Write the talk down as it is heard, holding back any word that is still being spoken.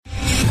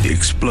The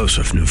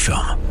explosive new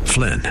film,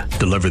 Flynn,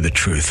 Deliver the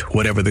Truth,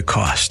 Whatever the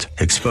Cost,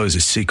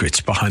 exposes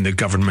secrets behind the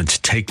government's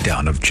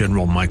takedown of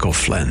General Michael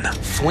Flynn.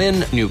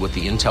 Flynn knew what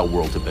the intel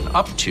world had been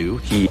up to.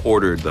 He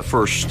ordered the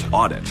first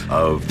audit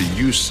of the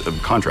use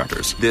of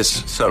contractors.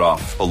 This set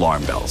off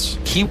alarm bells.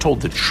 He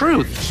told the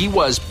truth. He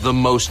was the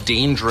most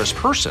dangerous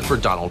person for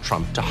Donald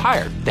Trump to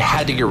hire. They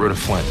had to get rid of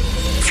Flynn.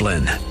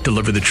 Flynn,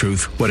 Deliver the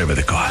Truth, Whatever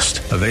the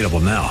Cost. Available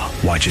now.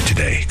 Watch it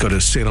today. Go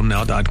to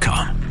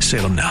salemnow.com.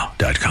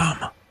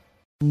 salemnow.com.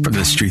 From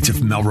the streets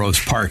of Melrose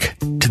Park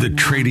to the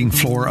trading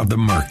floor of the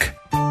Merc,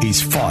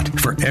 he's fought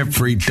for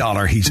every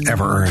dollar he's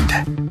ever earned.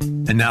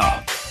 And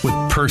now, with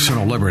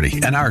personal liberty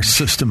and our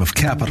system of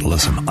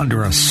capitalism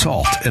under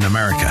assault in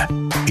America,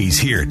 he's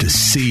here to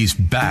seize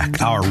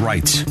back our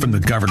rights from the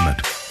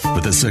government.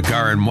 With a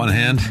cigar in one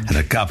hand and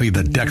a copy of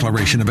the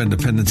Declaration of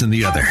Independence in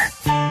the other,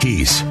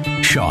 he's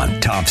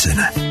Sean Thompson.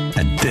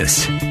 And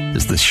this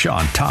is The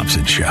Sean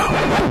Thompson Show.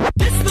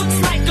 This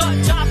looks like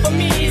a job for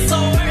me, so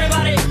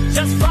everybody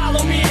just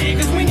follow me,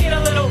 because we need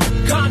a little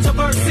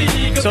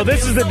controversy. So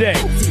this is the day,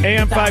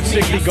 AM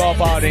 560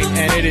 golf outing,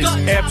 and it is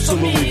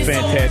absolutely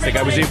fantastic.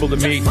 I was able to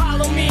meet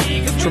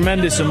a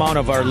tremendous amount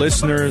of our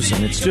listeners,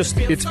 and it's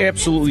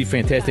absolutely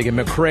fantastic. And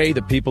McRae,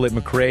 the people at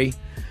McRae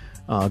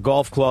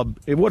Golf Club,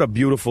 what a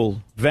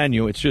beautiful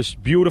venue. It's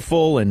just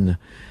beautiful, and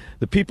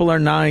the people are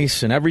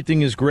nice, and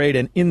everything is great.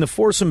 And in the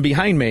foursome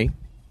behind me,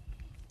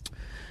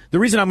 the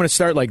reason I'm going to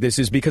start like this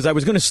is because I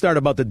was going to start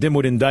about the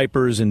dimwit in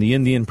diapers and the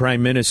Indian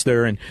prime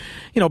minister and,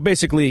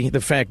 basically the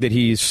fact that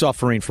he's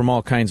suffering from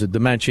all kinds of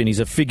dementia. He's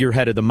a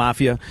figurehead of the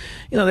mafia.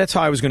 That's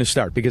how I was going to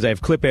start, because I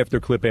have clip after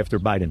clip after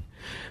Biden.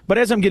 But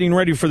as I'm getting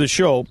ready for the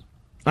show,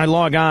 I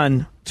log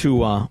on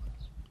to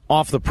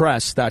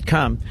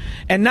offthepress.com,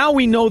 and now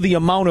we know the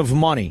amount of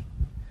money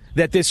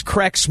that this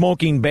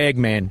crack-smoking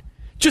bagman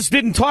just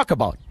didn't talk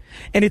about.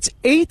 And it's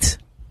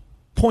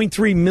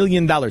 $8.3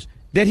 million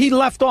that he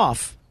left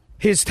off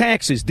his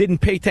taxes, didn't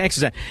pay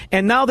taxes on.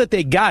 And now that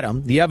they got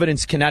him, the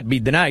evidence cannot be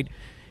denied,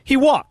 he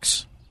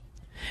walks.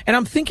 And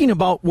I'm thinking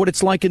about what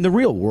it's like in the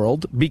real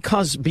world,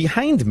 because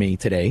behind me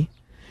today,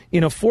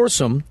 in a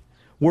foursome,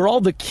 were all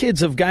the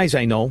kids of guys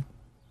I know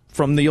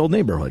from the old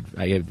neighborhood.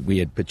 We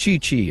had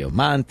Pacici,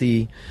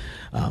 Amonte,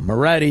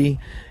 Moretti,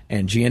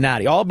 and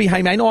Giannotti, all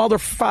behind me. I know all their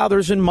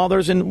fathers and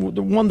mothers and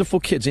wonderful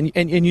kids. And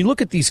you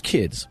look at these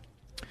kids,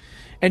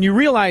 and you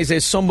realize,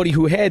 as somebody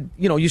who had,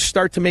 you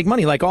start to make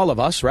money, like all of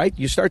us, right?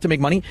 You start to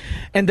make money,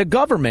 and the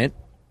government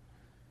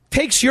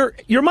takes your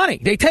money.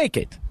 They take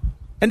it,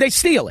 and they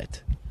steal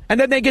it. And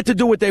then they get to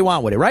do what they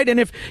want with it, right? And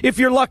if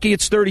you're lucky,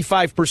 it's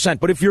 35%.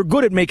 But if you're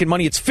good at making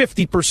money, it's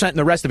 50% and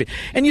the rest of it.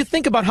 And you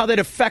think about how that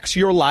affects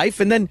your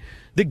life, and then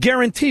the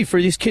guarantee for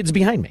these kids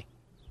behind me,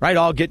 right?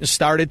 All getting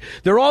started.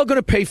 They're all going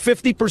to pay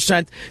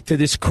 50% to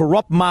this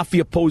corrupt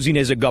mafia posing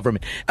as a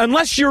government,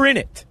 unless you're in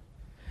it.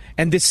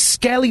 And this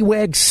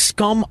scallywag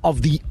scum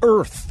of the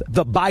earth,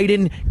 the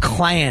Biden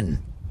clan,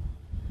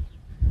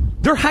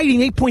 they're hiding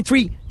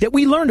 8.3 that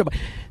we learned about.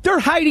 They're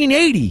hiding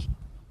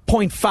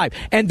 80.5,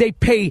 and they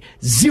pay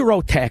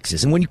zero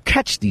taxes. And when you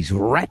catch these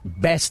rat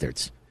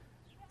bastards,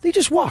 they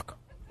just walk.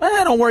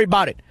 Don't worry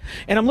about it.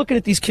 And I'm looking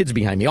at these kids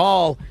behind me,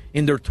 all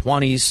in their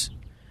 20s.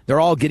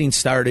 They're all getting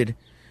started.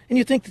 And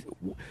you think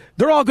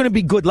they're all going to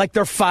be good, like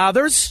their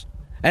fathers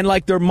and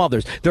like their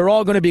mothers. They're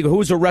all going to be good.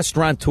 Who's a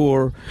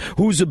restaurateur?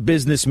 Who's a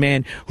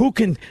businessman? Who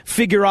can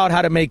figure out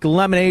how to make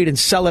lemonade and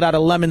sell it out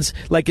of lemons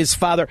like his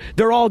father?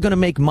 They're all going to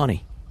make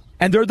money.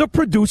 And they're the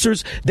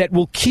producers that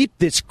will keep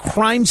this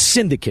crime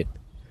syndicate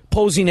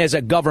posing as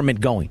a government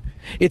going.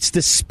 It's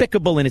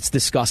despicable and it's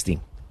disgusting.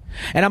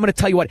 And I'm going to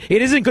tell you what,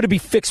 it isn't going to be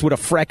fixed with a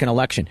fracking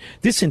election.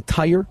 This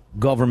entire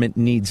government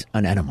needs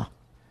an enema.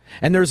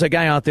 And there's a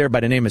guy out there by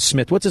the name of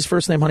Smith. What's his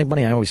first name, honey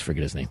bunny? I always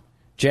forget his name.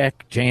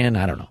 Jan,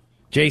 I don't know.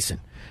 Jason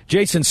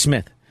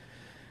Smith.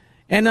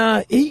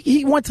 And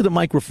he went to the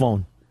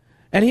microphone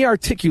and he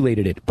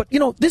articulated it. But,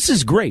 this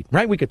is great,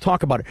 right? We could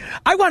talk about it.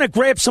 I want to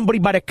grab somebody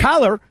by the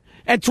collar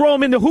and throw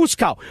him in the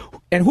hoosecow.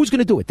 And who's going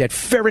to do it? That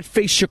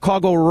ferret-faced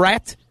Chicago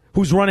rat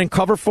who's running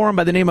cover for him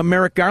by the name of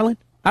Merrick Garland?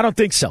 I don't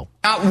think so.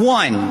 Not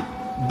one,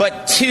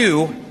 but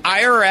two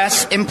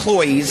IRS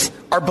employees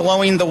are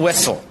blowing the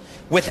whistle,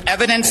 with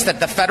evidence that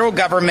the federal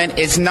government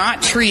is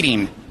not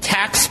treating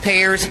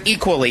taxpayers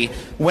equally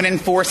when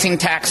enforcing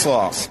tax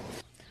laws.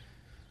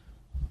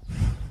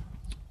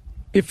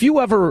 If you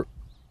ever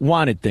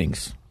wanted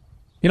things,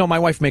 my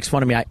wife makes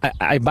fun of me.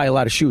 I buy a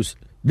lot of shoes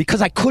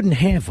because I couldn't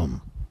have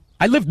them.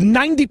 I lived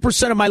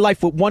 90% of my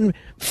life with one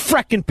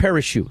frickin' pair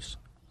of shoes.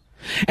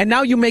 And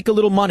now you make a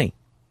little money.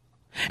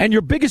 And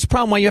your biggest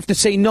problem why you have to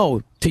say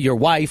no to your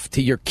wife,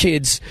 to your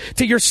kids,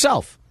 to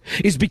yourself,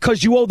 is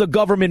because you owe the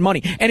government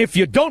money. And if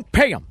you don't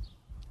pay them,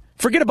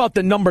 forget about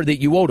the number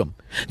that you owed them.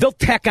 They'll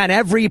tack on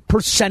every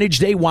percentage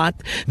they want.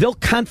 They'll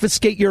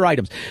confiscate your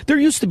items. There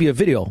used to be a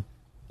video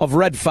of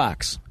Red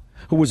Fox,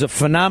 who was a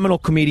phenomenal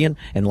comedian,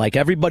 and like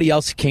everybody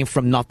else, he came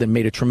from nothing,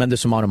 made a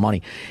tremendous amount of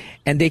money.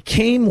 And they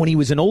came when he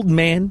was an old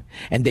man,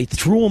 and they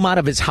threw him out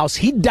of his house.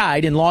 He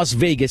died in Las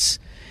Vegas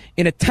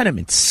in a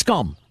tenement,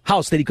 scum.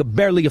 house that he could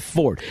barely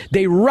afford.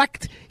 They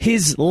wrecked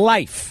his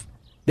life.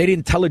 They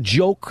didn't tell a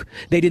joke.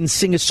 They didn't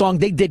sing a song.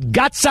 They did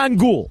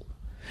Gatsangul.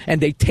 And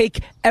they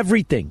take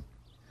everything.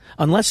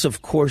 Unless,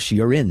 of course,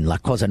 you're in La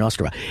Cosa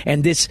Nostra.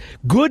 And this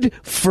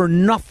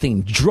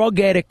good-for-nothing drug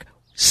addict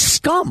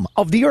scum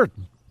of the earth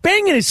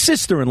banging his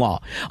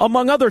sister-in-law,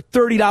 among other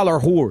 $30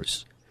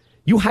 whores.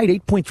 You hide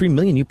 $8.3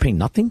 million, you pay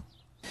nothing?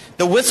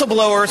 The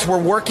whistleblowers were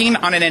working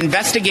on an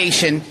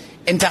investigation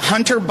into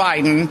Hunter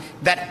Biden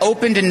that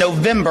opened in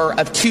November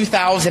of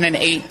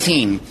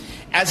 2018.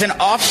 As an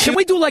offshoot... Can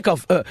we do like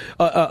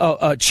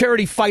a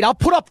charity fight? I'll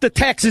put up the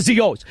taxes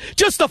he owes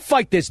just to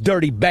fight this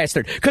dirty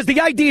bastard. Because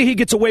the idea he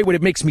gets away with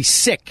it makes me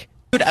sick.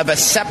 ...of a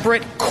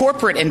separate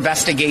corporate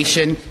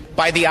investigation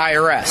by the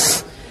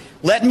IRS.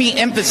 Let me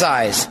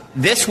emphasize,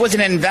 this was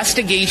an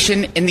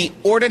investigation in the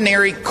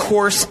ordinary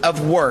course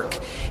of work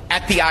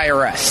at the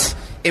IRS.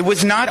 It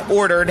was not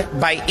ordered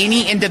by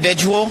any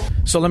individual.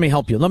 So let me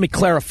help you. Let me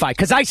clarify,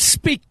 because I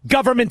speak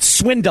government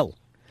swindle.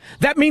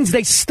 That means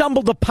they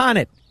stumbled upon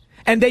it,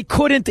 and they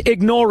couldn't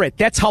ignore it.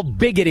 That's how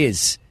big it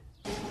is.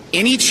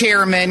 Any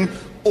chairman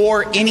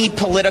or any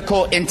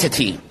political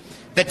entity.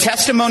 The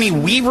testimony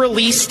we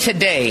released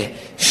today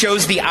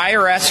shows the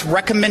IRS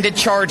recommended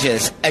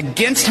charges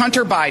against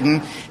Hunter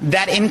Biden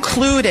that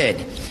included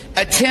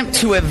attempt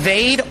to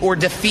evade or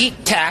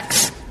defeat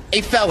tax,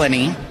 a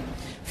felony,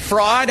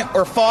 fraud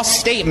or false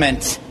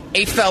statements,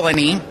 a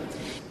felony,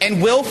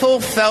 and willful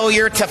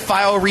failure to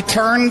file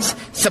returns,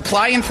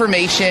 supply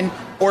information,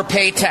 or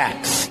pay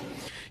tax.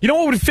 You know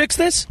what would fix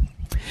this?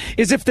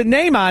 Is if the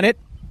name on it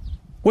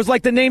was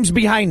like the names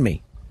behind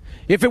me.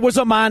 If it was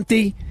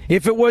Amonte,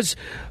 if it was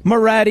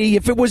Moretti,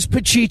 if it was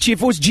Pacici,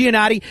 if it was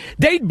Giannotti,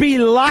 they'd be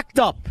locked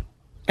up.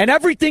 And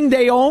everything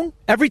they own,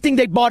 everything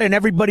they bought, and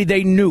everybody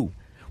they knew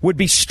would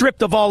be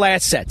stripped of all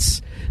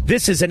assets.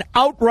 This is an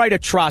outright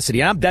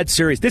atrocity. I'm dead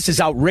serious. This is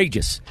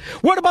outrageous.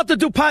 What about the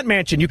DuPont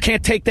mansion? You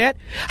can't take that?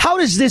 How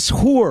does this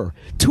whore,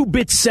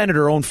 2-bit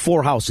senator, own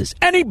 4 houses?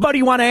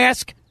 Anybody want to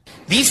ask?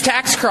 These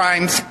tax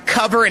crimes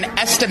cover an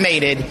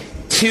estimated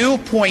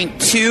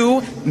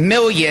 $2.2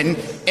 million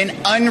in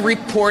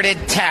unreported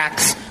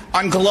tax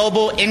on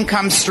global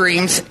income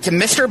streams to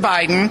Mr.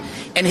 Biden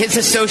and his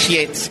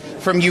associates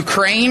from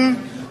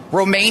Ukraine,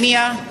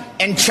 Romania,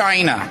 and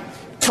China,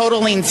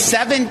 totaling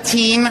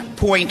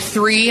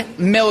 $17.3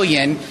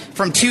 million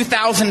from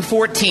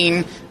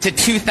 2014 to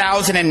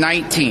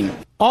 2019.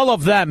 All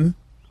of them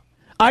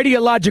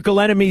ideological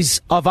enemies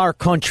of our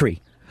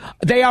country.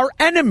 They are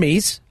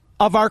enemies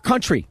of our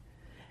country.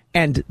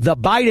 And the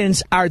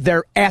Bidens are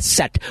their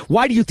asset.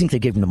 Why do you think they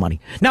gave them the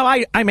money? Now,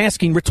 I'm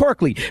asking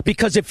rhetorically,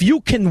 because if you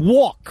can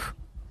walk,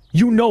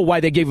 you know why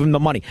they gave them the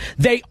money.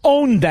 They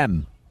own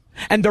them.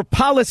 And their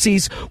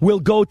policies will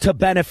go to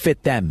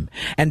benefit them.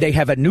 And they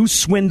have a new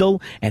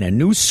swindle, and a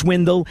new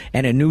swindle,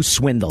 and a new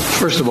swindle.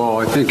 First of all,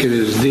 I think it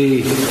is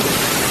the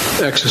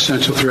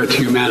existential threat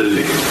to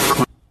humanity.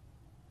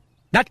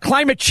 Not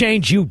climate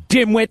change, you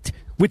dimwit.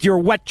 With your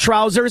wet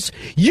trousers,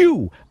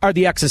 you are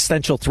the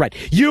existential threat.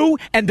 You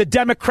and the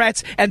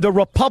Democrats and the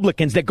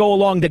Republicans that go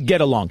along to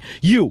get along.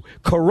 You,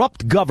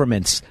 corrupt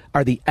governments,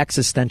 are the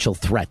existential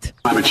threat.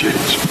 Climate change.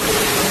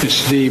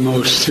 It's the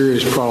most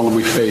serious problem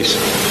we face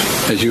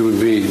as human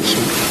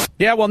beings.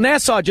 Yeah, well,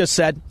 NASA just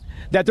said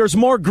that there's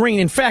more green.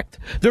 In fact,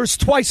 there's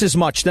twice as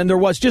much than there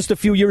was just a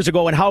few years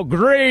ago, and how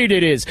great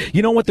it is.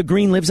 You know what the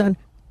green lives on?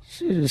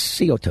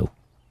 CO2.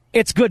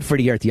 It's good for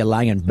the earth, you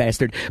lying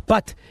bastard.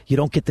 But you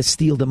don't get to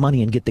steal the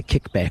money and get the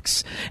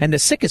kickbacks. And the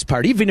sickest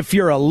part, even if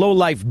you're a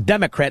low-life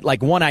Democrat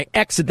like one I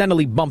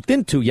accidentally bumped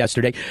into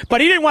yesterday, but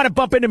he didn't want to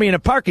bump into me in a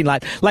parking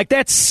lot, like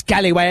that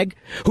scallywag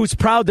who's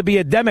proud to be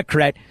a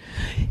Democrat,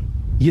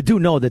 you do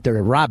know that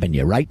they're robbing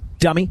you, right,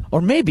 dummy?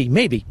 Or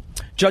maybe,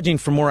 judging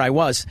from where I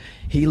was,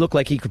 he looked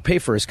like he could pay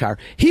for his car.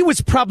 He was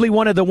probably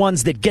one of the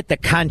ones that get the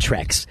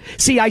contracts.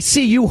 See, I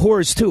see you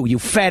whores too, you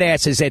fat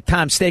asses at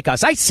Tom's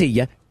Steakhouse. I see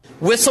you.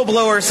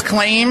 Whistleblowers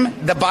claim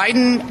the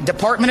Biden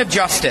Department of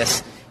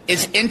Justice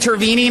is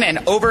intervening and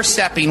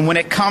overstepping when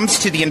it comes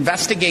to the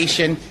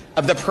investigation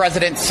of the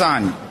president's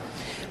son.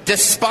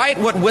 Despite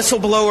what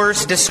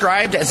whistleblowers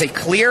described as a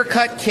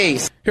clear-cut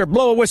case. Here,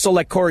 blow a whistle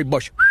like Cori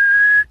Bush.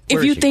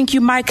 If you think you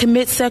might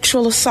commit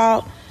sexual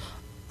assault,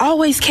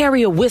 always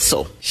carry a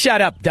whistle. Shut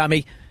up,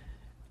 dummy.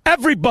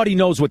 Everybody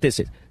knows what this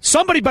is.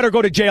 Somebody better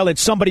go to jail and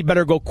somebody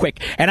better go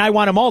quick. And I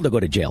want them all to go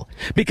to jail.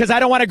 Because I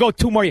don't want to go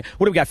 2 more years.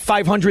 What do we got,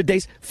 500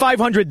 days?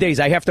 500 days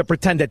I have to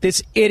pretend that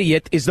this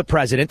idiot is the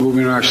president.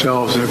 Moving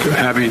ourselves,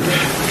 having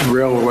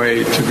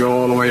railway to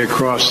go all the way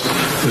across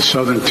the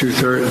southern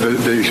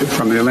 2/3,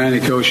 from the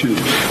Atlantic Ocean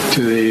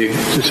to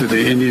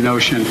the Indian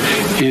Ocean.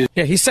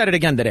 Yeah, he said it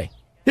again today.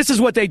 This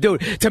is what they do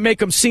to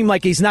make him seem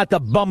like he's not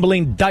the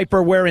bumbling,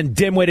 diaper-wearing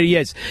dimwit he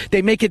is.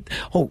 They make it,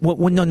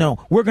 no,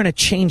 we're going to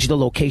change the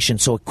location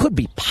so it could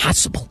be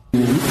possible.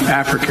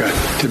 Africa,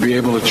 to be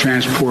able to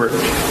transport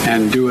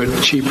and do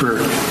it cheaper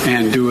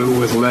and do it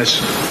with less,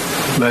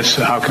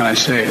 how can I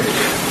say it,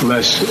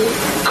 less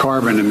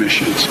carbon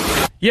emissions.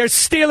 You're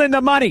stealing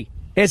the money.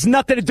 It has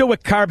nothing to do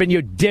with carbon,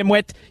 you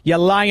dimwit. You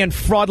lying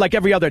fraud like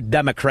every other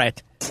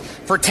Democrat.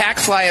 for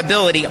tax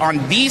liability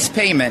on these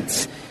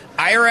payments,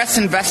 IRS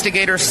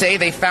investigators say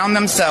they found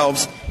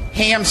themselves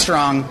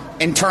hamstrung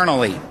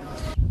internally.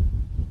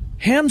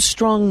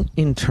 Hamstrung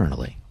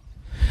internally.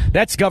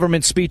 That's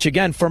government speech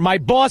again. For my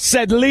boss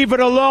said, leave it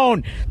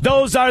alone.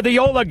 Those are the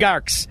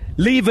oligarchs.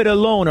 Leave it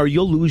alone or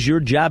you'll lose your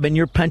job and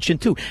your pension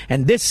too.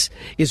 And this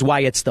is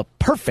why it's the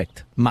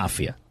perfect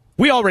mafia.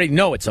 We already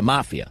know it's a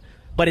mafia,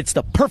 but it's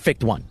the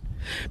perfect one.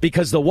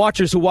 Because the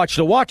watchers who watch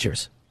the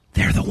watchers,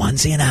 they're the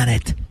ones in on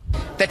it.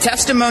 The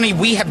testimony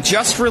we have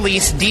just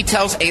released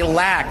details a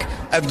lack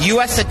of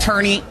U.S.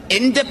 attorney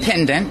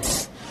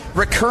independence,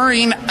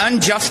 recurring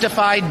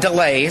unjustified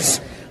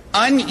delays,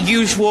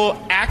 unusual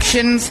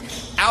actions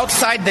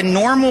outside the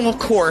normal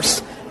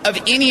course of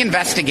any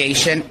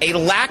investigation, a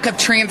lack of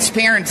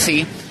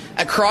transparency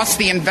across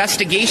the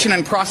investigation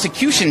and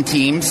prosecution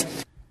teams.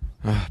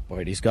 Oh,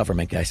 boy, these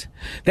government guys.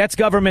 That's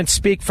government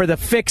speak for the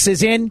fix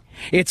is in.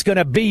 It's going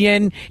to be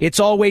in.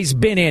 It's always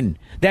been in.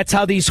 That's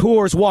how these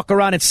whores walk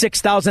around in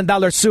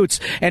 $6,000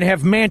 suits and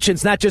have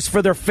mansions, not just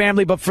for their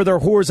family, but for their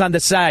whores on the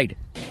side.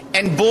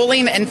 And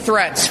bullying and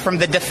threats from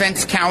the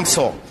defense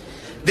counsel.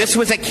 This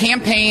was a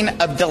campaign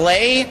of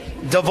delay,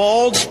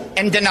 divulge,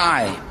 and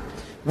deny.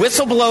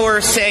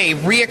 Whistleblowers say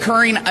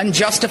reoccurring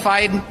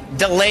unjustified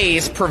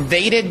delays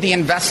pervaded the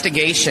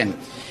investigation.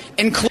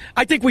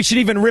 I think we should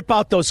even rip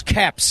out those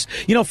caps,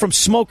 from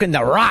smoking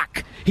the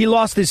rock. He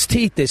lost his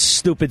teeth, this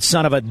stupid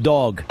son of a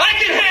dog. I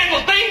can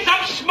handle things,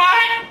 I'm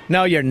smart!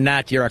 No, you're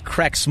not. You're a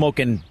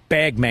crack-smoking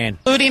bag man.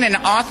 Including and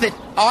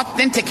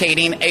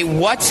authenticating a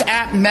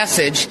WhatsApp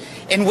message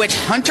in which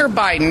Hunter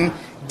Biden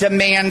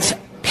demands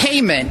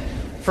payment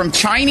from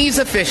Chinese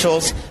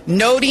officials,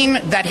 noting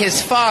that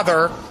his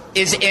father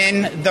is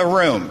in the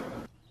room.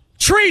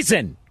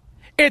 Treason!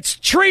 It's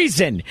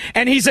treason!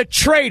 And he's a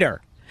traitor!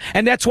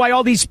 And that's why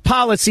all these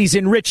policies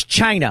enrich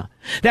China.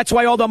 That's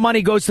why all the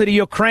money goes to the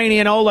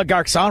Ukrainian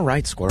oligarchs. All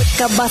right, Squirt.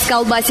 Колбас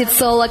колбасит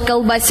соло,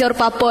 колбасер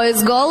по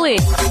пояс голый.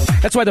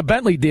 That's why the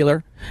Bentley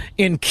dealer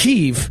in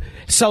Kyiv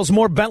sells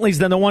more Bentleys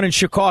than the one in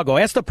Chicago.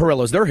 Ask the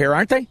Perillos. They're here,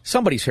 aren't they?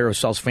 Somebody's here who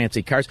sells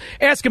fancy cars.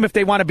 Ask them if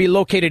they want to be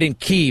located in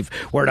Kyiv,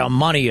 where the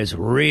money is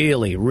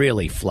really,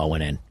 really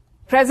flowing in.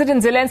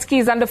 President Zelensky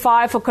is under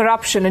fire for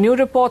corruption. A new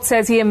report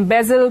says he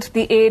embezzled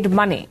the aid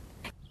money.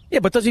 Yeah,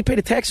 but does he pay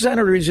the taxes on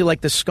it, or is he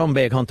like the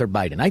scumbag Hunter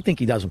Biden? I think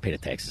he doesn't pay the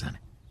taxes on it.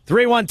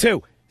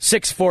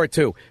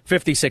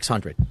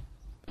 312-642-5600.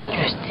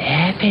 Just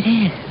tap it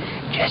in.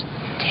 Just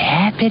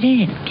tap it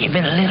in. Give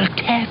it a little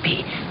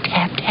tappy.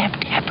 Tap,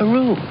 tap,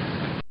 tap-a-roo.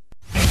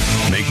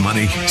 Make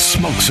money,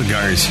 smoke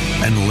cigars,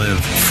 and live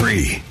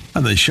free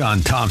on the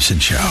Sean Thompson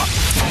Show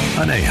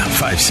on AM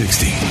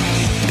 560.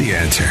 The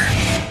Answer.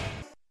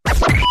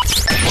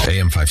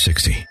 AM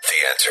 560.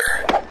 The Answer.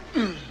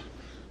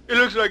 It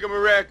looks like I'm a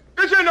wreck.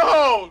 It's in the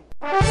hole!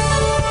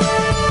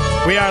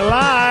 We are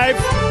live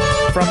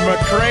from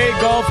McRae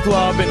Golf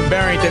Club in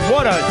Barrington.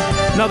 What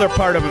another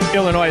part of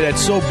Illinois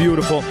that's so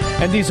beautiful.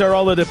 And these are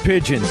all of the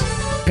pigeons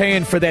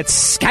paying for that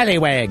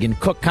scallywag in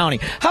Cook County.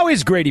 How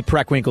is Grady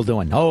Preckwinkle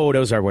doing? Oh,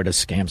 those are where the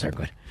scams are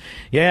good.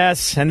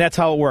 Yes, and that's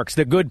how it works.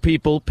 The good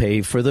people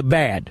pay for the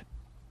bad.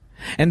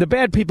 And the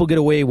bad people get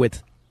away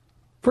with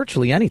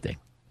virtually anything.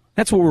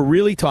 That's what we're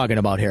really talking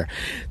about here.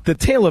 The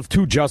tale of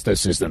two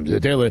justice systems.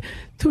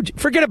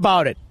 Forget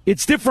about it.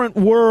 It's different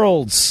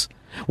worlds.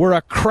 We're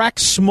a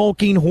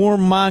crack-smoking,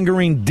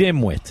 whoremongering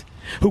dimwit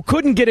who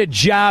couldn't get a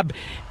job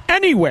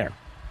anywhere.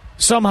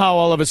 Somehow,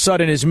 all of a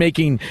sudden, is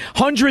making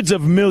hundreds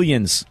of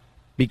millions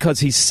because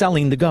he's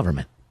selling the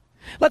government.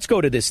 Let's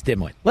go to this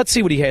dimwit. Let's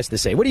see what he has to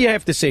say. What do you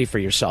have to say for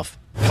yourself?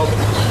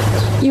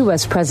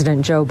 U.S.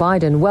 President Joe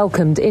Biden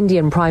welcomed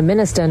Indian Prime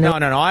Minister... No.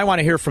 I want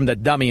to hear from the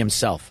dummy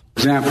himself.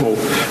 For example,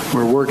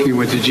 we're working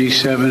with the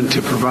G7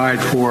 to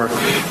provide for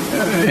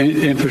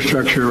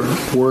infrastructure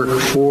work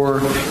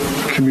for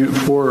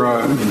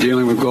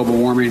dealing with global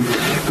warming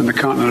on the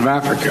continent of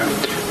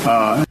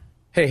Africa.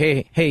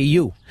 Hey,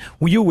 you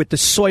with the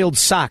soiled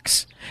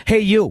socks. Hey,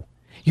 you.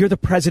 You're the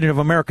president of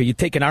America. You're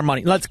taking our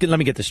money. Let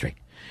me get this straight.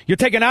 You're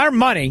taking our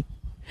money,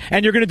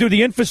 and you're going to do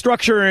the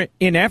infrastructure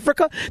in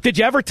Africa? Did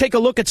you ever take a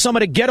look at some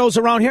of the ghettos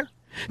around here?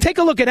 Take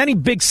a look at any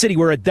big city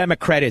where a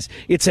Democrat is.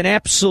 It's an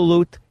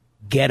absolute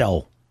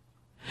ghetto.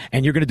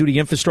 And you're going to do the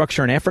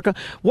infrastructure in Africa?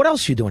 What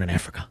else are you doing in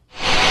Africa?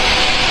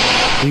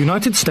 The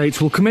United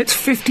States will commit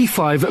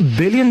 $55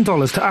 billion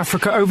to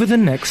Africa over the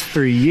next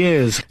 3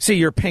 years. See,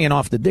 you're paying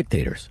off the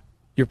dictators.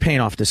 You're paying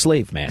off the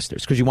slave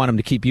masters because you want them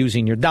to keep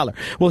using your dollar.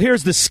 Well,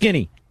 here's the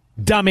skinny,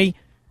 dummy.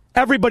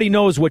 Everybody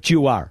knows what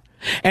you are.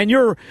 And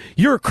your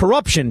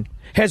corruption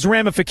has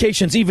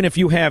ramifications even if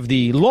you have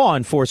the law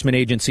enforcement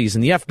agencies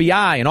and the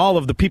FBI and all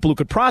of the people who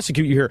could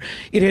prosecute you here.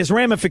 It has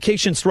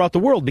ramifications throughout the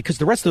world because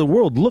the rest of the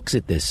world looks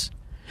at this.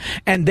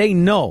 And they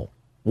know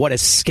what a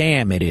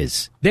scam it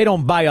is. They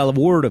don't buy a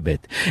word of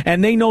it.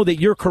 And they know that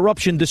your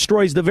corruption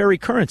destroys the very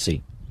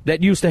currency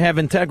that used to have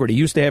integrity,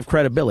 used to have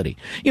credibility.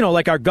 You know,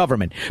 like our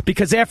government.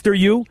 Because after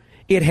you,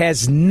 it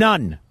has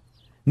none.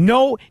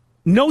 No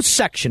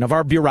section of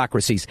our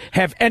bureaucracies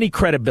have any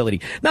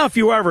credibility. Now, if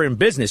you were ever in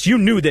business, you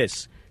knew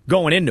this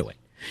going into it.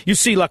 You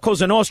see, La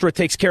Cosa Nostra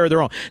takes care of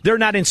their own. They're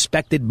not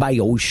inspected by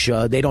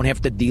OSHA. They don't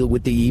have to deal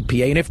with the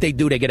EPA. And if they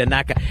do, they get a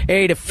knockout.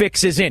 Hey, the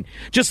fix is in.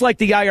 Just like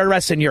the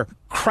IRS and your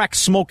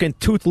crack-smoking,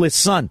 toothless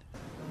son.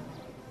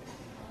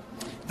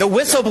 The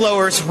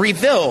whistleblowers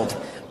revealed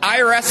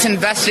IRS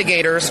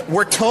investigators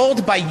were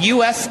told by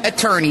U.S.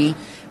 Attorney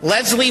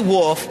Leslie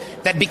Wolf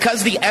that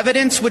because the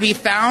evidence would be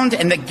found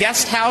in the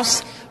guest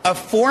house of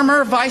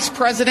former Vice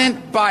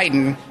President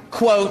Biden,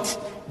 quote,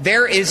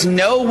 there is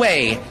no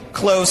way,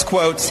 close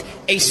quotes,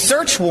 a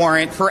search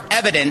warrant for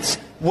evidence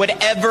would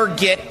ever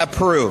get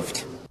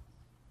approved.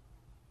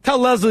 Tell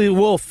Leslie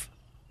Wolf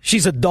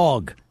she's a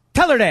dog.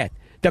 Tell her that.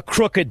 The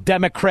crooked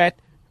Democrat,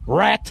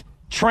 rat,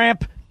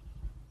 tramp.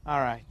 All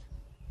right.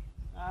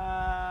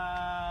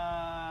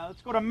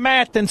 Let's go to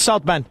Matt in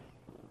South Bend.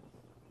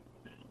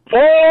 4.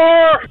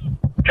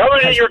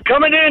 You're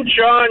coming in,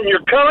 Sean.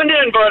 You're coming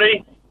in,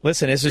 buddy.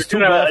 Listen, this is 2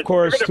 golf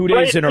courses, 2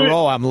 days in a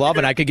row. I'm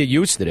loving it. I could get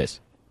used to this.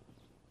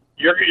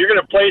 You're going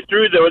to play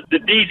through the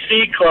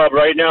DC club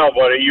right now,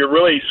 buddy. You're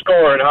really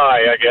scoring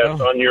high, I guess,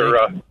 on your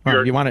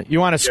you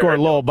want to score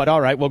low, but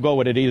all right, we'll go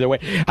with it either way.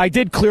 I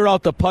did clear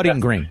out the putting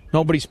green.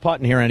 Nobody's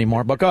putting here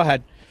anymore, but go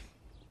ahead.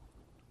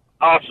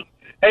 Awesome.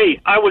 Hey,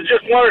 I was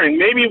just wondering,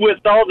 maybe with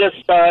all this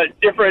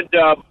different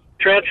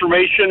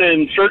transformation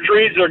and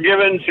surgeries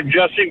they're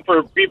suggesting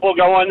for people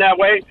going that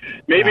way,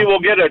 maybe we'll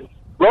get a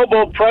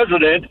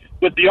robo-president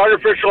with the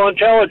artificial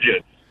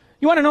intelligence.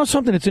 You want to know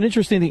something? It's an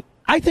interesting thing.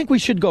 I think we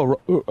should go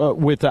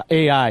with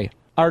AI,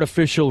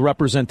 artificial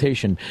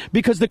representation,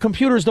 because the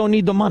computers don't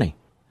need the money.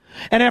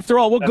 And after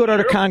all, what good are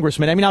the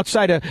congressmen? I mean,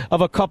 outside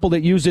of a couple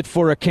that use it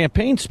for a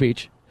campaign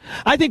speech,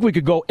 I think we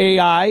could go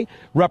AI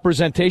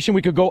representation.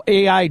 We could go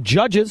AI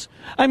judges.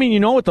 I mean, you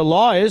know what the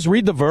law is.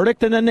 Read the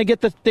verdict, and then they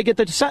get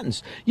the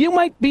sentence. You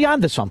might be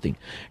onto something.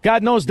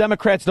 God knows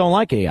Democrats don't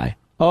like AI.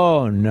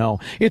 Oh, no.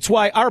 It's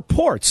why our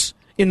ports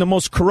in the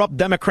most corrupt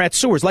Democrat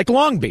sewers, like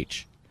Long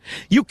Beach,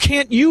 you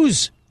can't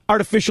use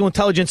artificial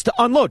intelligence to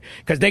unload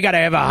because they got to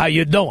have a how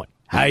you doing?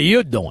 How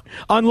you doing?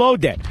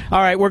 Unload that.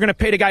 All right, we're going to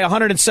pay the guy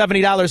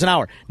 $170 an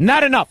hour.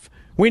 Not enough.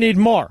 We need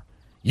more.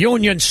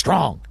 Union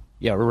strong.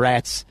 You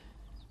rats.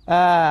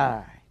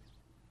 Craig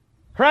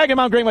in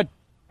Mount Greenwood.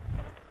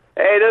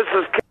 Hey, this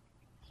is...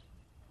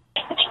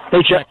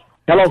 Hey, Chuck.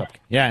 Hello.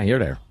 Yeah, you're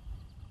there.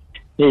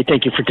 Hey,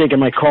 thank you for taking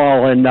my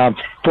call. And,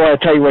 boy, I'll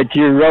tell you what,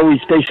 you're always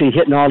basically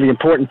hitting all the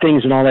important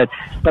things and all that.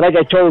 But like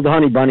I told the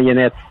Honey Bunny and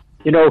that,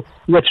 you know,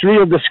 what's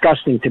real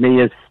disgusting to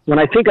me is when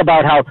I think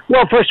about how,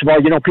 well, first of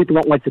all, you know, people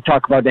don't like to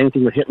talk about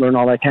anything with Hitler and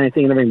all that kind of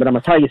thing and everything, but I'm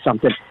going to tell you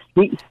something.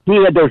 He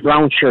had those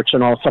brown shirts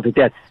and all stuff like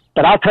that.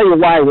 But I'll tell you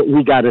why what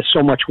we got is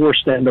so much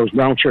worse than those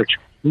brown shirts.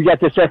 We got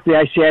this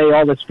FBI, CIA,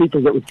 all these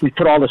people that we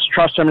put all this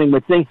trust on everything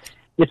with things.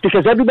 It's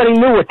because everybody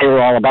knew what they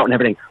were all about and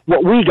everything.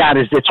 What we got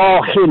is it's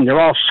all hidden. They're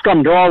all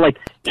scum. They're all like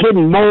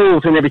hidden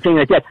moles and everything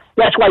like that.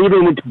 That's why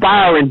even with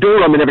Bauer and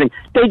Durham and everything,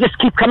 they just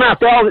keep coming out.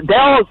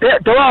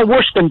 They're all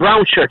worse than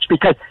brown shirts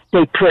because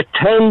they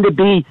pretend to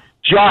be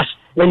just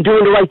and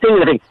doing the right thing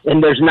and everything.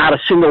 And there's not a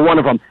single one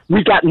of them.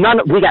 We got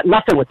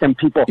nothing with them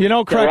people. You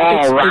know, Craig,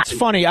 it's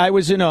funny. I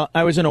was in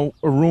a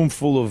room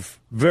full of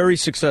very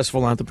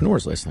successful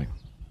entrepreneurs last night,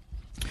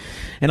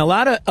 and a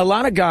lot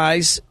of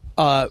guys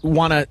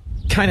want to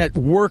kind of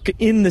work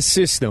in the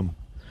system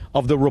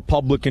of the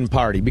Republican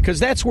Party because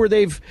that's where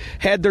they've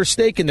had their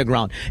stake in the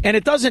ground. And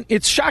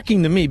it's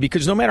shocking to me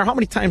because no matter how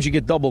many times you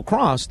get double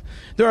crossed,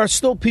 there are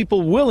still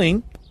people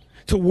willing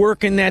to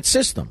work in that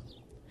system.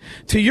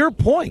 To your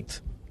point,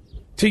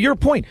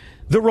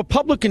 the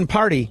Republican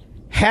Party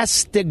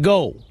has to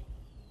go.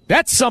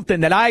 That's something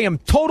that I am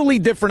totally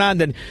different on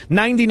than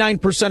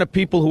 99% of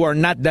people who are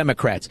not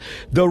Democrats.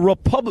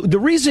 The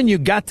reason you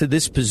got to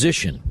this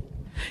position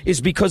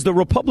is because the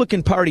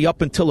Republican Party, up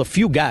until a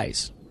few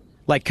guys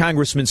like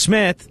Congressman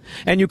Smith,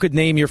 and you could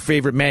name your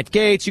favorite Matt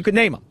Gaetz, you could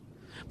name them,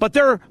 but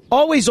they're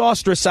always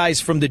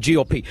ostracized from the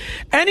GOP.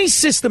 Any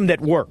system that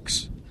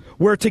works,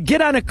 where to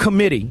get on a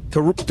committee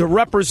to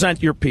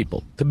represent your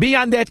people, to be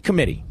on that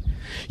committee,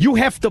 you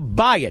have to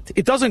buy it.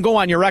 It doesn't go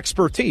on your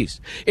expertise.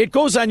 It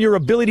goes on your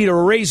ability to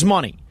raise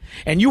money.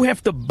 And you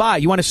have to buy.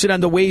 You want to sit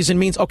on the Ways and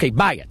Means? Okay,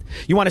 buy it.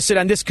 You want to sit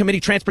on this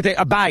committee,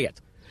 transportation? Buy it.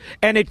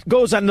 And it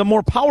goes on the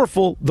more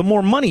powerful, the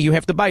more money you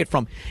have to buy it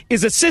from,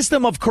 is a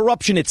system of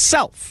corruption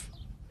itself.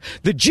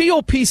 The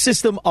GOP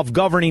system of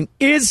governing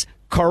is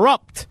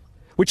corrupt,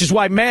 which is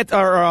why Mitt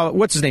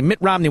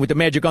Romney with the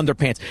magic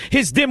underpants,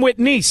 his dimwit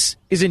niece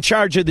is in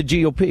charge of the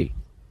GOP.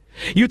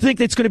 You think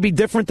it's going to be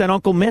different than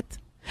Uncle Mitt?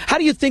 How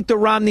do you think the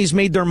Romneys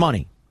made their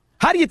money?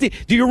 How do you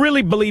think? Do you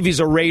really believe he's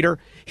a raider?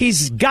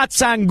 He's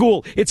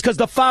gatsangul. It's because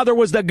the father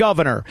was the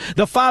governor.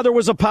 The father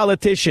was a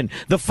politician.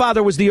 The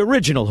father was the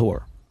original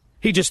whore.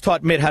 He just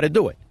taught Mitt how to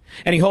do it.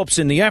 And he hopes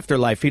in the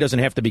afterlife he doesn't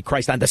have to be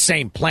Christ on the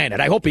same planet.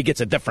 I hope he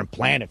gets a different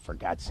planet, for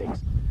God's sakes.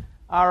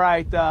 All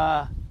right,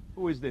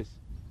 who is this?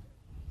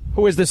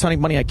 Who is this, Honey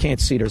Bunny? I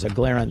can't see. There's a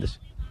glare on this.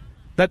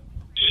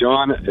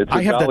 Sean, it's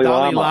I have the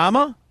Dalai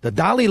Lama. The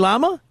Dalai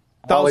Lama?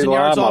 1,000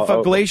 yards off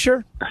a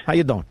glacier? How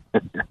you doing?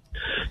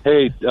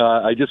 Hey,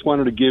 I just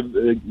wanted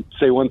to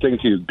say one thing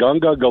to you.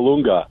 Gunga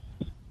Galunga.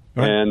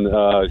 and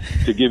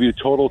to give you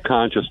total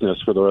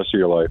consciousness for the rest of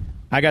your life.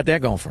 I got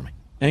that going for me.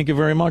 Thank you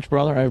very much,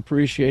 brother. I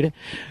appreciate it.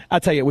 I'll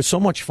tell you, it was so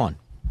much fun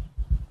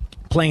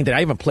playing that. I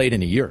haven't played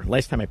in a year.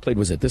 Last time I played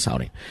was at this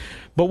outing.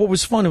 But what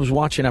was fun was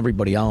watching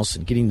everybody else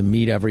and getting to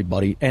meet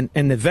everybody. And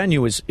the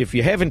venue is, if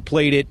you haven't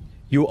played it,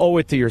 you owe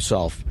it to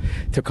yourself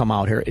to come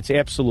out here. It's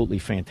absolutely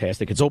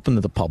fantastic. It's open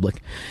to the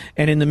public.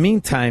 And in the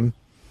meantime,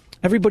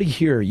 everybody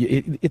here,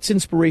 it's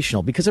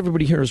inspirational because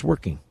everybody here is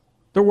working.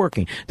 They're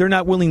working. They're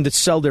not willing to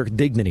sell their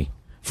dignity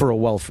for a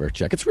welfare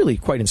check. It's really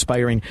quite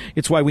inspiring.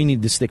 It's why we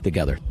need to stick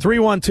together.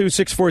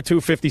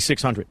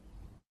 312-642-5600.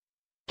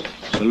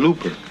 A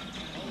looper.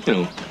 You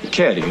know, a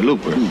caddy, a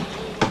looper.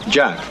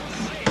 Jack.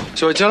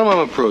 So I tell them I'm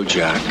a pro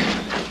Jack.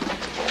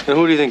 And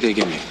who do you think they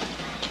give me?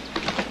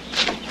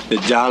 The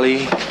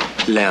Dalai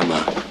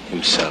Lama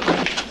himself.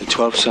 The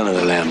 12th son of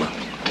the Lama.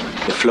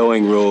 The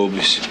flowing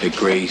robes, the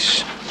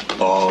grace,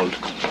 bald.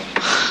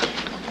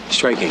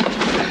 Striking.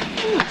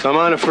 So I'm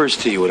on a first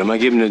tee with him. I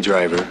give him the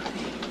driver.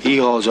 He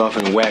hauls off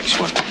and whacks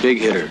one. Big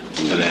hitter,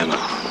 the Lama.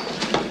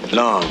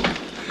 Long.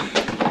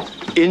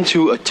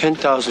 Into a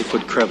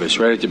 10,000-foot crevice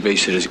right at the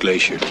base of this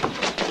glacier.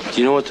 Do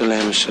you know what the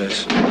Lama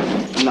says?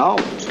 No.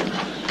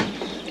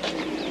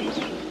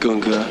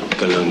 Gunga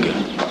Galunga.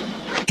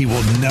 He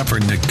will never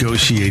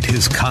negotiate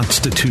his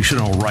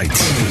constitutional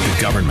rights with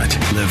the government.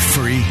 Live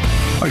free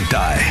or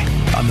die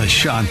on the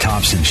Sean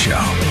Thompson Show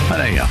on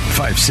AM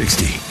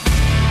 560.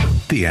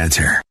 The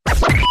Answer.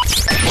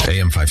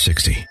 AM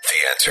 560. The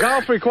Answer.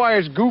 Golf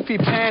requires goofy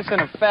pants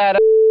and a fat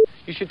ass.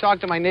 You should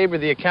talk to my neighbor,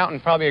 the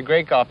accountant, probably a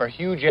great golfer.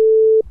 Huge ass.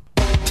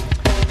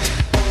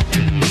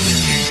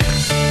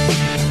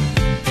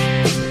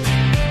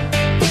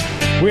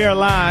 We are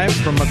live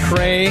from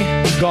McRae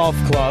Golf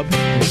Club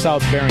in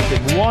South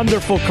Barrington.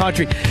 Wonderful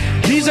country.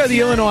 These are the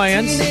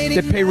Illinoisans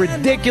that pay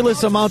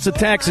ridiculous amounts of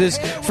taxes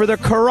for the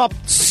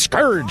corrupt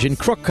scourge in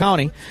Crook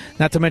County.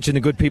 Not to mention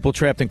the good people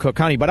trapped in Cook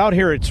County. But out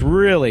here, it's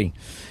really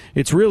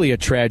a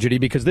tragedy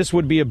because this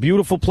would be a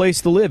beautiful place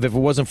to live if it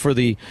wasn't for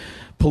the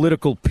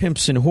political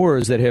pimps and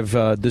whores that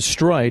have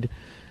destroyed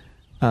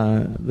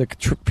the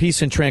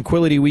peace and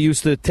tranquility we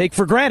used to take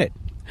for granted.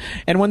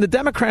 And when the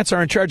Democrats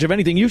are in charge of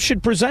anything, you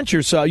should present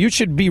yourself. You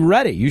should be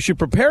ready. You should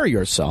prepare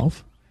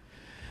yourself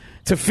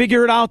to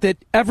figure it out that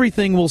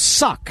everything will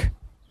suck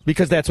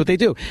because that's what they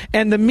do.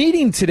 And the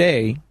meeting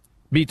today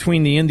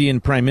between the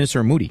Indian Prime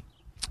Minister Modi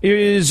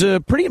is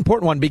a pretty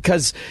important one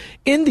because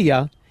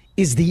India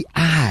is the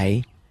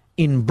eye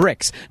in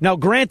BRICS. Now,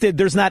 granted,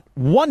 there's not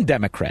one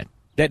Democrat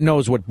that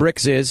knows what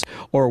BRICS is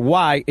or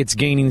why it's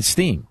gaining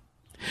steam.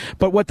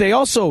 But what they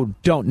also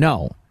don't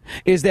know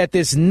is that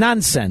this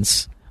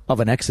nonsense of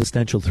an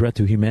existential threat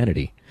to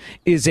humanity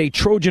is a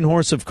Trojan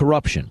horse of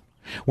corruption,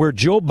 where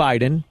Joe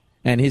Biden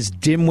and his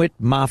dimwit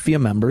mafia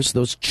members,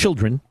 those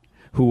children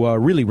who are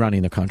really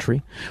running the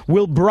country,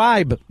 will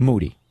bribe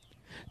Modi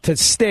to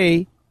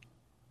stay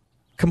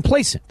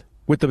complacent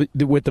with the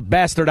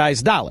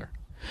bastardized dollar.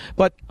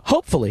 But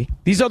hopefully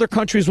these other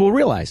countries will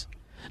realize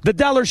the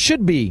dollar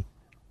should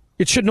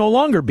no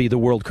longer be the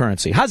world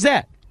currency. How's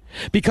that?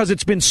 Because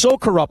it's been so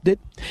corrupted,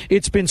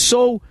 it's been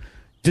so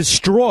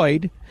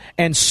destroyed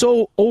and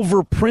so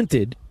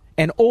overprinted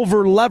and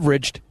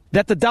over-leveraged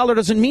that the dollar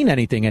doesn't mean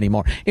anything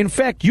anymore. In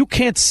fact, you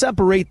can't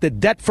separate the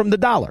debt from the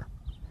dollar.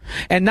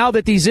 And now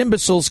that these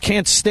imbeciles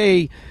can't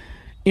stay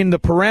in the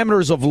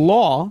parameters of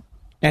law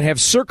and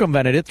have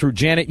circumvented it through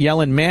Janet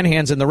Yellen,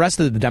 Manhans, and the rest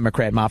of the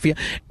Democrat mafia,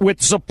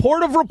 with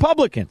support of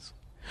Republicans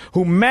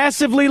who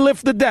massively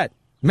lift the debt,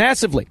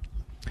 massively,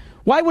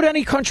 why would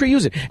any country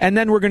use it? And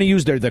then we're going to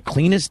use the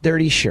cleanest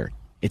dirty shirt.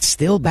 It's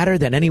still better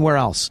than anywhere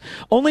else.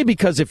 Only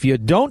because if you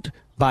don't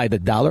buy the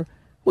dollar,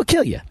 we'll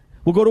kill you.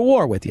 We'll go to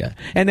war with you.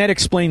 And that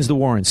explains the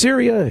war in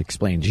Syria. It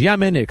explains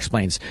Yemen. It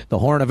explains the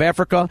Horn of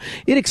Africa.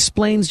 It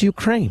explains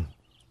Ukraine.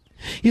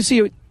 You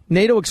see,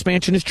 NATO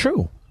expansion is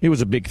true. It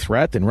was a big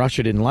threat, and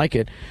Russia didn't like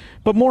it.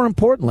 But more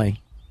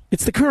importantly,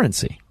 it's the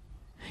currency.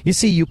 You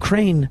see,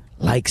 Ukraine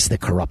likes the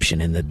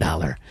corruption in the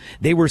dollar.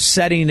 They were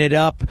setting it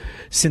up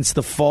since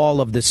the fall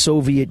of the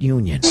Soviet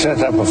Union. Set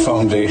up a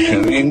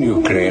foundation in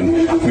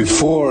Ukraine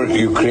before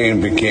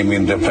Ukraine became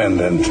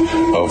independent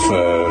of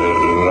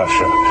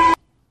Russia.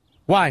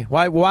 Why?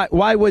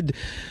 Why would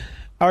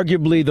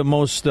arguably the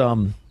most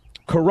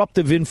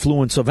corruptive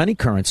influence of any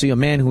currency, a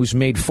man who's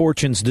made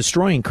fortunes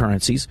destroying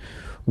currencies,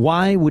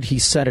 why would he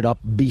set it up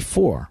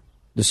before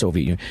the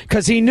Soviet Union?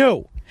 Because he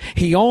knew.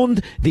 He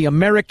owned the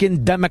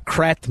American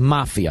Democrat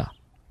mafia.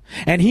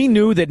 And he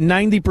knew that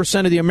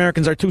 90% of the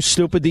Americans are too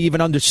stupid to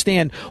even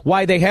understand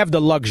why they have the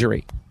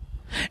luxury.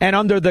 And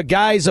under the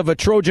guise of a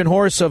Trojan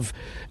horse of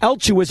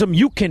altruism,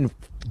 you can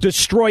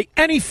destroy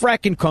any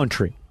fracking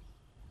country.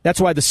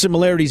 That's why the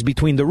similarities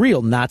between the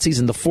real Nazis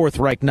and the Fourth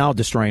Reich now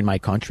destroying my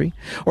country,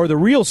 or the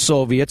real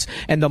Soviets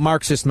and the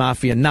Marxist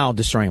mafia now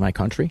destroying my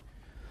country,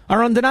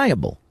 are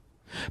undeniable.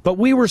 But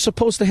we were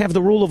supposed to have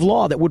the rule of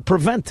law that would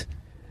prevent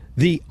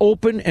the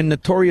open and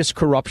notorious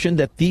corruption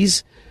that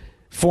these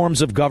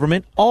forms of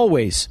government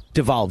always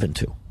devolve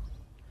into.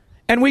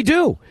 And we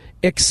do.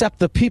 except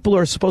the people who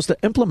are supposed to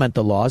implement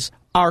the laws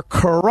are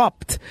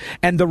corrupt.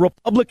 And the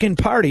Republican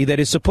Party that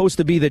is supposed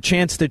to be the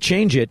chance to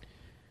change it,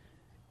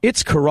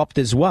 it's corrupt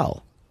as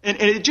well. And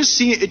it just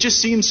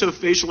seems so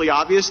facially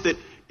obvious that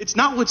it's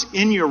not what's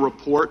in your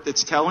report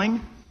that's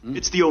telling.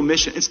 It's the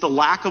omission. It's the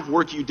lack of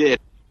work you did.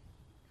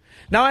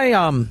 Now,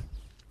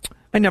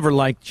 I never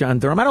liked John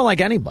Durham. I don't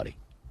like anybody.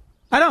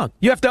 I don't.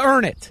 You have to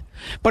earn it.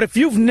 But if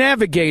you've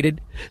navigated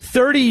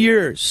 30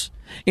 years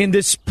in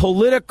this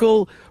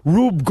political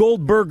Rube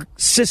Goldberg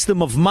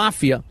system of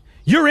mafia,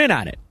 you're in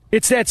on it.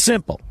 It's that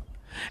simple.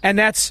 And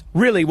that's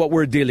really what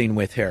we're dealing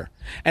with here.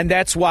 And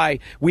that's why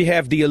we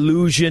have the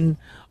illusion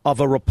of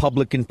a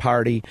Republican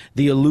Party,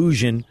 the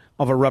illusion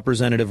of a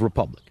representative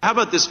republic. How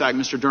about this fact,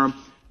 Mr. Durham?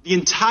 The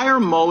entire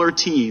Mueller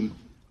team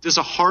does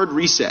a hard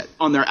reset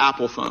on their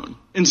Apple phone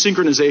in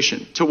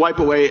synchronization to wipe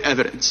away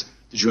evidence.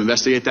 Did you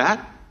investigate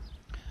that?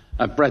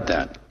 I've read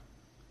that.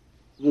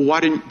 Well,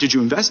 why did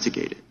you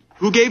investigate it?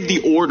 Who gave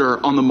the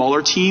order on the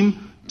Mueller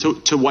team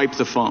to wipe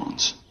the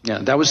phones? Yeah,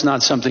 that was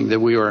not something that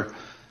we were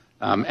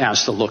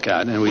asked to look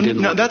at, and we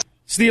didn't. No,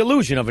 it's the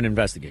illusion of an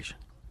investigation.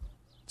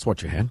 That's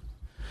what you had.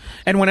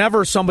 And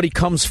whenever somebody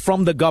comes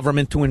from the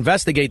government to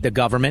investigate the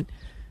government,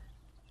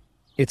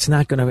 it's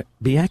not going to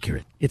be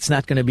accurate. It's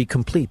not going to be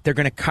complete. They're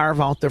going to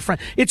carve out their friend.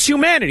 It's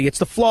humanity. It's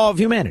the flaw of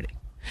humanity.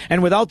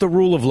 And without the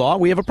rule of law,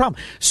 we have a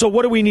problem. So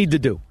what do we need to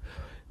do?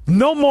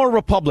 No more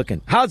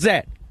Republican. How's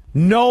that?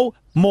 No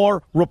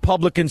more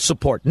Republican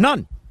support.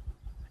 None.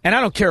 And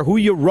I don't care who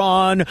you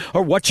run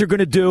or what you're going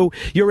to do.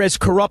 You're as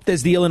corrupt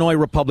as the Illinois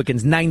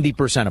Republicans,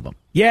 90% of them.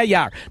 Yeah, you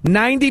are.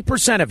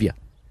 90% of you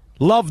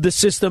love the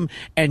system,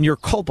 and you're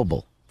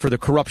culpable for the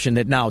corruption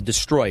that now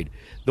destroyed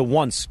the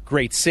once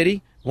great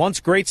city, once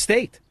great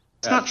state.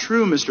 That's not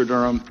true, Mr.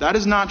 Durham. That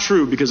is not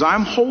true, because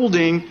I'm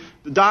holding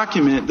the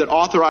document that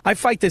authorized... I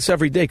fight this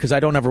every day because I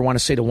don't ever want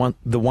to say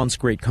the once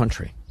great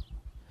country.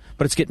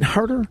 But it's getting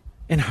harder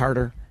and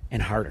harder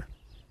and harder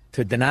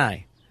to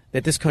deny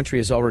that this country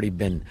has already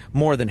been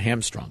more than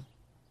hamstrung.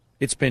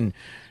 It's been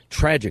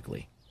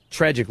tragically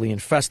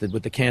infested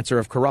with the cancer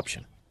of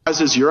corruption.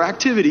 As is your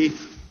activity,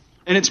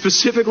 and it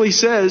specifically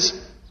says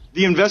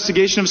the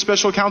investigation of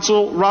Special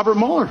Counsel Robert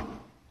Mueller.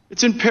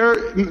 It's in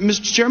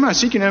Mr. Chairman, I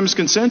seek unanimous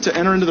consent to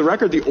enter into the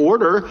record the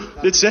order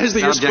that says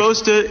that you're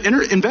supposed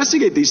to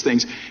investigate these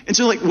things. And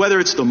so, whether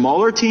it's the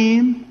Mueller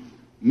team,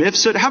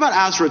 MIFSUD, how about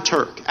Azra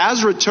Turk?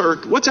 Azra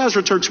Turk, what's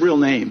Azra Turk's real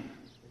name?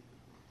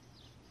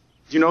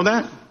 Do you know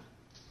that?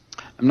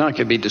 I'm not going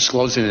to be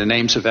disclosing the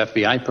names of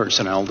FBI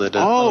personnel that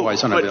are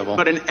otherwise unavailable.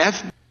 But an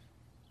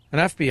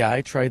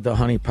FBI tried the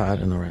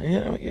honeypot and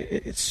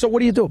the so what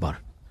do you do about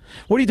it?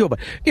 What do you do about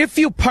it? If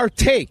you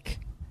partake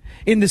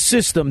in the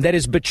system that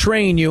is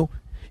betraying you,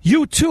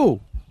 you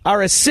too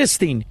are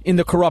assisting in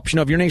the corruption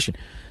of your nation.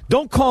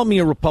 Don't call me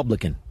a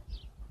Republican.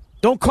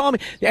 Don't call me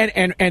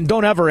and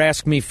don't ever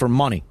ask me for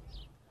money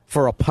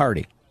for a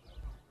party.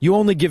 You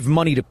only give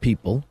money to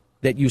people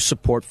that you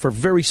support for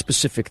very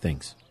specific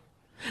things.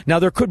 Now,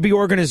 there could be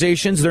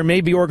organizations, there may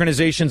be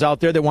organizations out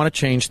there that want to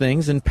change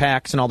things and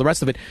PACs and all the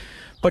rest of it,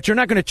 but you're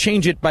not going to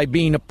change it by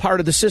being a part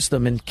of the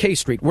system in K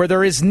Street, where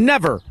there is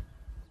never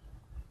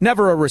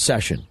a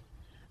recession,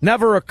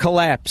 never a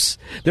collapse,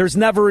 there's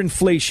never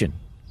inflation.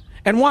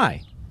 And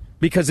why?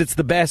 Because it's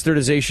the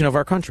bastardization of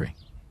our country.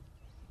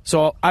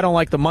 So I don't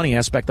like the money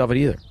aspect of it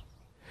either.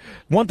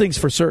 One thing's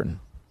for certain.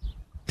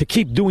 To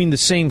keep doing the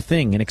same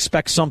thing and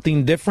expect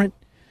something different,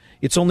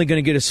 it's only going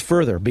to get us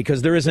further,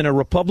 because there isn't a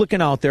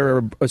Republican out there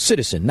or a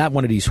citizen, not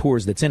one of these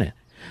whores that's in it.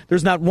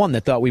 There's not one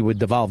that thought we would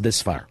devolve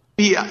this far.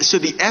 So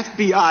the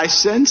FBI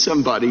sends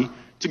somebody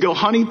to go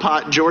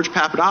honeypot George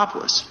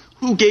Papadopoulos.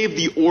 Who gave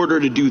the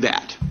order to do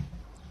that?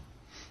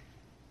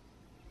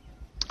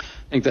 I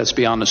think that's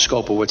beyond the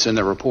scope of what's in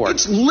the report.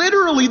 It's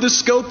literally the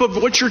scope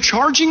of what your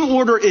charging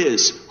order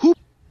is.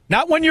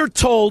 Not when you're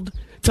told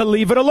to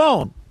leave it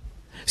alone.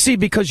 See,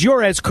 because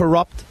you're as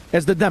corrupt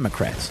as the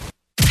Democrats.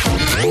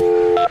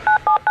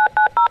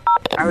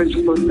 I was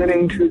just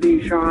listening to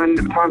the Sean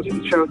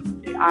Thompson show.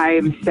 I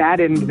am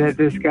saddened that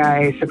this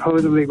guy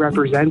supposedly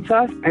represents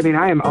us. I mean,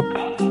 I am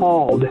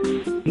appalled.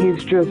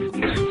 He's just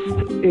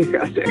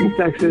disgusting,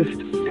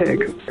 sexist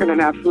pig, and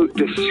an absolute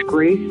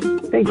disgrace.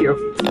 Thank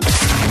you.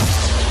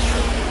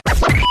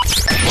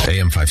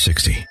 AM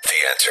 560, The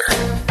Answer.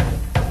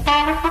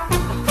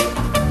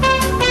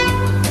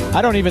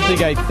 I don't even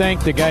think I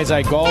thanked the guys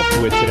I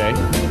golfed with today.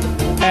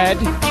 Ed,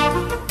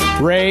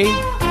 Ray,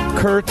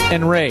 Kurt,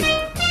 and Ray.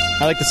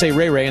 I like to say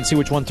Ray and see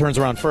which one turns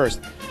around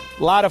first.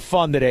 A lot of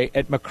fun today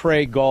at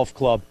McRae Golf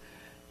Club.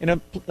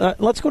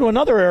 Let's go to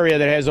another area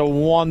that has a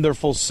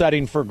wonderful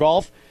setting for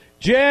golf.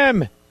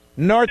 Jim,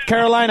 North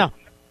Carolina.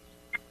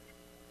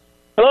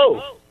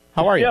 Hello.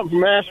 How are you? Yeah, I'm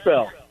from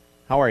Asheville.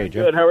 How are you,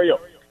 Jim? Good. How are you?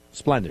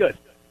 Splendid. Good.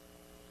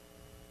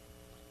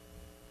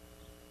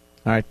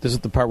 All right, this is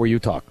the part where you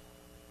talk.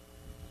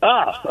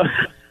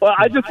 Well,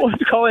 I just wanted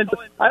to call in.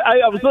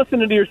 I was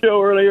listening to your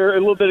show earlier, a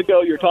little bit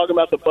ago. You were talking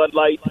about the Bud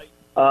Light.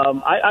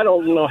 I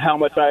don't know how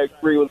much I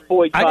agree with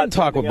Floyd. I didn't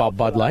talk about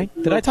Bud Light.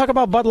 Did I talk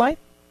about Bud Light?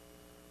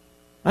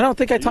 I don't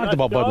think I talked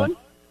about Bud Light.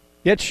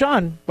 Yeah, it's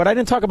Sean, but I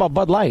didn't talk about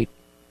Bud Light.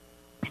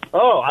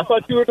 Oh, I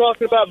thought you were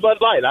talking about Bud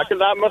Light.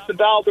 I must have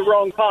dialed the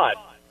wrong pod.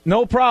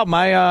 No problem.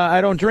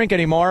 I don't drink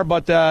anymore,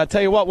 but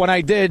tell you what, when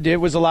I did, it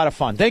was a lot of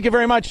fun. Thank you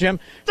very much, Jim.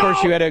 Of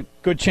course, you had a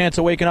good chance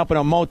of waking up in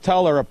a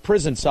motel or a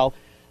prison cell.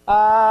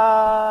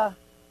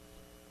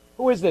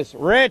 Who is this?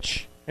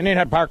 Rich in Indian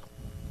Head Park.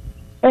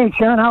 Hey,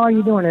 Sean, how are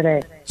you doing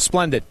today?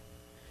 Splendid.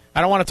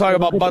 I don't want to talk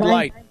about Bud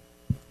Light.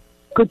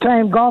 Good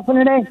time golfing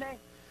today?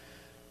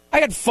 I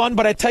had fun,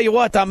 but I tell you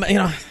what,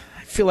 I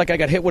feel like I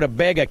got hit with a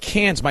bag of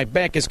cans. My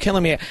back is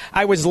killing me.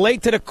 I was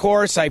late to the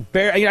course. I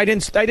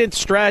didn't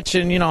stretch,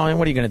 and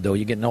what are you going to do?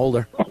 You're getting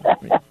older.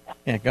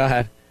 Yeah, go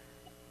ahead.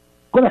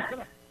 What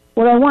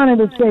I wanted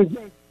to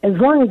say, as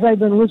long as I've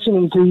been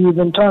listening to you, you've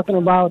been talking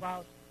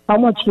about how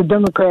much the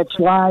Democrats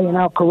lie and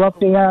how corrupt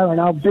they are and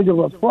how big of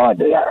a fraud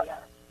they are.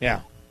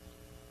 Yeah.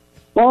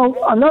 Well,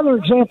 another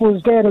example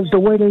is the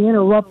way they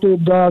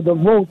interrupted the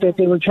vote that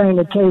they were trying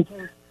to take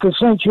to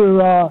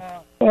censure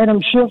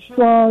Adam Schiff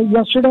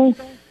yesterday.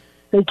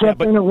 They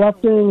kept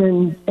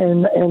interrupting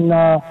and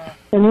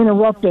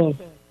interrupting,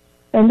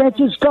 and that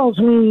just tells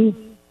me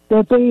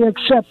that they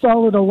accept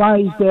all of the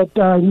lies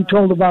that he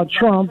told about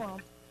Trump,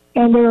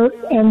 and they're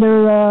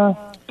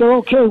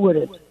okay with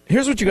it.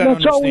 Here's what you got to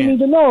understand. That's all we need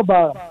to know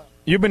about him.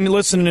 You've been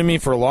listening to me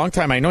for a long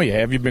time. I know you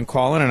have. You've been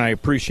calling, and I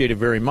appreciate it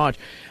very much.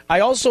 I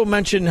also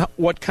mentioned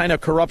what kind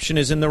of corruption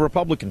is in the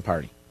Republican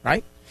Party,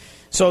 right?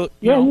 So,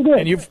 you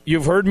did. And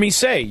you've heard me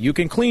say, you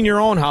can clean your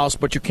own house,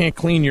 but you can't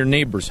clean your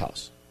neighbor's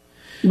house.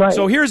 Right.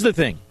 So here's the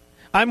thing.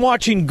 I'm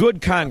watching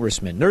good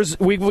congressmen.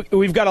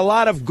 We've got a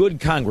lot of good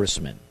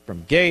congressmen,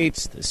 from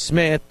Gates to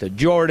Smith to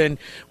Jordan.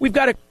 We've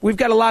got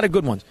a lot of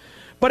good ones.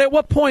 But at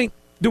what point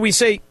do we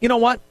say, you know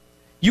what?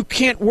 You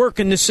can't work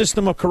in this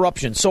system of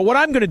corruption. So what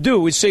I'm going to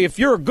do is say, if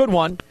you're a good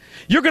one,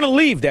 you're going to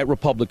leave that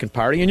Republican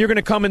Party and you're going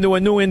to come into a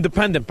new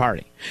independent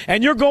party.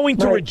 And you're going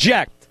to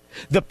reject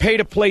the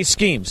pay-to-play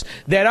schemes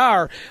that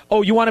are,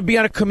 you want to be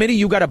on a committee,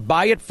 you got to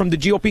buy it from the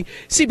GOP.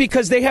 See,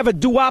 because they have a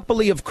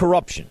duopoly of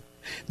corruption.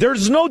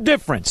 There's no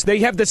difference. They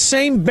have the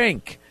same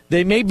bank.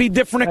 They may be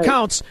different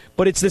accounts,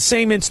 but it's the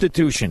same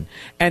institution.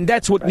 And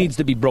that's what needs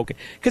to be broken.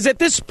 Because at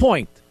this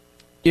point,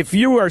 if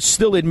you are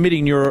still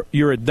admitting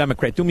you're a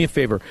Democrat, do me a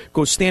favor.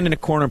 Go stand in a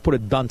corner and put a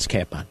dunce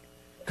cap on.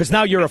 Because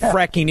now you're a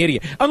fracking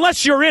idiot.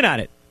 Unless you're in on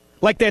it.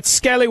 Like that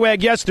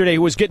scallywag yesterday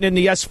who was getting in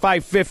the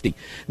S-550.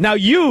 Now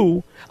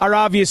you are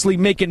obviously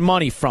making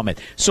money from it.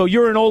 So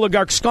you're an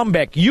oligarch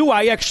scumbag.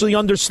 I actually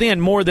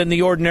understand more than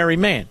the ordinary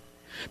man.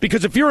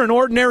 Because if you're an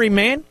ordinary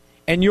man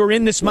and you're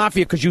in this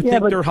mafia because you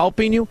think they're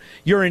helping you,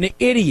 you're an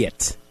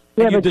idiot.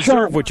 And you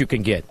deserve what you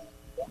can get.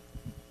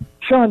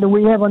 Sean, do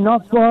we have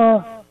enough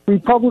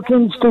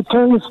Republicans to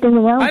turn this thing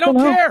around? I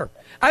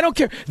don't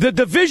care. The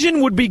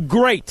division would be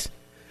great.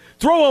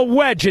 Throw a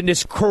wedge in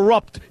this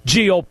corrupt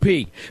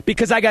GOP,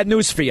 because I got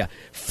news for you.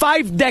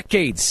 5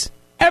 decades,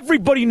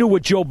 everybody knew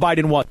what Joe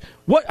Biden was.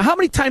 How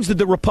many times did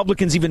the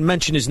Republicans even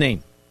mention his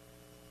name?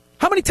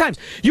 How many times?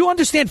 You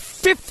understand,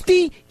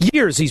 50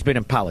 years he's been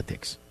in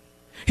politics.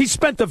 He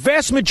spent the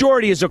vast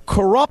majority as a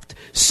corrupt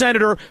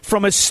senator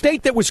from a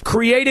state that was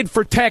created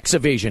for tax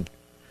evasion.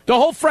 The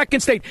whole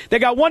fracking state. They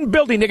got one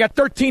building. They got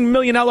 13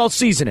 million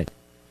LLCs in it.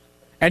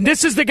 And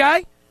this is the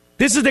guy?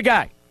 This is the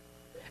guy.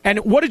 And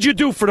what did you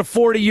do for the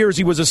 40 years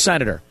he was a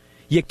senator?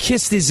 You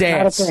kissed his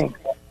ass.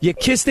 You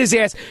kissed his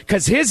ass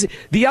because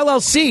the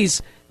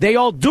LLCs, they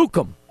all duke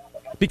him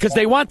because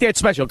they want that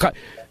special.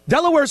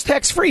 Delaware's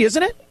tax-free,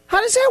 isn't it? How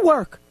does that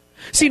work?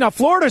 See, now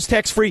Florida's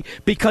tax-free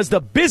because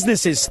the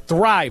businesses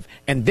thrive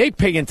and they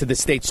pay into the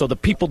state so the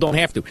people don't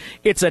have to.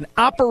 It's an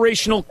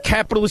operational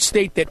capitalist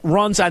state that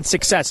runs on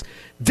success.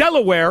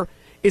 Delaware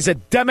is a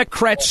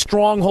Democrat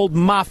stronghold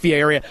mafia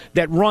area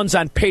that runs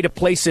on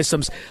pay-to-play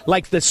systems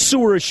like the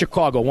sewer of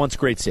Chicago, once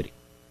great city.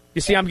 You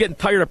see, I'm getting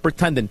tired of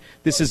pretending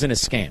this isn't a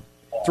scam.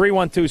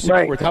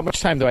 312-6. How much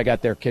time do I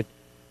got there, kid?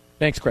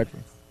 Thanks, Craig.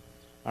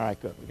 All right,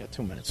 good. We got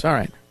 2 minutes. All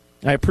right.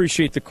 I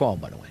appreciate the call,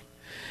 by the way.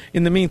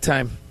 In the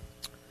meantime,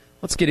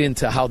 let's get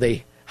into how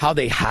they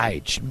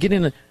hide. Should we get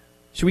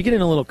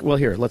in a little? Well,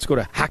 here, let's go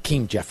to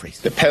Hakeem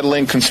Jeffries. They're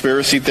peddling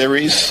conspiracy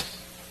theories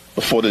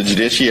before the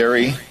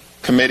Judiciary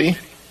Committee.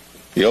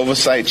 The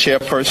oversight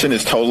chairperson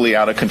is totally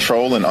out of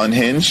control and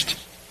unhinged.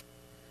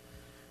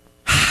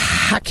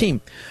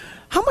 Hakeem,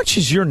 how much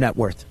is your net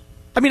worth?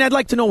 I mean, I'd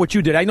like to know what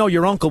you did. I know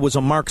your uncle was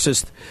a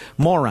Marxist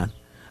moron.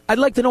 I'd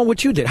like to know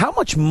what you did. How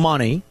much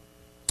money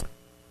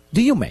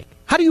do you make?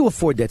 How do you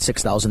afford that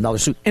 $6,000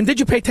 suit? And did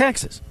you pay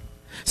taxes?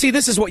 See,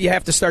 this is what you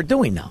have to start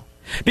doing now.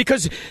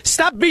 Because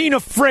stop being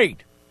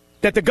afraid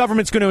that the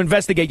government's going to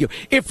investigate you.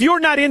 If you're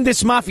not in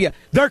this mafia,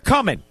 they're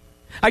coming.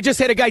 I just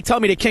had a guy tell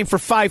me they came for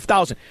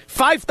 $5,000.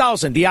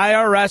 $5,000. The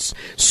IRS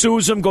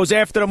sues them, goes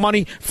after the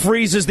money,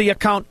 freezes the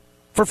account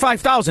for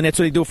 $5,000. That's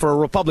what they do for a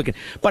Republican.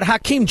 But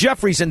Hakeem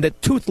Jeffries and the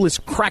toothless,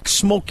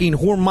 crack-smoking,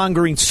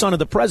 whoremongering son of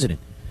the president,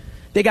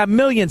 they got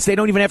millions. They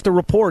don't even have to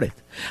report it.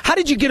 How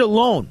did you get a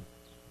loan?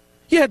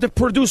 You had to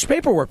produce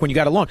paperwork when you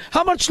got a loan.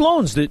 How much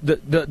loans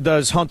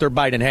does Hunter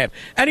Biden have?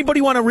 Anybody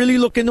want to really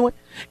look into it?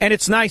 And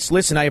it's nice.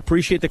 Listen, I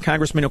appreciate the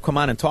congressman who'll come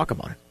on and talk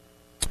about it.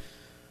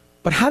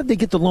 But how did they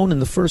get the loan in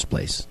the first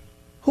place?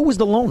 Who was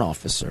the loan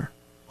officer?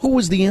 Who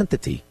was the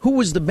entity? Who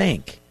was the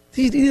bank?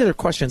 These are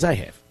questions I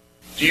have.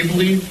 Do you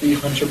believe the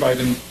Hunter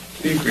Biden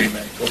plea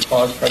agreement will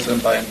cause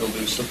President Biden to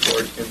lose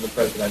support in the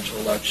presidential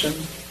election?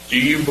 Do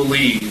you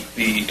believe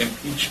the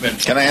impeachment...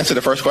 Can I answer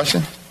the first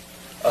question?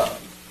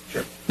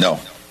 Sure. No.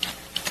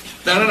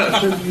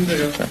 No.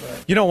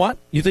 You know what?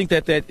 You think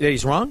that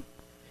he's wrong?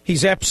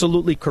 He's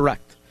absolutely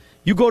correct.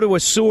 You go to a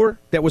sewer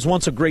that was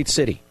once a great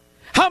city.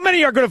 How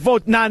many are going to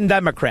vote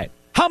non-Democrat?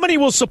 How many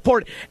will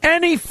support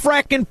any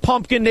fracking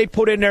pumpkin they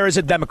put in there as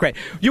a Democrat?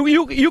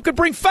 You could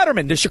bring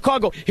Fetterman to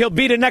Chicago. He'll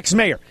be the next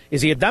mayor.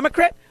 Is he a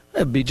Democrat?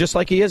 It'll be just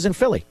like he is in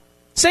Philly.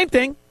 Same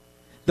thing.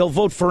 They'll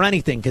vote for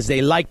anything because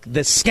they like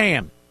the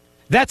scam.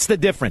 That's the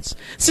difference.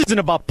 This isn't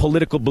about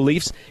political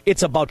beliefs.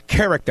 It's about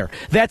character.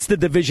 That's the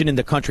division in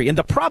the country. And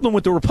the problem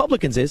with the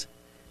Republicans is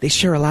they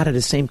share a lot of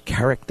the same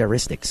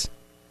characteristics.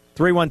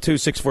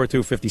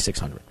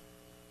 312-642-5600.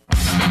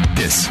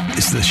 This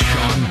is the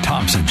Sean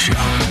Thompson Show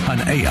on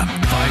AM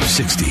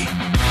 560.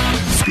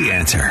 The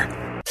Answer.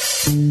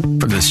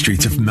 From the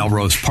streets of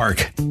Melrose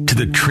Park to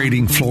the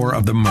trading floor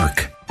of the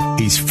Merc,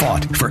 he's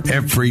fought for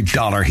every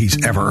dollar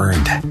he's ever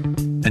earned.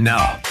 And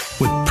now,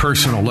 with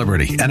personal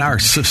liberty and our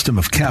system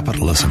of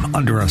capitalism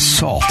under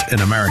assault in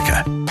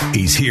America,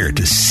 he's here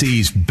to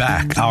seize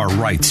back our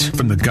rights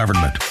from the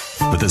government.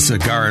 With a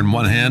cigar in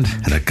one hand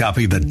and a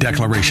copy of the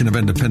Declaration of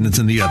Independence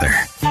in the other,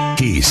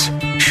 he's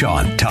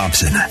Sean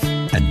Thompson.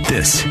 And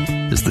this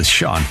is the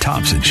Sean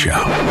Thompson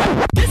Show.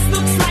 This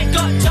looks like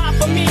a job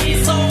for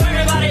me, so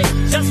everybody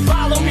just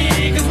follow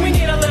me, because we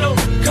need a little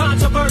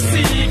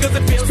controversy.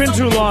 It's been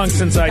too long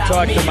since I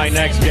talked to my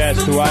next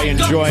guest, who I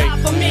enjoy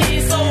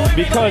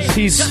because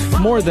he's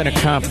more than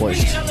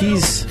accomplished.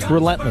 He's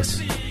relentless.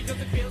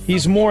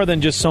 He's more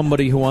than just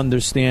somebody who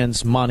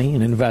understands money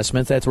and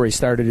investment. That's where he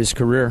started his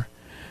career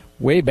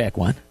way back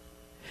when.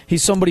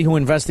 He's somebody who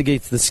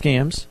investigates the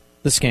scams,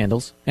 the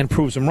scandals, and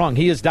proves them wrong.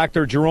 He is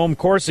Dr. Jerome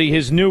Corsi.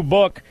 His new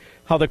book,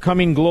 How the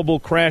Coming Global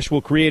Crash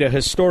Will Create a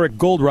Historic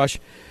Gold Rush.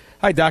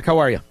 Hi, Doc. How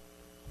are you?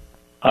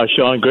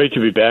 Sean, great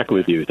to be back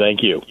with you.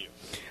 Thank you.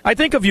 I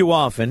think of you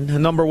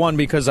often, number one,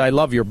 because I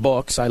love your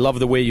books. I love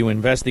the way you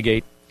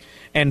investigate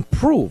and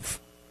prove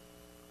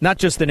not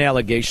just an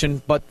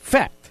allegation, but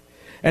fact.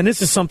 And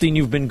this is something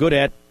you've been good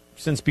at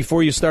since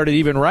before you started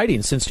even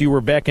writing, since you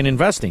were back in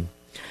investing.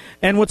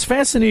 And what's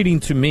fascinating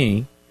to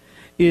me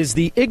is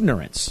the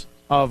ignorance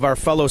of our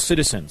fellow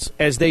citizens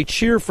as they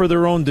cheer for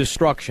their own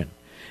destruction.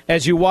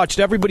 As you watched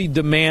everybody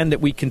demand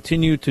that we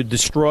continue to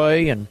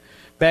destroy and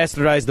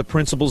bastardize the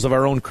principles of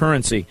our own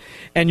currency.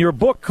 And your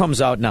book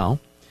comes out now,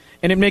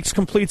 and it makes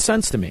complete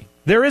sense to me.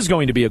 There is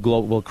going to be a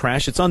global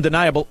crash. It's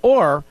undeniable.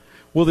 Or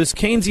will this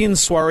Keynesian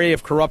soiree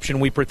of corruption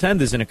we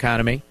pretend is an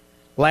economy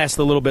last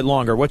a little bit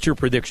longer? What's your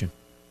prediction?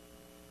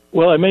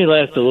 Well, it may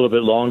last a little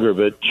bit longer,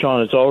 but,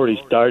 Sean, it's already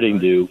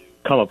starting to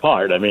come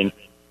apart. I mean,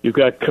 you've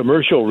got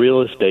commercial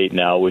real estate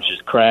now, which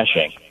is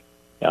crashing.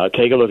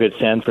 Take a look at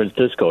San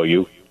Francisco.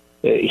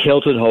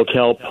 Hilton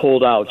Hotel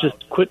pulled out,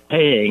 just quit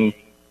paying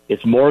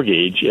its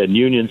mortgage at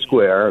Union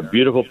Square, a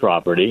beautiful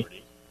property.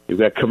 You've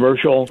got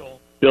commercial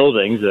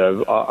buildings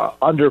that are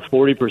under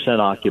 40%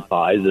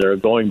 occupied that are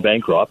going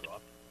bankrupt.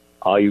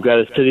 You've got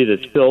a city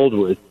that's filled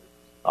with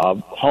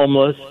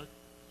homeless,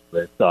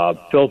 with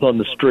filth on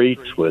the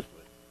streets, with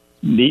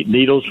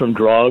needles from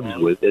drugs.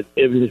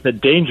 It's a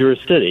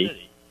dangerous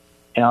city.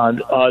 And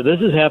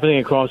this is happening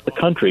across the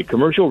country.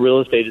 Commercial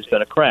real estate is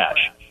going to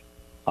crash,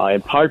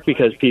 in part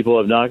because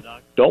people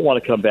don't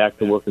want to come back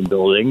to work in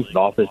buildings and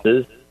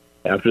offices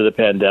after the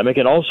pandemic,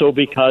 and also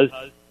because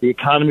the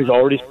economy is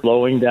already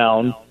slowing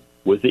down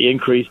with the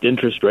increased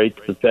interest rates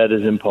the Fed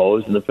has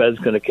imposed, and the Fed's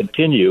going to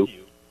continue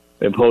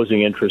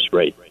imposing interest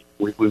rates.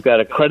 We've got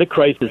a credit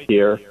crisis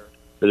here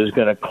that is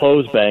going to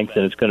close banks,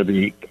 and it's going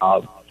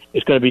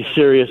to be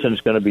serious, and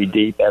it's going to be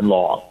deep and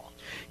long.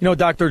 You know,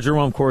 Dr.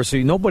 Jerome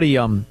Corsi, nobody.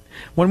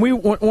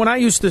 When I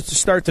used to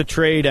start to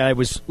trade, I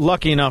was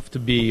lucky enough to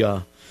be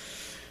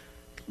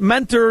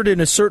mentored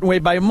in a certain way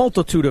by a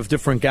multitude of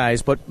different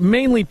guys, but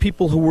mainly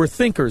people who were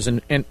thinkers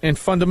and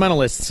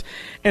fundamentalists.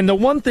 And the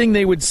one thing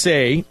they would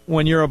say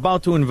when you're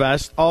about to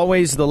invest,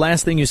 always the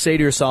last thing you say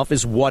to yourself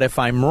is, what if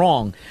I'm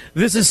wrong?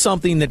 This is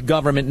something that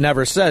government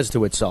never says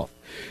to itself.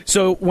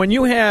 So when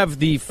you have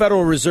the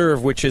Federal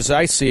Reserve, which as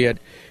I see it,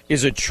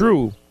 is a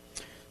true...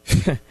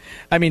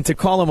 I mean, to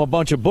call them a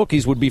bunch of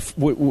bookies would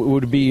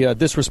be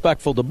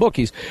disrespectful to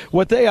bookies.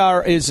 What they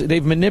are is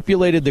they've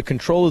manipulated the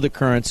control of the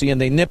currency, and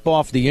they nip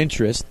off the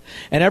interest.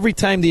 And every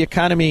time the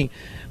economy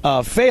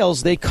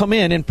fails, they come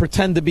in and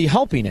pretend to be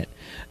helping it.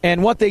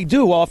 And what they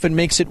do often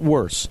makes it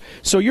worse.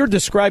 So you're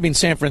describing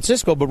San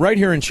Francisco, but right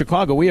here in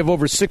Chicago, we have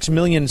over 6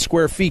 million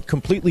square feet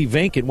completely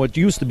vacant, what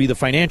used to be the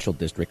financial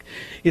district.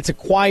 It's a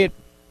quiet,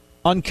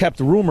 unkept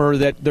rumor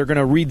that they're going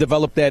to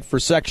redevelop that for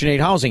Section 8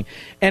 housing.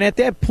 And at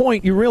that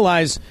point, you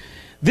realize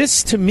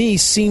this, to me,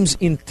 seems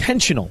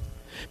intentional,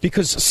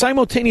 because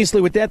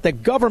simultaneously with that, the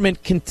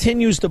government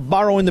continues to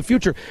borrow in the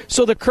future.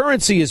 So the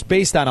currency is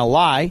based on a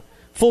lie,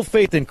 full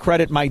faith and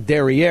credit, my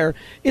derriere.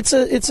 It's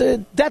a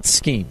debt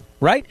scheme.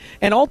 right?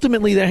 And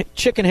ultimately, the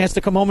chicken has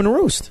to come home and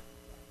roost.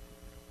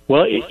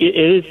 Well, it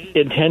is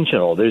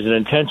intentional. There's an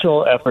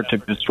intentional effort to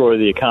destroy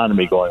the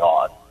economy going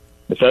on.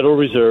 The Federal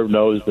Reserve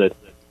knows that,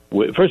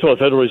 first of all, the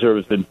Federal Reserve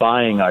has been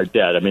buying our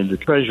debt. I mean, the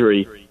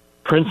Treasury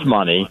prints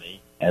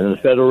money, and the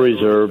Federal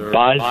Reserve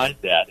buys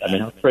debt. I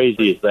mean, how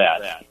crazy is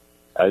that?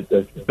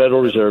 The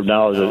Federal Reserve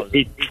now has an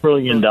 $8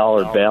 trillion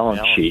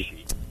balance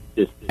sheet.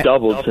 It's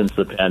doubled since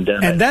the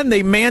pandemic. And then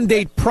they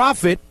mandate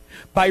profit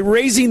by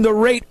raising the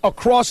rate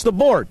across the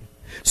board.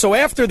 So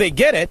after they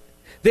get it,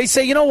 they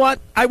say, you know what,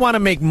 I want to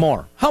make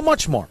more. How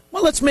much more?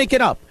 Well, let's make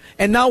it up.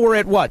 And now we're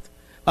at what?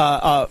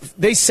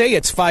 They say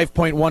it's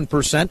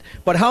 5.1%,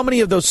 but how many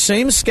of those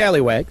same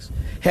scallywags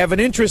have an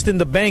interest in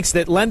the banks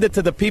that lend it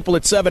to the people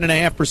at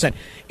 7.5%?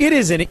 It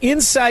is an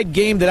inside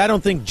game that I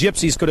don't think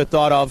gypsies could have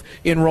thought of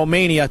in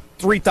Romania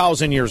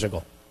 3,000 years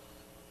ago.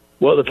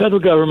 Well, the federal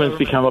government's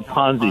become a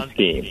Ponzi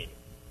scheme.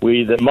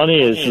 The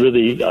money is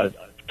really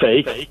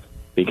fake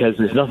because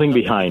there's nothing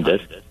behind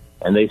it.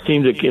 And they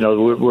seem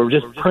to, we're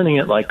just printing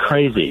it like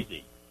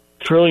crazy.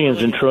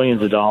 Trillions and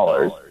trillions of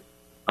dollars.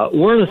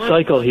 We're in a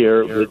cycle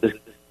here that's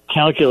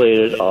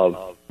calculated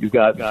of you've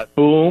got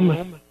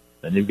boom,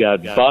 then you've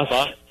got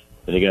bust,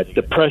 then you've got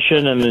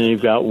depression, and then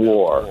you've got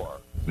war.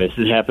 This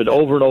has happened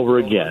over and over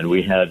again.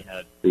 We had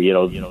the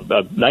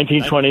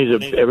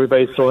 1920s,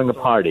 everybody's throwing a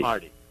party.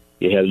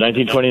 You have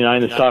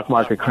 1929, the stock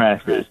market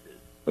crashes.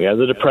 We have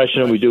the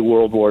Depression, and we do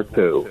World War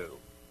II.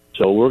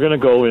 So we're going to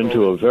go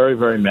into a very,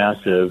 very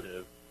massive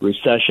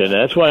recession. And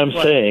that's why I'm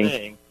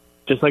saying,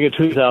 just like in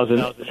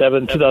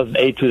 2007,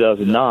 2008,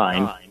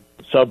 2009,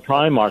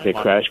 subprime market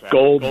crash,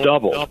 gold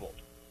doubled.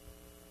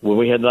 When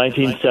we had the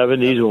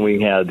 1970s, when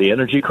we had the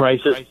energy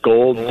crisis,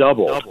 gold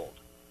doubled.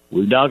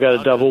 We've now got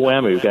a double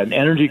whammy. We've got an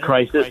energy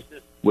crisis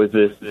with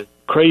this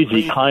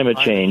crazy climate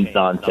change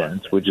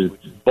nonsense, which is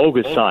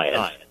bogus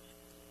science.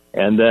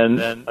 And then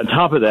on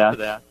top of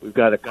that, we've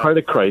got a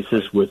credit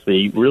crisis with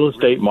the real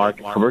estate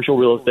market. Commercial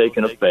real estate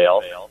going to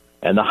fail,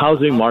 and the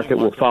housing market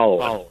will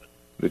follow it.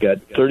 We've got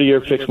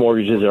 30-year fixed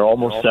mortgages that are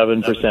almost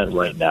 7%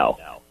 right now.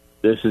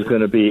 This is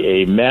going to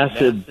be a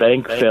massive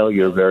bank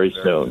failure very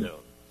soon.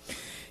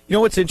 You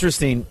know what's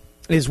interesting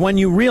is when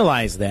you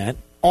realize that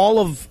all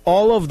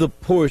of the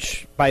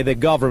push by the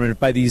government,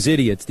 by these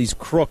idiots, these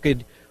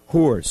crooked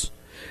whores,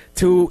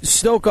 to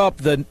stoke up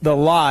the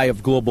lie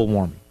of global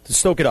warming, to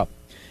stoke it up,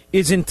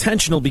 is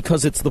intentional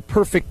because it's the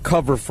perfect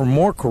cover for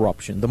more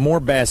corruption, the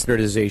more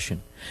bastardization.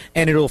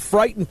 And it'll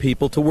frighten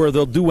people to where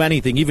they'll do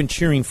anything, even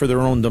cheering for their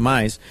own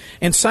demise.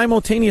 And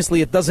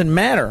simultaneously, it doesn't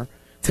matter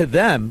to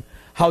them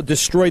how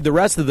destroyed the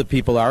rest of the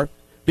people are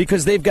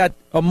because they've got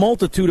a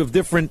multitude of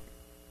different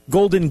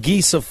golden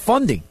geese of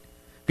funding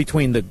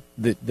between the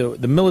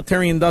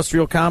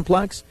military-industrial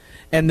complex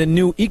and the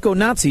new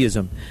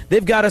eco-Nazism.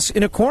 They've got us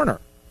in a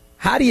corner.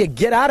 How do you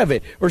get out of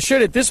it? Or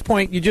should, at this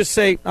point, you just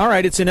say, all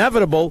right, it's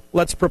inevitable,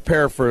 let's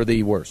prepare for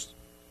the worst?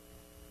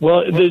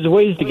 Well, there's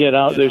ways to get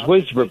out. There's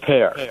ways to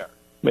prepare. I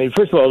mean,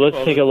 first of all,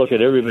 let's take a look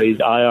at everybody's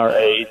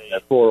IRAs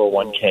and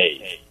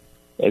 401ks.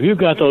 If you've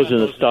got those in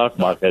the stock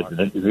market,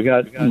 if you've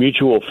got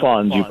mutual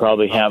funds, you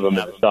probably have them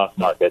in the stock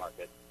market,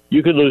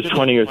 you could lose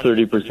 20 or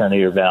 30% of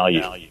your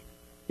value.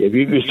 If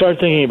you start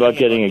thinking about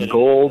getting a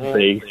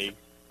gold-based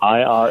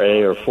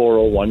IRA or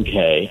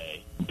 401k,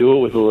 do it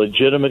with a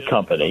legitimate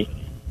company.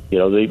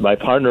 My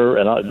partner,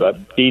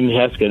 Dean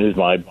Heskin, who's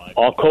my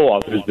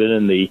co-author, has been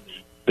in the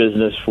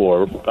business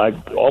for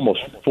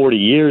almost 40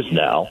 years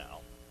now.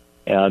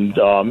 And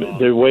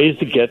there are ways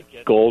to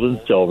get gold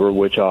and silver,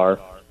 which are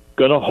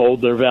going to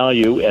hold their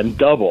value and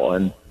double.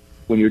 And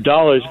when your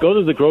dollars, go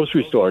to the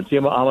grocery store and see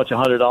how much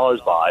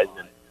 $100 buys,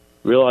 and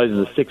realize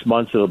in 6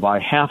 months it'll buy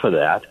half of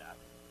that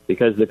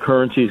because the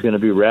currency is going to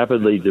be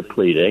rapidly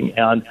depleting.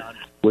 And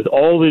with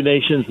all the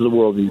nations of the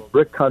world, these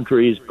BRIC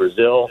countries,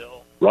 Brazil,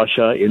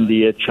 Russia,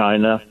 India,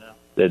 China,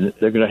 then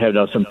they're going to have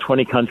now some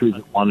 20 countries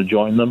that want to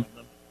join them.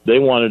 They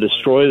want to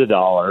destroy the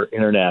dollar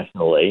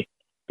internationally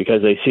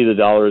because they see the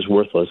dollar as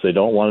worthless. They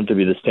don't want it to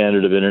be the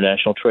standard of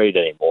international trade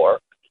anymore.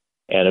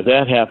 And if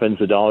that happens,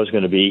 the dollar is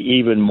going to be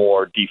even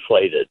more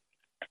deflated.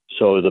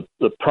 So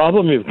the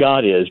problem you've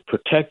got is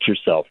protect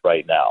yourself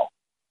right now.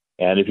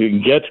 And if you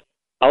can get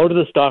out of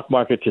the stock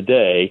market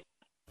today,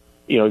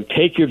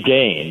 take your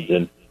gains.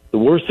 And the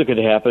worst that could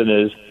happen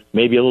is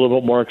maybe a little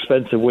bit more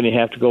expensive when you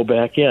have to go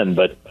back in.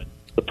 But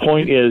the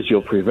point is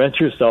you'll prevent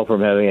yourself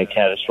from having a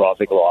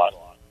catastrophic loss.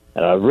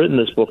 And I've written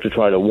this book to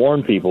try to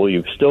warn people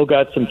you've still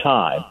got some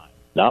time,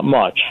 not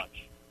much.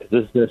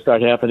 This is going to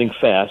start happening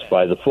fast.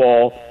 By the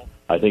fall,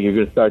 I think you're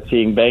going to start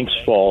seeing banks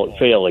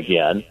fail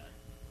again.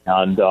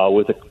 And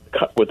with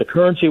the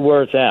currency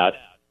where it's at,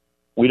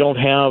 we don't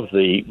have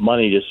the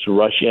money just to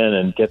rush in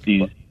and get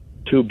these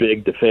too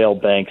big to fail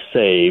banks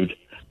saved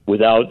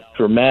without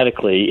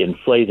dramatically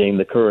inflating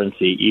the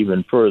currency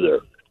even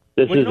further.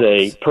 This is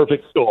a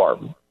perfect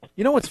storm.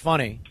 You know what's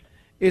funny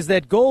is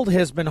that gold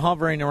has been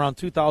hovering around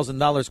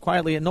 $2,000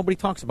 quietly, and nobody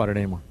talks about it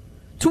anymore.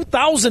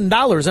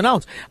 $2,000 an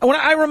ounce.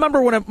 I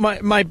remember when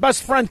my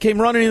best friend came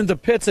running into the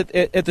pits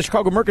at the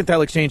Chicago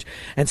Mercantile Exchange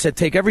and said,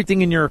 take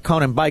everything in your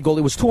account and buy gold.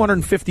 It was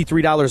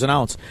 $253 an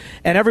ounce.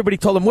 And everybody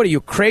told him, what are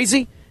you,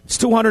 crazy? It's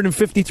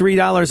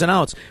 $253 an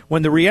ounce.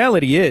 When the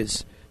reality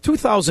is,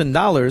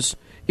 $2,000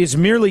 is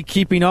merely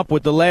keeping up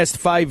with the last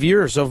 5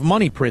 years of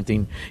money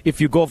printing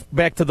if you go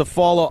back to the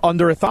fall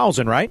under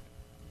 1,000, right?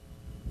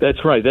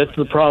 That's right. That's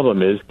the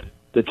problem, is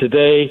that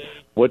today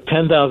what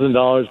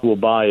 $10,000 will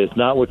buy is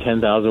not what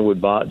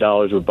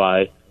 $10,000 would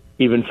buy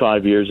even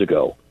 5 years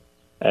ago.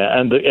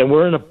 And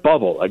we're in a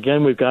bubble.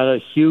 Again, we've got a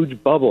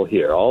huge bubble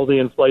here. All the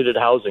inflated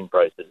housing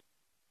prices,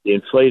 the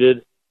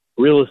inflated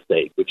real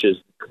estate, which is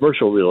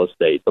commercial real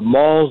estate, the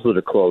malls that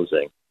are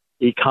closing,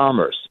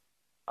 e-commerce.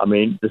 I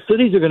mean, the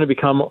cities are going to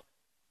become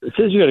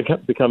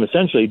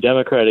essentially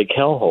democratic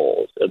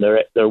hellholes, and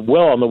they're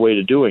well on the way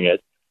to doing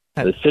it.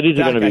 The cities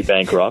are going to be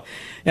bankrupt.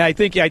 Yeah, I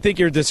think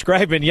you're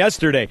describing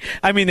yesterday.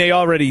 I mean, they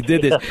already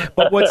did this.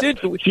 But what's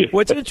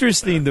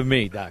interesting to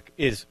me, Doc,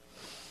 is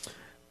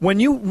when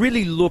you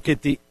really look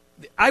at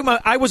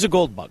I was a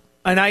gold bug,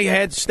 and I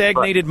had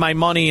stagnated my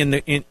money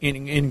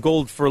in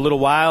gold for a little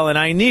while, and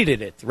I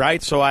needed it,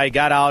 right? So I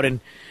got out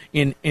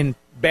in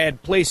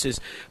bad places.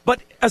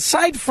 But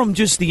aside from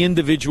just the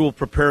individual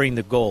preparing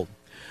the gold,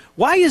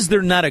 why is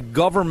there not a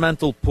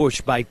governmental push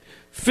by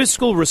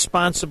fiscal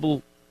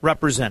responsible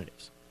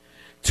representatives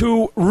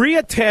to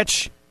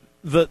reattach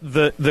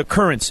the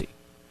currency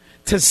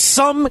to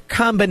some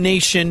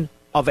combination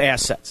of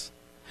assets?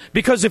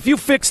 Because if you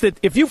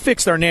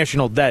fixed our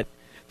national debt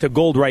to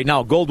gold right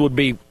now, gold would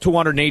be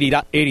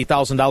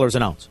 $280,000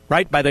 an ounce,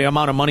 right? By the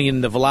amount of money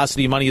and the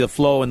velocity of money, the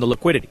flow, and the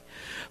liquidity.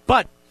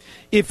 But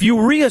if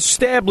you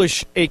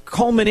reestablish a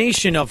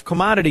culmination of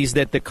commodities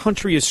that the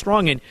country is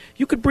strong in,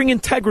 you could bring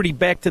integrity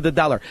back to the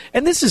dollar.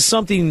 And this is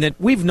something that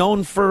we've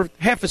known for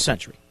half a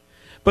century.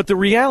 But the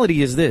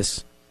reality is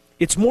this.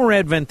 It's more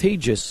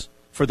advantageous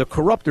for the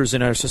corruptors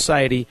in our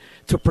society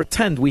to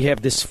pretend we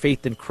have this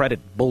faith and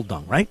credit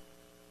bulldog, right?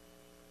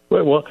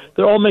 Well,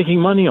 they're all making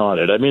money on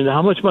it. I mean,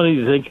 how much money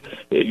do you think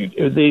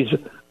these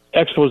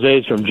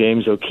exposés from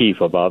James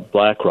O'Keefe about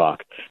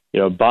BlackRock,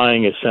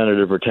 buying a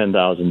senator for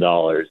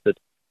 $10,000, that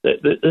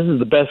this is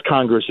the best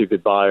Congress you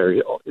could buy, or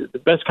the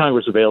best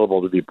Congress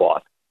available to be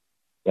bought.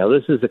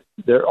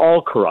 They're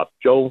all corrupt.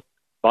 Joe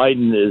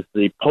Biden is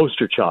the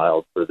poster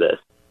child for this.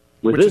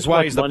 Which is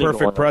why he's the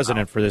perfect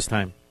president for this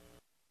time.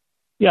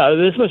 Yeah,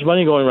 there's this much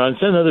money going around.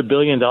 Send another $1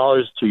 billion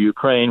to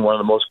Ukraine, one of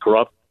the most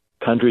corrupt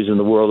countries in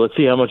the world. Let's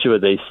see how much of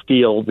it they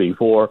steal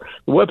before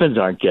the weapons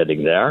aren't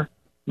getting there. I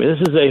mean,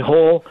 this is a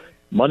whole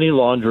money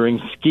laundering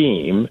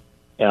scheme,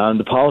 and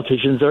the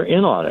politicians are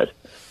in on it.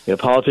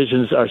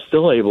 Politicians are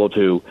still able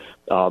to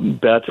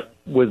bet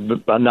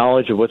with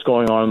knowledge of what's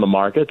going on in the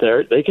market.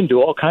 They can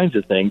do all kinds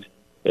of things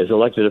as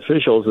elected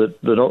officials that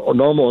the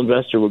normal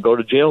investor would go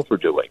to jail for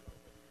doing.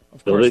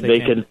 So they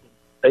can.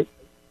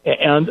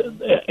 And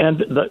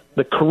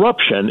the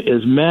corruption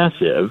is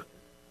massive.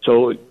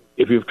 So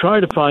if you've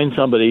tried to find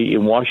somebody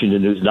in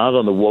Washington who's not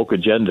on the woke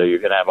agenda, you're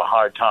going to have a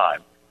hard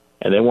time.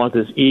 And they want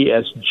this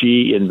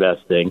ESG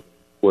investing,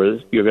 where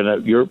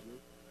the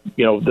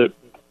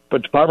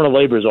Department of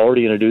Labor has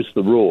already introduced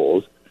the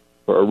rules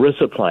for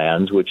ERISA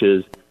plans, which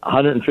is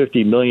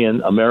 150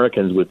 million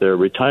Americans with their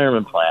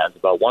retirement plans,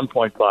 about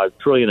 $1.5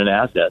 trillion in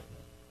assets,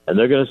 and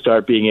they're going to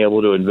start being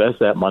able to invest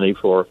that money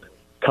for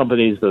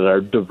companies that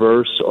are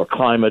diverse or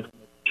climate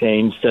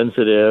change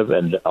sensitive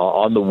and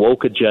on the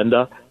woke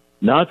agenda,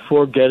 not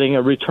for getting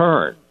a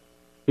return.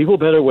 People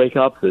better wake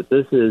up that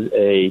this is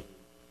a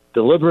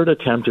deliberate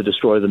attempt to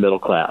destroy the middle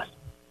class.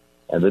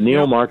 And the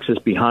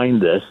neo-Marxists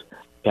behind this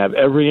have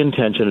every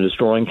intention of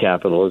destroying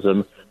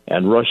capitalism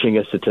and rushing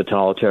us to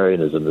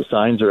totalitarianism. The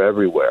signs are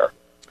everywhere.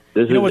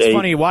 You know what's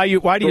funny? Why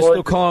do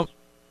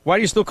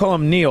you still call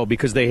them neo?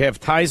 Because they have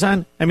ties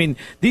on? I mean,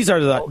 these are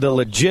the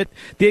legit.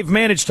 They've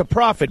managed to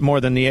profit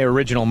more than the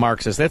original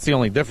Marxists. That's the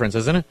only difference,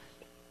 isn't it?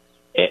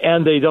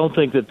 And they don't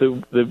think that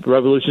the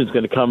revolution is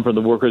going to come from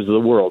the workers of the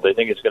world. They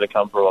think it's going to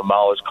come from a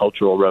Maoist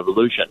cultural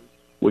revolution,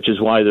 which is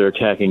why they're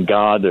attacking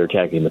God, they're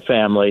attacking the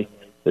family,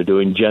 they're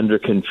doing gender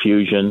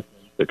confusion,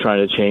 they're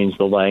trying to change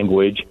the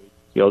language.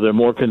 They're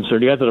more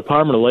concerned. You got the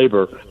Department of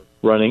Labor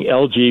running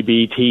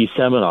LGBT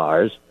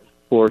seminars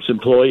for its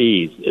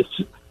employees.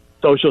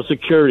 Social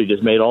Security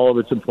just made all of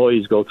its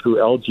employees go through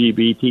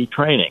LGBT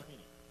training.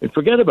 And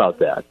forget about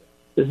that.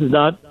 That's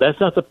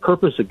not the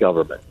purpose of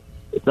government.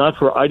 It's not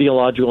for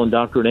ideological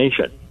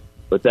indoctrination.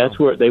 But that's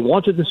where they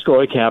want to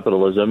destroy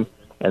capitalism,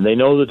 and they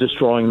know that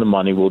destroying the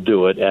money will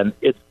do it. And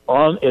it's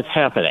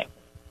happening.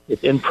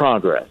 It's in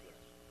progress.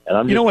 And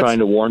I'm just trying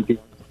to warn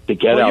people to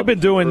get out. You've been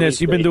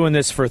doing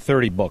this for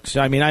 30 books.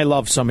 I mean, I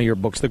love some of your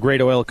books. The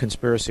Great Oil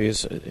Conspiracy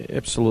is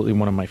absolutely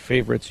one of my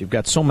favorites. You've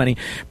got so many,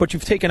 but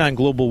you've taken on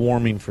global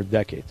warming for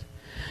decades.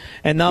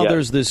 And now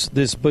there's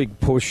this big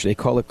push. They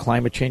call it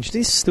climate change.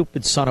 These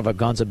stupid son of a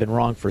guns have been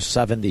wrong for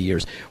 70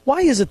 years.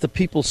 Why is it that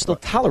people still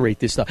tolerate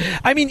this stuff?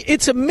 I mean,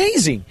 it's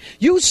amazing.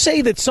 You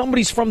say that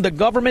somebody's from the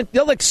government,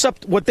 they'll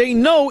accept what they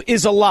know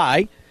is a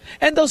lie,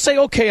 and they'll say,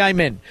 okay, I'm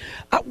in.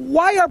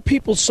 Why are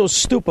people so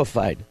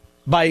stupefied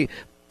by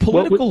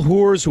political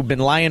whores who've been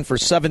lying for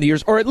 70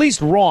 years, or at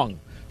least wrong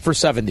for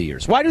 70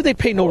 years? Why do they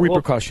pay no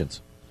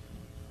repercussions?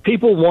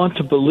 People want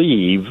to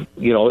believe,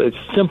 it's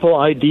simple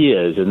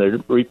ideas, and they're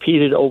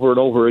repeated over and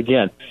over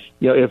again.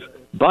 If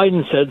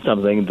Biden said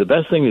something, the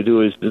best thing to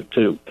do is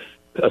to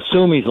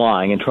assume he's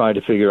lying and try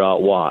to figure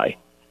out why.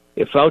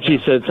 If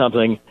Fauci said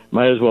something,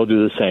 might as well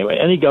do the same.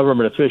 Any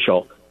government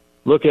official,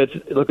 look at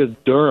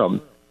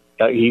Durham.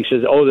 He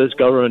says, this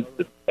government,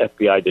 the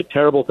FBI did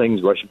terrible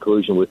things, Russian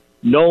collusion with.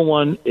 No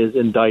one is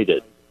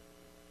indicted.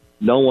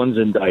 No one's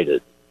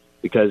indicted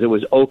because it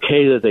was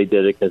okay that they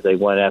did it because they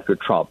went after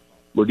Trump.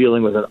 We're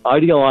dealing with an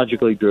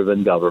ideologically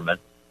driven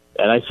government,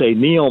 and I say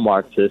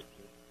neo-Marxist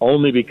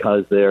only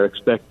because they're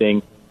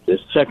expecting this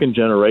second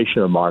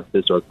generation of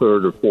Marxists, or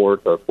third or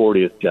fourth or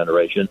 40th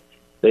generation.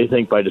 They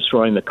think by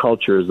destroying the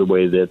culture is the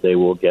way that they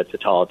will get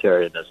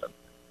totalitarianism.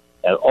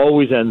 And it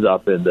always ends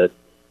up in that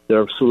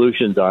their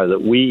solutions are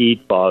that we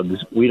eat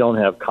bugs, we don't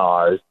have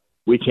cars,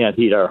 we can't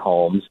heat our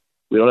homes,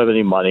 we don't have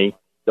any money,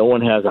 no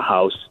one has a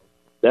house.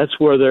 That's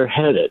where they're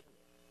headed.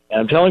 And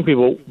I'm telling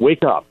people,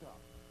 wake up,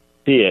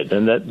 see it.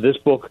 And that this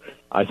book,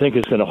 I think,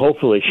 is going to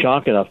hopefully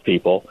shock enough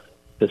people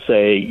to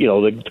say,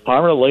 the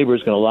Department of Labor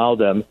is going to allow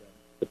them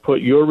to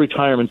put your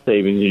retirement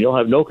savings, and you'll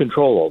have no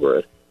control over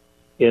it,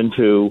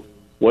 into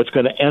what's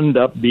going to end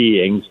up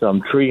being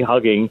some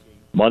tree-hugging,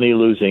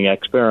 money-losing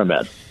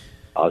experiment.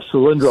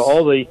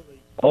 Solyndra,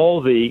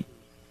 all the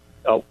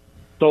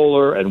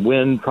solar and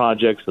wind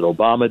projects that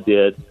Obama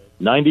did,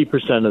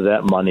 90% of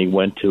that money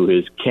went to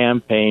his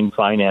campaign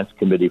finance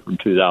committee from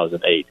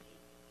 2008.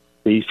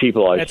 These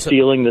people are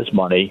stealing this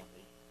money,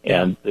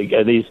 and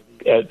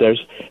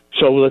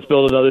so let's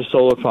build another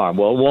solar farm.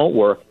 Well, it won't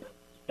work.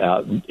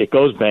 It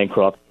goes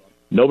bankrupt.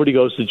 Nobody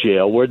goes to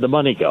jail. Where'd the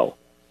money go?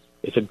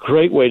 It's a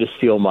great way to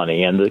steal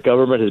money, and the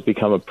government has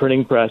become a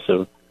printing press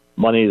of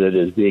money that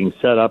is being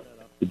set up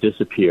to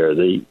disappear.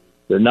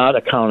 They're not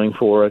accounting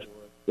for it.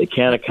 They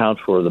can't account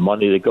for the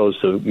money that goes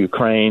to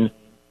Ukraine,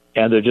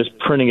 and they're just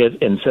printing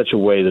it in such a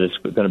way that it's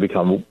going to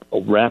become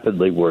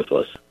rapidly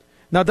worthless.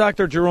 Now,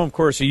 Dr. Jerome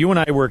Corsi, you and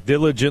I worked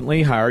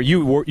diligently hard.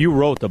 You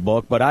wrote the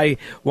book, but I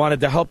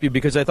wanted to help you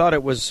because I thought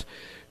it was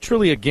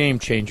truly a game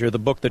changer, the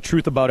book, The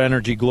Truth About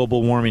Energy,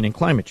 Global Warming, and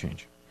Climate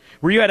Change.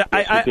 Where you had,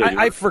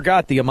 I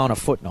forgot the amount of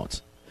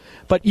footnotes.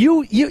 But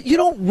you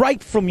don't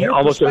write from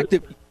your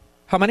perspective.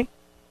 How many?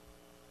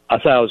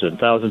 1,000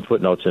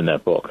 footnotes in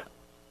that book.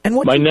 And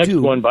what my next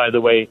one, by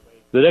the way,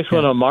 the next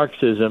one on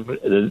Marxism,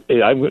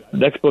 the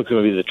next book is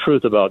going to be The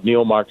Truth About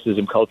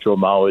Neo-Marxism, Cultural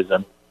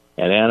Maoism,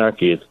 and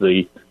Anarchy. It's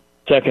the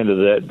second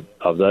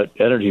of that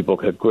energy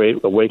book, A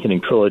Great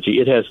Awakening Trilogy.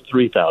 It has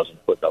 3,000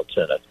 footnotes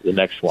in it, the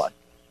next one.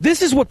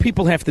 This is what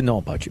people have to know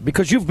about you,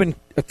 because you've been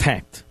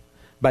attacked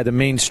by the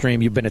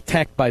mainstream. You've been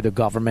attacked by the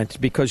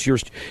government because you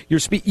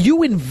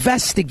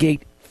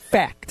investigate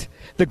fact.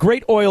 The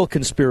Great Oil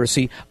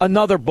Conspiracy,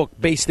 another book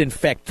based in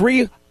fact.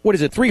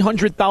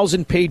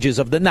 300,000 pages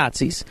of the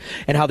Nazis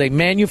and how they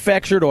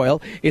manufactured oil.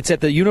 It's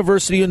at the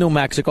University of New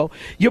Mexico.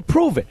 You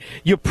prove it.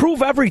 You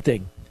prove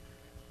everything.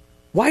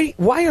 Why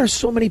are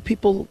so many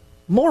people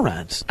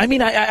morons? I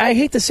mean, I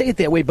hate to say it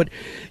that way, but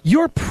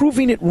you're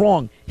proving it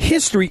wrong.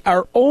 History,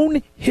 our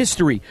own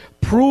history,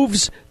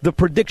 proves the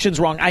predictions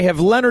wrong. I have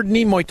Leonard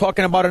Nimoy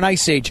talking about an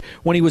ice age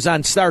when he was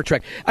on Star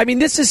Trek. I mean,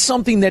 this is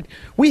something that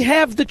we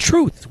have the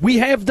truth. We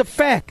have the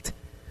fact.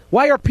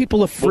 Why are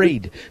people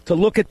afraid to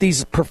look at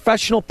these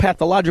professional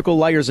pathological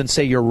liars and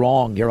say you're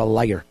wrong, you're a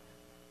liar?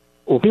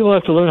 Well, people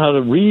have to learn how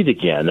to read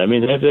again. I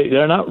mean,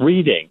 they're not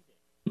reading.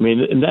 I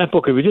mean, in that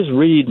book, if you just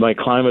read my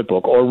climate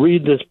book or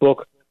read this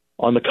book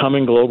on the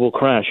coming global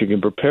crash, you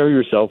can prepare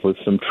yourself with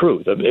some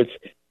truth. I mean,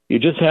 you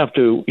just have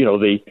to,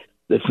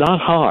 it's not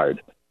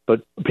hard,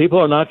 but people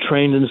are not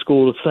trained in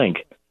school to think.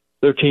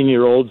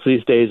 13-year-olds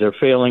these days are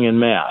failing in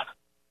math.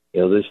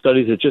 There's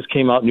studies that just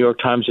came out. New York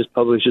Times just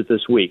published it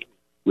this week.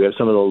 We have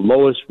some of the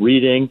lowest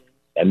reading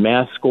and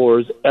math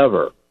scores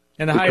ever.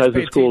 And the highest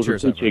paid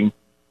teachers are teaching.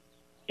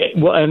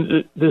 Well,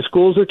 and the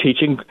schools are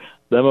teaching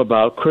them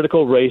about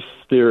critical race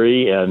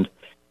theory and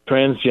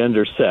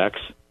transgender sex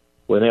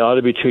when they ought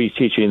to be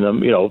teaching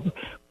them,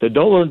 they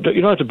don't learn.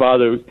 You don't have to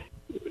bother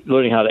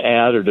learning how to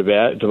add or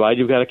divide.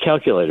 You've got a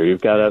calculator.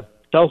 You've got a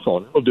cell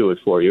phone. It'll do it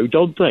for you.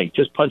 Don't think.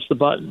 Just punch the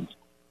buttons.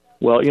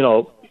 Well,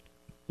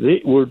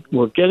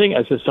 we're getting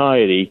a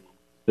society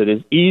that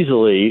is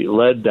easily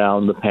led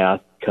down the path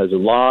because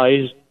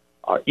lies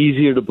are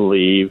easier to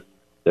believe.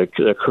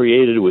 They're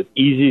created with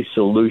easy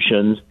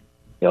solutions.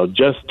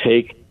 Just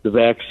take the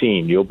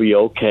vaccine. You'll be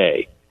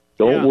okay.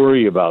 Don't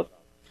worry about.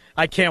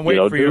 I can't wait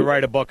for you to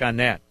write a book on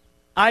that.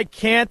 I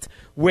can't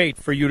wait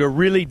for you to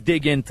really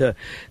dig into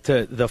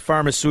the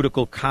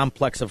pharmaceutical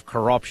complex of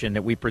corruption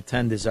that we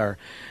pretend is our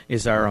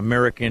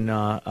American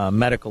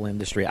medical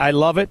industry. I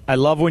love it. I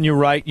love when you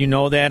write. You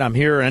know that. I'm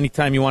here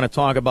anytime you want to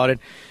talk about it.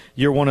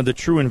 You're one of the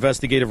true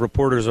investigative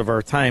reporters of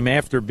our time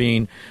after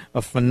being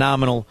a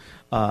phenomenal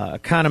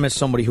economist,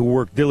 somebody who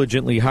worked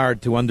diligently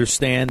hard to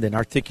understand and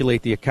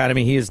articulate the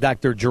economy. He is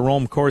Dr.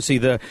 Jerome Corsi.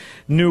 The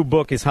new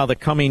book is How the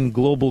Coming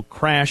Global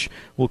Crash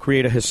Will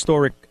Create a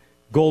Historic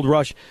Gold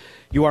Rush.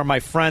 You are my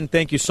friend.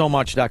 Thank you so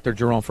much, Dr.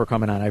 Jerome, for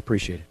coming on. I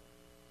appreciate it.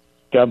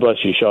 God bless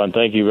you, Sean.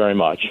 Thank you very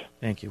much.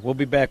 Thank you. We'll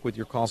be back with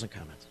your calls and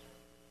comments.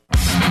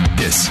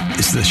 This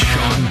is the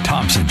Sean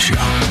Thompson Show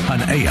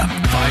on AM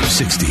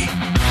 560.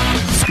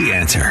 The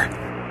Answer.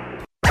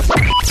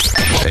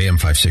 AM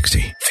 560.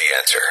 The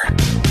Answer.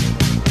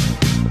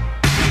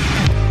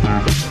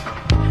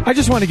 I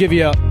just want to give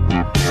you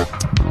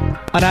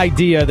an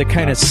idea of the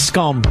kind of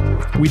scum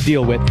we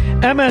deal with.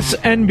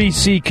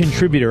 MSNBC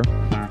contributor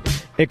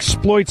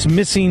exploits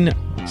missing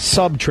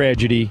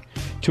sub-tragedy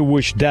to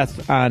wish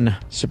death on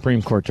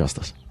Supreme Court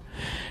Justice.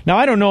 Now,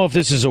 I don't know if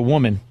this is a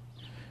woman.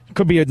 It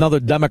could be another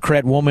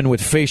Democrat woman with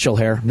facial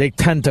hair. They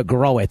tend to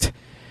grow it.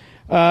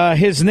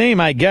 His name,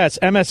 I guess,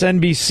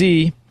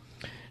 MSNBC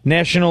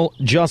National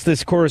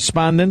Justice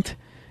Correspondent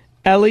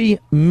Elie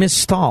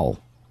Mystal.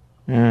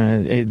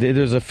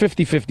 There's a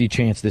 50-50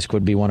 chance this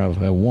could be one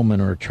of a woman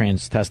or a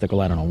trans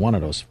testicle. I don't know, one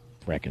of those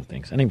fracking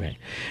things. Anyway,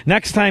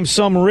 next time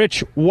some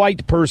rich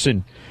white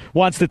person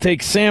wants to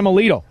take Sam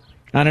Alito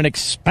on an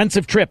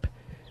expensive trip,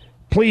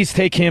 please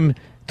take him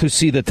to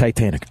see the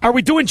Titanic. Are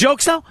we doing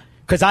jokes now?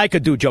 Because I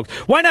could do jokes.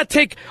 Why not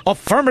take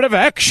Affirmative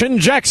Action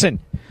Jackson,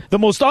 the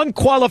most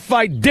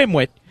unqualified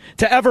dimwit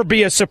to ever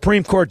be a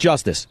Supreme Court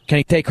justice? Can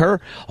he take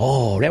her?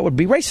 Oh, that would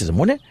be racism,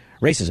 wouldn't it?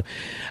 Racism.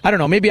 I don't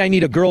know. Maybe I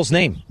need a girl's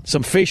name,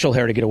 some facial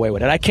hair to get away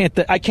with it. I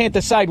can't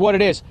decide what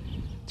it is.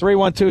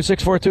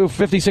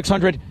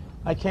 312-642-5600.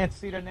 I can't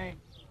see the name.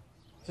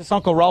 Is this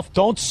Uncle Ralph?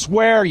 Don't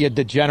swear, you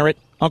degenerate.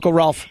 Uncle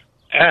Ralph.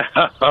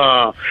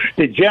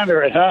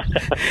 Degenerate, huh?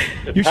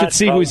 You should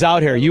see who's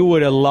out here. You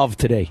would have loved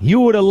today.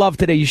 You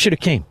should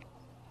have came.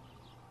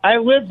 I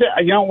lived,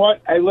 you know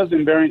what? I lived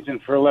in Barrington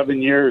for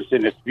 11 years,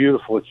 and it's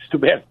beautiful. It's too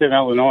bad it's in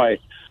Illinois.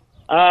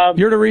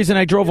 You're the reation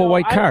I drove a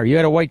white car. You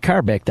had a white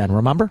car back then,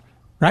 remember?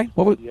 Right?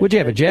 What'd you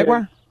have, a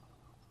Jaguar?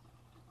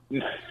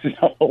 No,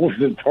 it was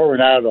a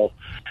Tornado.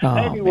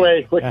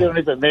 Anyway, which they don't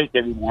even make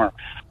anymore.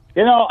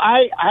 You know,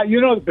 I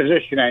you know the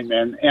position I'm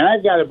in, and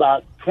I've got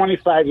about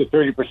 25 to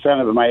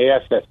 30% of my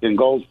assets in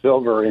gold,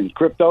 silver, and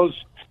cryptos.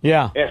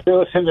 Yeah. After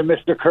listening to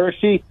Mr.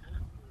 Kersey,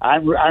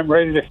 I'm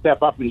ready to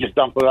step up and just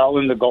dump it all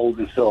into gold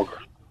and silver.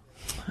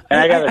 And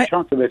I got a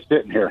chunk of it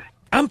sitting here.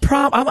 I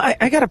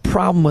got a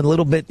problem with a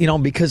little bit,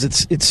 because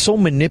it's so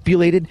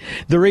manipulated.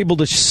 They're able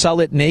to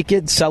sell it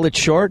naked, sell it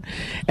short,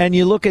 and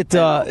you look at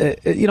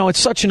it's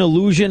such an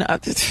illusion.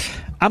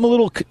 I'm a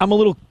little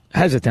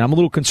hesitant. I'm a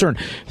little concerned.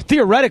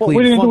 Theoretically,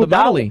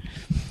 fundamentally,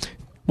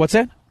 what's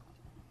that?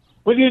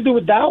 What do you do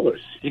with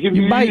dollars? You can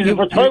use it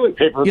for toilet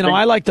paper.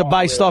 I like to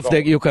buy stuff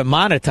that you can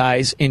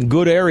monetize in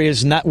good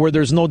areas, not where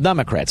there's no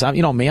Democrats.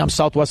 I'm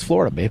Southwest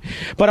Florida, babe.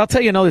 But I'll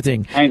tell you another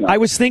thing. I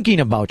was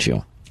thinking about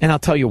you, and I'll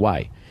tell you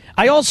why.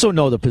 I also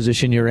know the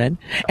position you're in,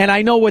 and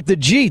I know what the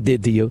G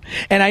did to you,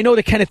 and I know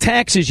the kind of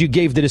taxes you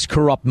gave to this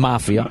corrupt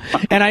mafia,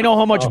 and I know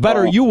how much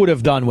better you would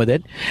have done with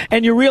it,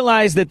 and you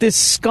realize that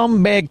this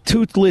scumbag,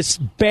 toothless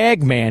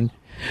bagman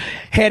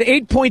had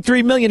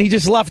 $8.3 million. He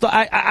just left.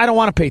 I don't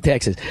want to pay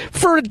taxes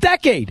for a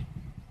decade.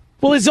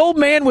 Well, his old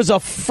man was a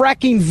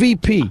fracking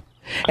VP.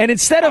 And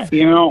instead of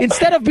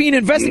being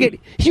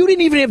investigated, you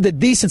didn't even have the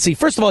decency.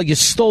 First of all, you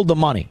stole the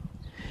money.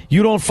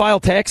 You don't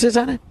file taxes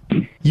on it?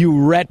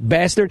 You rat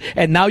bastard.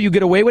 And now you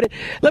get away with it?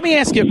 Let me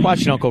ask you a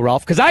question, Uncle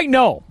Ralph, because I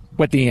know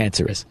what the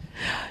answer is.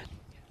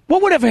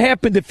 What would have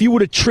happened if you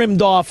would have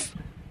trimmed off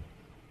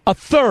a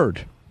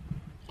third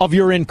of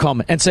your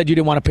income and said you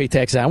didn't want to pay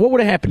taxes on it? What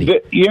would have happened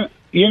to you?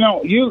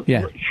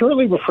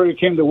 Shortly before you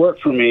came to work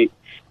for me,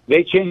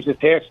 they changed the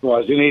tax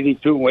laws in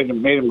 82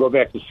 and made them go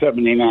back to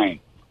 79.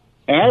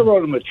 And I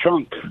wrote them a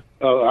chunk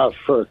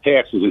for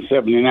taxes in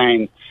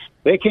 79.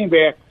 They came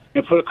back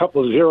and put a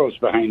couple of zeros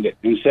behind it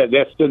and said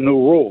that's the new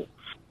rule.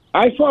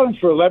 I fought them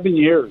for 11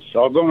 years,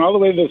 going all the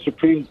way to the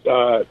Supreme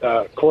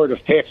Court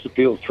of Tax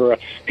Appeals.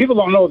 People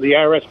don't know the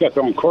IRS got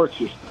their own court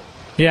system.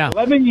 Yeah.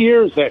 11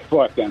 years I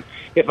fought them.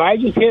 If I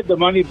just had the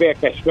money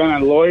back I spent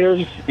on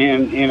lawyers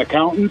and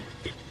accountants,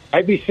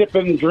 I'd be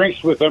sipping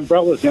drinks with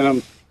umbrellas in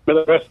them for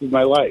the rest of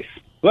my life.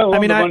 Let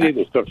alone the money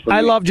they took from me.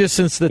 I loved you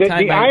since the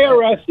time. The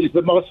IRS is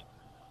the most.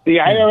 The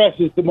IRS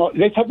is the most.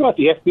 They talk about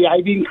the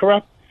FBI being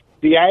corrupt.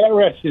 The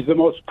IRS is the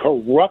most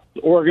corrupt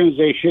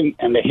organization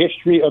in the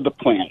history of the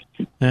planet.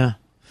 Yeah,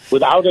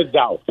 without a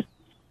doubt.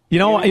 You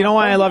know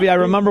why I love you? I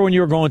remember when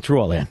you were going through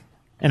all that,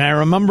 and I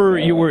remember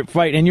you were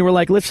fighting, and you were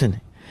like,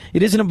 "Listen,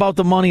 it isn't about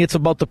the money; it's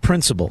about the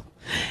principle."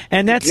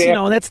 And that's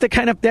that's the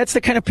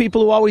kind of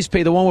people who always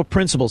pay, the one with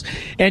principles.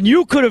 And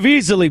you could have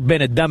easily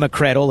been a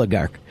Democrat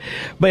oligarch,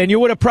 and you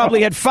would have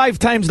probably had 5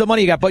 times the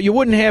money you got, but you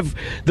wouldn't have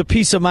the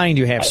peace of mind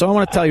you have. So I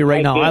want to tell you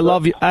right now, I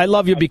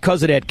love you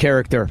because of that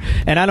character,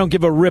 and I don't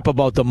give a rip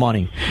about the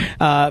money,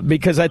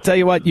 because I tell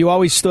you what, you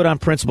always stood on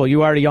principle.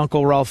 You are the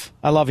Uncle Ralph.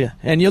 I love you,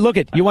 and you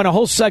went a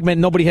whole segment,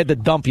 and nobody had to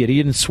dump you.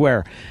 You didn't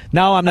swear.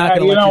 Now I'm not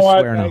going to let you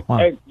swear.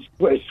 Now.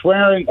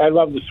 Swearing, I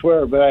love to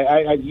swear, but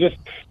I just.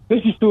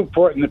 This is too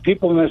important. The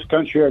people in this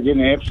country are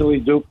getting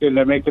absolutely duped, and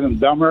they're making them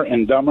dumber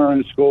and dumber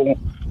in school.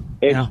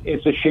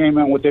 It's a shame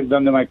on what they've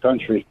done to my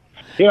country.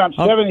 I'm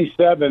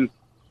 77,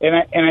 and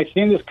I've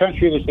seen this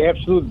country at its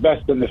absolute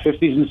best in the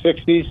 50s and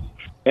 60s,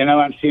 and now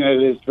I'm seeing it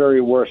at its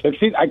very worst. I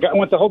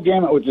went the whole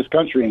gamut with this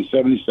country in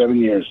 77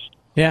 years.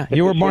 Yeah,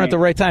 you were born at the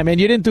right time, and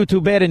you didn't do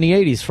too bad in the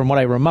 80s, from what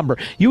I remember.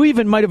 You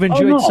even might have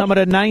enjoyed some of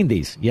the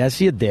 90s. Yes,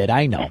 you did.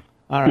 I know.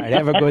 All right,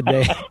 have a good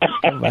day.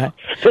 Bye.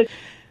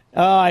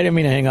 Oh, I didn't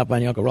mean to hang up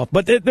on you, Uncle Ralph.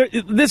 But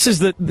this is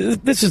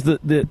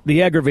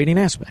the aggravating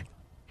aspect.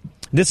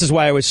 This is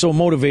why I was so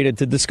motivated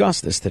to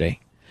discuss this today,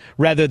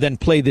 rather than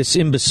play this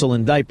imbecile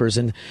in diapers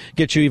and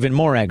get you even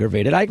more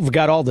aggravated. I've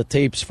got all the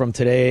tapes from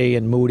today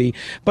and Moody,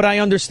 but I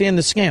understand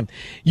the scam.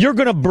 You're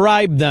going to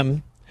bribe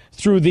them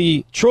through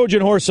the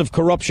Trojan horse of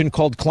corruption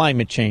called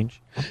climate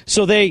change,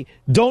 so they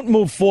don't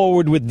move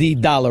forward with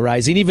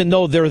de-dollarizing, even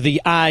though they're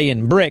the I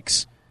in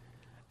BRICS.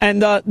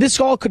 And this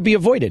all could be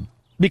avoided.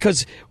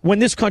 Because when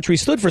this country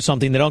stood for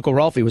something that Uncle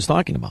Ralphie was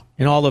talking about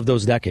in all of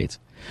those decades,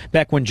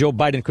 back when Joe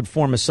Biden could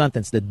form a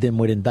sentence, the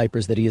dimwit in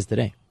diapers that he is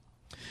today,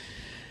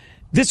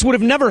 this would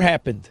have never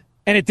happened.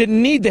 And it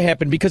didn't need to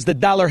happen because the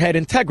dollar had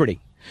integrity.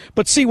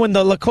 But see, when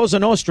the La Cosa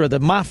Nostra, the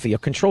mafia,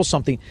 controls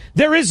something,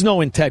 there is no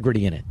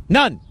integrity in it.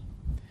 None.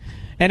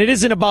 And it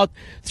isn't about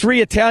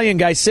 3 Italian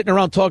guys sitting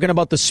around talking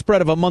about the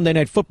spread of a Monday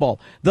Night Football.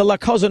 The La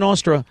Cosa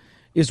Nostra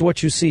is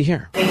what you see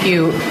here. Thank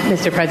you,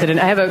 Mr. President.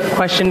 I have a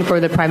question for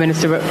the Prime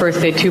Minister, but first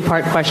a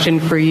 2-part question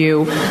for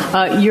you.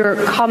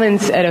 Your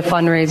comments at a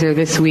fundraiser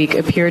this week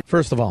appeared...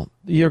 First of all,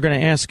 you're going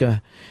to ask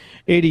a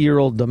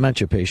 80-year-old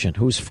dementia patient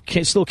who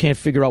still can't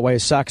figure out why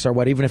his socks are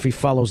wet, even if he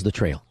follows the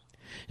trail.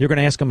 You're going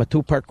to ask him a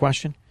 2-part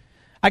question?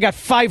 I got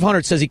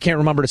 500 says he can't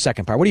remember the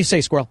second part. What do you say,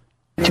 Squirrel?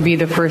 To be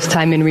the first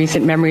time in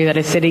recent memory that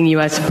a sitting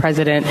U.S.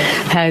 president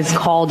has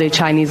called a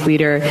Chinese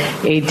leader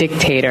a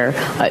dictator.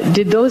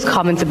 Did those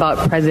comments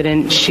about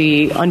President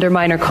Xi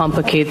undermine or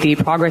complicate the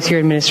progress your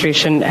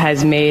administration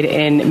has made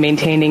in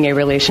maintaining a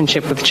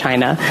relationship with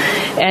China?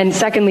 And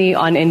secondly,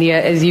 on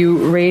India, as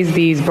you raise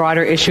these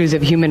broader issues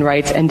of human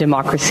rights and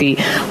democracy,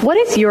 what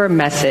is your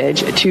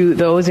message to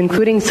those,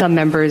 including some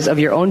members of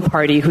your own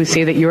party, who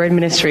say that your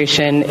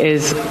administration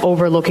is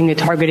overlooking the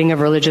targeting of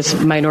religious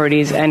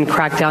minorities and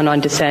crackdown on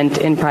dissent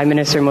in Prime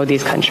Minister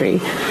Modi's country?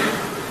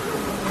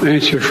 The answer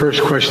to your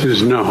first question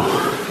is no.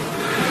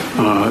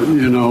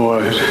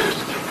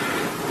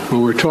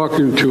 When we're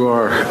talking to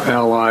our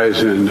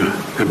allies and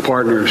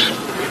partners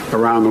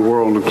around the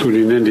world,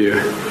 including India,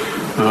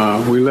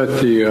 we let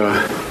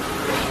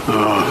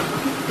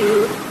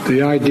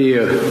the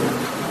idea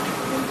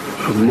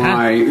of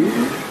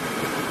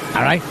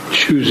my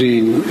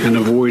choosing and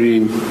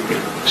avoiding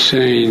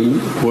saying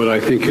what I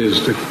think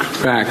is the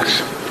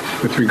facts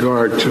with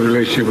regard to the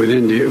relationship with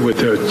India,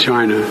 with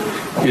China,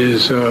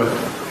 is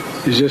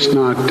just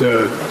not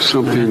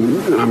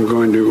something I'm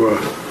going to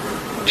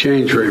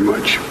change very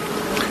much.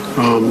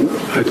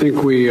 I think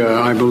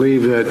I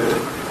believe that,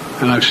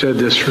 and I've said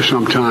this for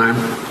some time,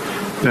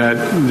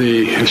 that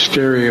the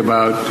hysteria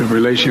about the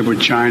relationship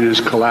with China is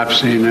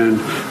collapsing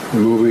and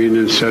moving,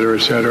 et cetera,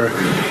 et cetera.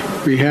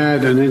 We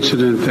had an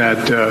incident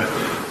that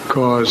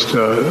caused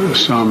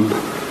some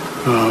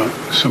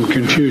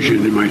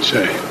confusion, you might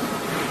say.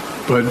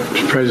 But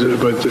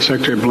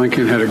Secretary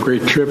Blinken had a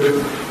great trip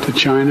to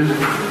China.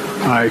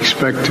 I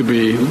expect to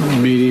be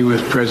meeting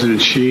with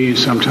President Xi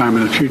sometime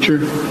in the future,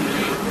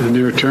 in the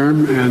near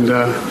term, and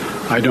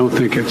I don't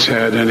think it's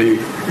had any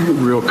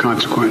real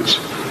consequence.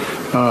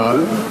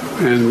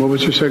 And what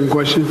was your second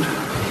question?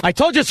 I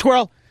told you,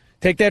 Squirrel.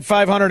 Take that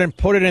 500 and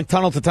put it in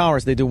Tunnel to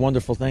Towers. They do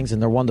wonderful things, and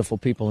they're wonderful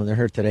people, and they're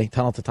here today.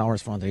 Tunnel to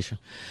Towers Foundation.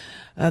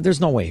 There's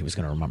no way he was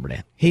going to remember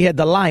that. He had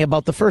to lie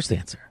about the first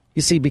answer.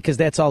 You see, because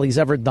that's all he's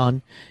ever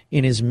done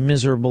in his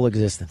miserable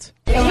existence.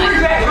 You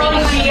regret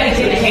calling me a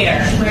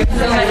dictator.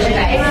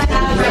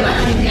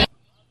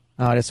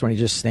 Oh, that's when he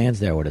just stands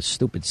there with a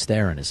stupid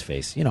stare in his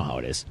face. You know how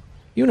it is.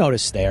 You know the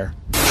stare.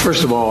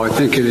 First of all, I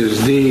think it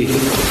is the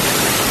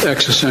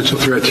existential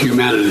threat to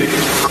humanity,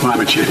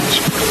 climate change.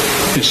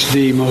 It's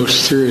the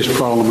most serious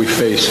problem we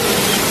face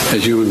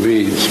as human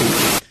beings.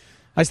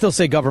 I still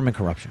say government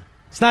corruption.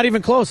 It's not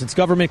even close. It's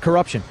government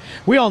corruption.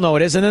 We all know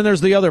it is. And then there's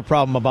the other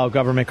problem about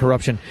government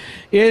corruption.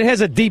 It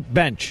has a deep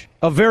bench,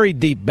 a very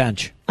deep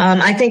bench.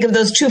 I think of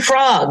those 2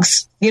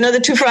 frogs. You know,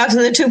 the 2 frogs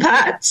in the 2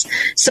 pots.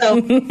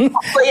 So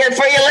for your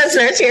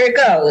listeners, here it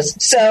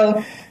goes.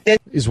 So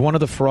is one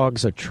of the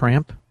frogs a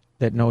tramp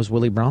that knows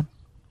Willie Brown?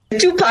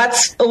 2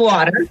 pots of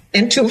water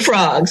and 2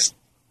 frogs.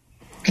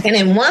 And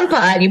in one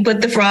pot, you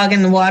put the frog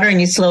in the water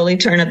and you slowly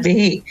turn up the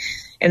heat.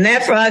 And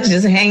that frog's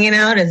just hanging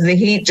out as the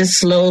heat just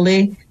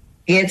slowly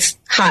gets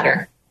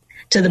hotter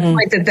to the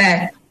point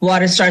that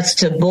water starts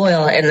to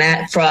boil and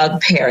that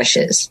frog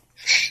perishes.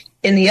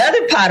 In the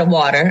other pot of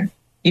water,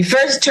 you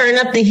first turn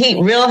up the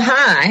heat real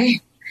high.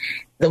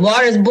 The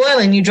water's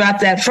boiling, you drop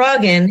that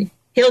frog in,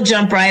 he'll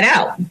jump right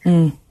out.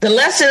 The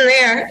lesson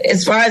there,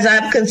 as far as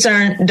I'm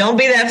concerned, don't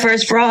be that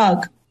first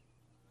frog.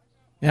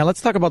 Yeah,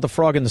 let's talk about the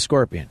frog and the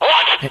scorpion.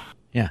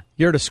 Yeah,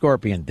 you're the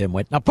scorpion,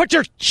 dimwit. Now put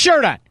your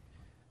shirt on.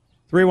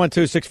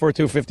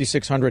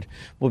 312-642-5600.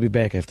 We'll be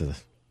back after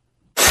this.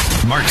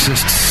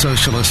 Marxists,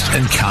 socialists,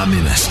 and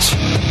communists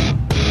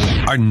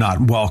are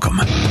not welcome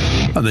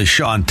on the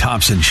Sean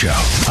Thompson Show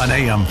on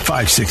AM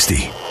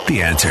 560.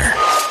 The Answer.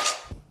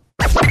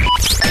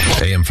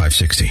 AM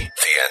 560. The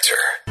Answer.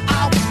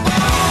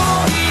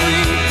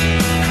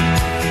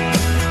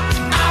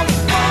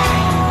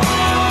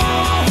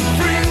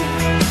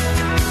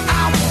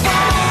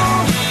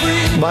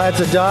 By its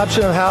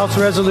adoption of House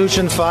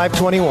Resolution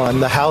 521,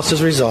 the House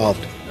has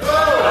resolved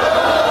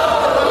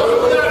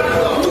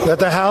that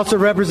the House of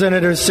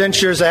Representatives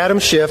censures Adam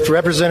Schiff,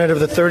 representative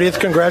of the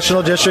 30th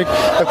Congressional District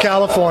of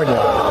California,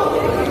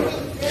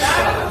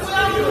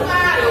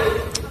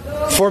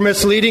 for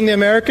misleading the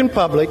American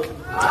public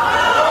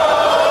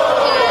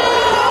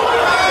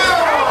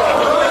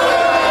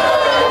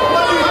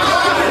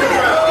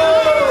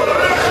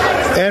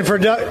and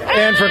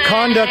for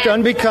conduct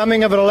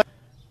unbecoming of an election.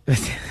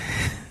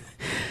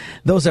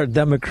 Those are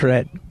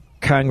Democrat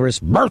Congress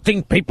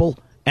birthing people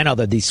and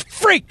other these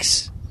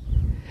freaks.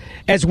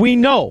 As we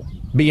know,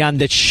 beyond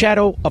the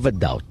shadow of a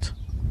doubt,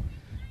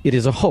 it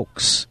is a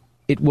hoax.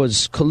 It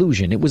was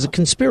collusion. It was a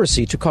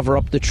conspiracy to cover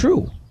up the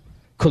true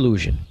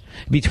collusion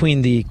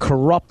between the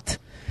corrupt,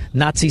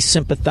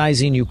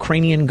 Nazi-sympathizing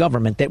Ukrainian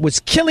government that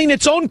was killing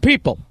its own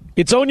people,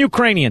 its own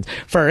Ukrainians,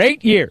 for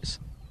 8 years,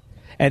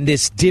 and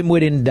this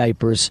dimwit in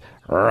diapers,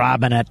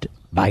 Robinette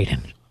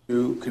Biden.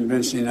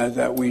 Convincing us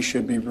that we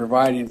should be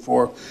providing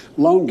for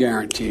loan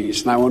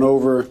guarantees. And I went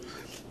over,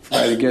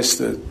 I guess,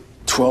 the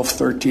 12th,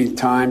 13th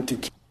time to...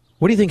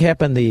 What do you think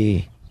happened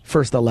the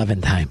first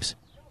 11 times?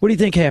 What do you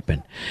think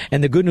happened?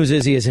 And the good news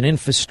is he has an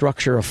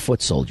infrastructure of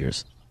foot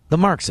soldiers, the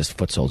Marxist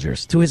foot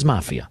soldiers, to his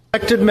mafia.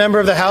 Elected member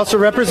of the House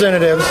of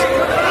Representatives,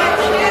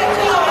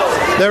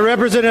 the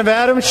Representative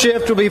Adam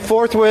Schiff will be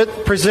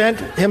forthwith present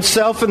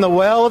himself in the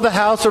well of the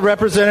House of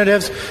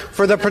Representatives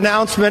for the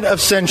pronouncement of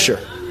censure.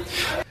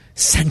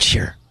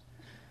 Censure.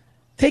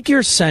 Take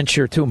your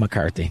censure to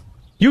McCarthy.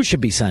 You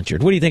should be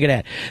censured. What do you think of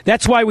that?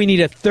 That's why we need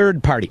a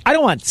third party. I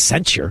don't want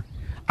censure.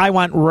 I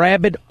want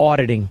rabid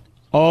auditing.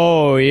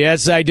 Oh,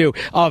 yes, I do.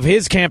 Of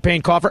his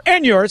campaign coffer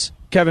and yours,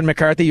 Kevin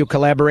McCarthy, you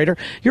collaborator.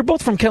 You're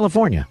both from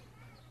California.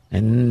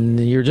 And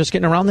you're just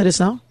getting around to this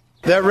now?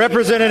 That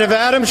Representative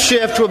Adam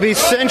Schiff will be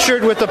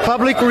censured with the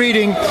public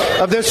reading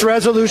of this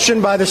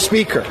resolution by the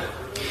Speaker.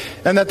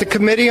 And that the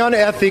Committee on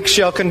Ethics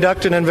shall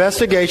conduct an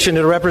investigation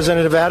into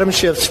Representative Adam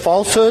Schiff's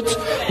falsehoods,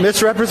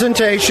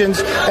 misrepresentations,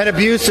 and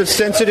abuse of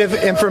sensitive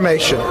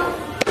information.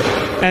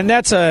 And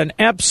that's an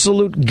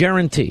absolute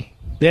guarantee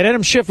that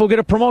Adam Schiff will get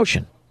a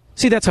promotion.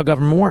 See, that's how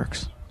government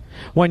works.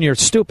 When you're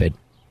stupid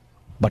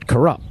but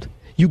corrupt,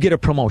 you get a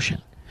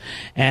promotion.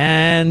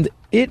 And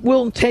it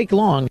will take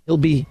long. He'll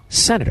be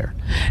senator.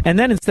 And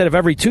then instead of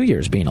every 2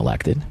 years being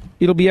elected,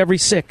 it'll be every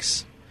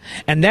 6.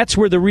 And that's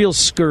where the real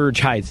scourge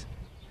hides.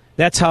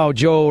 That's how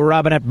Joe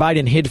Robinette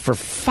Biden hid for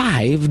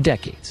 5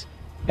 decades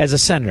as a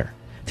senator,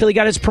 till he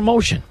got his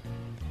promotion.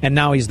 And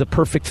now he's the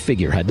perfect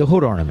figurehead, the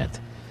hood ornament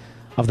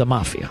of the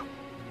mafia.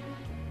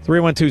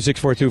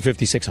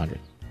 312-642-5600.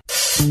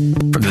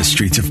 From the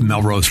streets of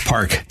Melrose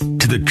Park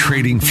to the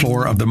trading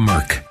floor of the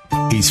Merc,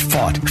 he's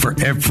fought for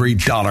every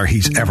dollar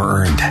he's ever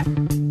earned.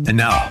 And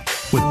now,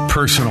 with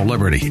personal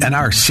liberty and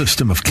our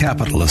system of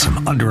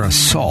capitalism under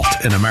assault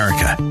in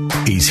America,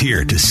 he's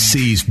here to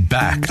seize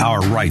back our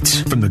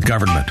rights from the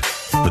government.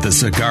 With a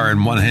cigar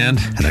in one hand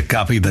and a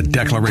copy of the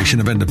Declaration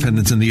of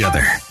Independence in the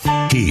other,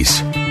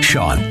 he's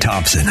Sean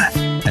Thompson.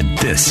 And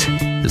this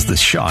is the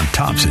Sean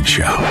Thompson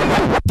Show.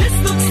 This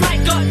looks like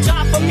a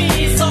job for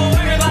me, so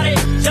everybody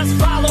just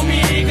follow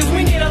me, because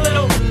we need a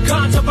little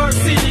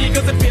controversy,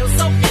 because it feels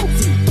so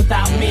empty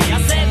without me.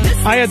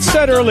 I had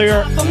said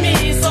earlier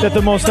that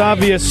the most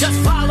obvious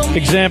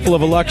example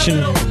of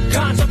election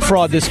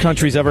fraud this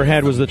country's ever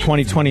had was the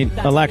 2020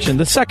 election.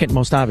 The second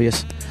most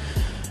obvious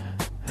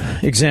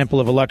example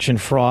of election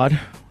fraud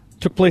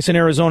took place in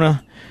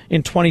Arizona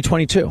in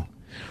 2022.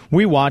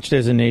 We watched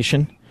as a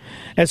nation,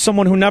 as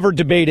someone who never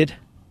debated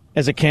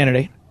as a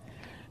candidate,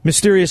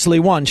 mysteriously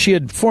won. She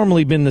had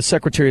formerly been the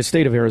Secretary of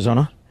State of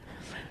Arizona.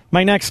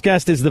 My next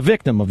guest is the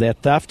victim of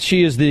that theft.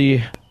 She is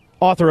the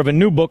author of a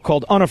new book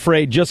called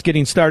Unafraid, Just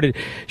Getting Started.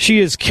 She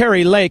is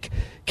Kari Lake.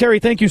 Kari,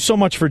 thank you so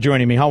much for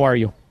joining me. How are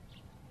you?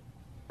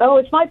 Oh,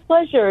 it's my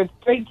pleasure. It's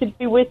great to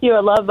be with you.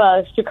 I love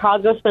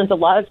Chicago. Spent a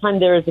lot of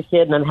time there as a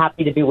kid, and I'm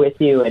happy to be with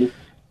you. And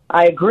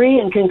I agree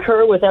and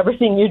concur with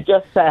everything you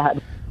just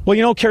said. Well,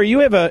 you know, Kari, you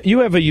have a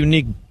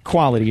unique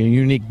quality, a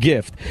unique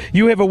gift.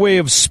 You have a way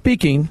of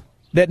speaking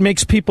that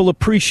makes people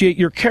appreciate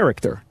your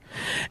character.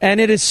 And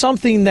it is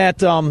something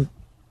that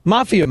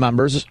mafia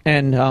members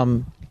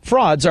and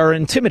frauds are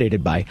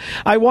intimidated by.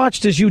 I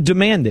watched as you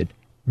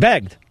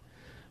begged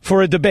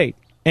for a debate,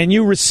 and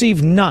you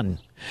received none.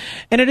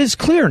 And it is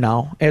clear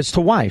now as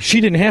to why.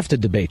 She didn't have to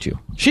debate you.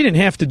 She didn't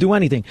have to do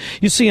anything.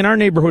 You see, in our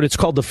neighborhood, it's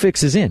called the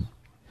fix is in.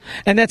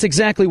 And that's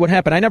exactly what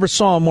happened. I never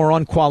saw a more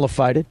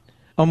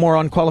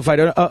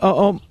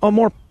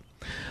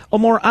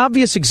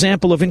obvious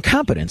example of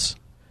incompetence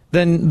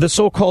than the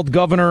so-called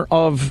governor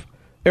of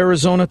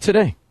Arizona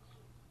today.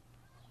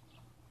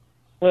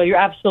 Well, you're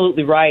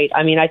absolutely right.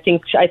 I mean, I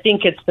think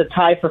it's the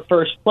tie for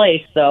first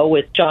place, though,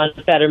 with John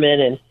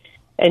Fetterman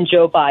and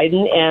Joe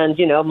Biden. And,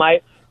 you know,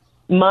 my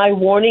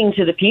warning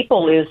to the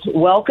people is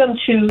welcome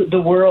to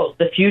the world,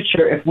 the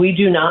future, if we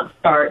do not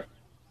start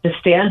to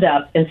stand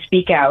up and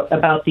speak out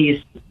about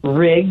these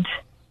rigged,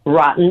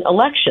 rotten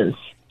elections.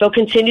 They'll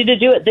continue to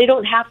do it. They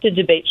don't have to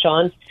debate,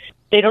 Sean.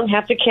 They don't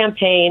have to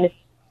campaign.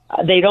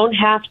 They don't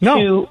have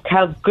to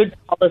have good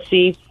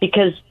policy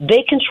because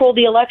they control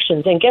the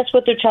elections. And guess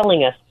what they're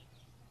telling us?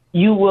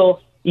 You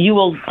will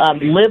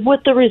live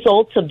with the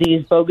results of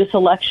these bogus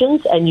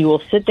elections, and you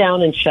will sit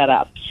down and shut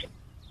up.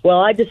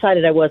 Well, I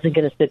decided I wasn't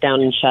going to sit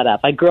down and shut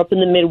up. I grew up in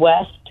the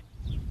Midwest.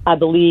 I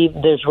believe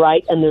there's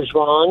right and there's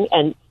wrong,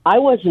 and I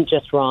wasn't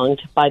just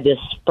wronged by this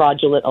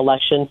fraudulent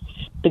election.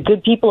 The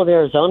good people of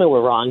Arizona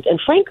were wronged, and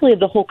frankly, of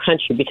the whole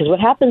country, because what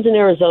happens in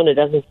Arizona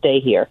doesn't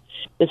stay here.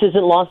 This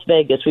isn't Las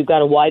Vegas. We've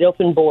got a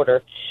wide-open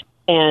border,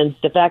 and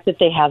the fact that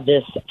they have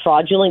this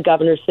fraudulent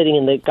governor sitting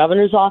in the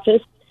governor's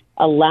office,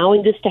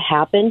 allowing this to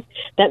happen,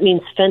 that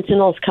means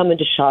fentanyl is coming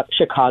to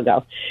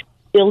Chicago.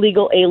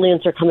 Illegal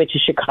aliens are coming to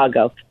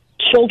Chicago.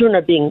 Children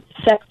are being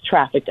sex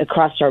trafficked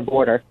across our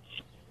border.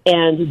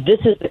 And this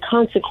is the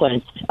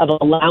consequence of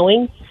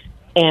allowing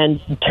and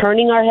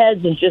turning our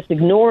heads and just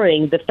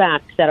ignoring the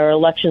fact that our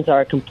elections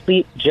are a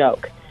complete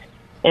joke.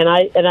 And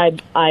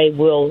I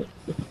will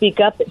speak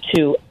up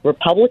to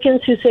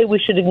Republicans who say we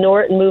should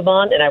ignore it and move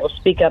on, and I will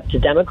speak up to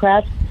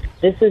Democrats.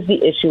 This is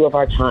the issue of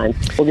our time.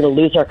 We're going to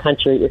lose our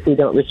country if we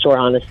don't restore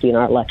honesty in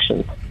our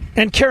elections.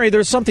 And, Carrie,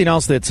 there's something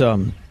else that's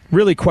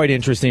really quite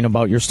interesting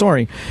about your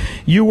story.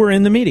 You were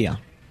in the media.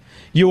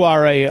 You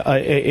are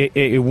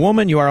a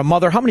woman. You are a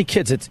mother. How many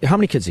kids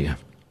do you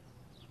have?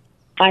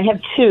 I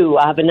have two.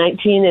 I have a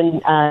 18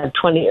 and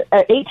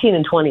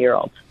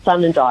 20-year-old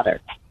son and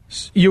daughter.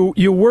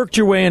 You worked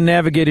your way and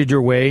navigated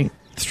your way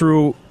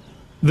through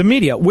the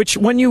media, which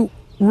when you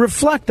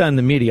reflect on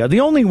the media,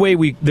 the only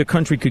way the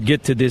country could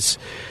get to this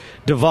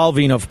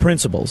devolving of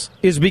principles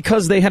is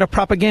because they had a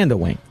propaganda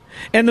wing.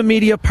 And the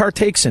media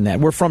partakes in that.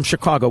 We're from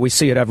Chicago. We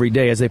see it every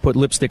day as they put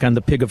lipstick on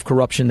the pig of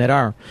corruption that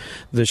are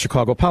the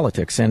Chicago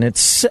politics. And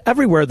it's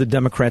everywhere the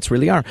Democrats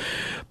really are.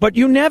 But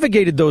you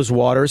navigated those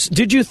waters.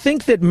 Did you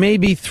think that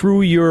maybe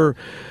through your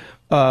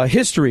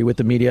history with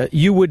the media,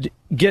 you would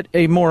get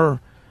a more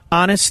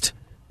honest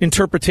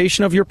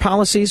interpretation of your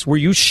policies? Were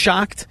you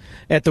shocked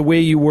at the way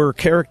you were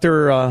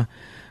character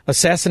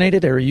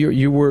assassinated, or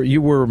you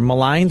were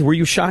maligned? Were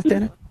you shocked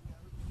at it?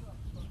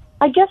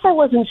 I guess I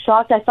wasn't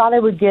shocked. I thought I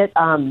would get,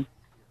 I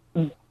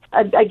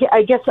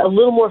guess, a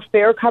little more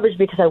fair coverage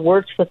because I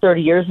worked for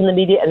 30 years in the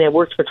media, and I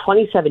worked for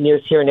 27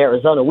 years here in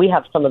Arizona. We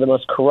have some of the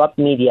most corrupt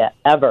media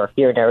ever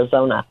here in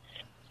Arizona.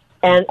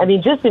 And, I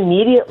mean, just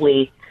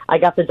immediately, I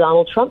got the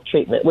Donald Trump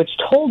treatment, which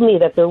told me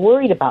that they're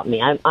worried about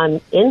me. I'm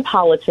in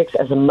politics.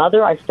 As a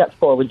mother, I stepped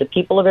forward. The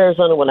people of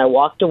Arizona, when I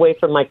walked away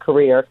from my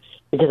career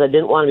because I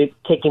didn't want to be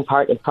taking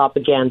part in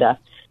propaganda,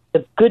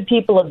 the good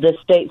people of this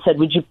state said,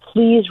 would you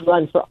please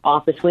run for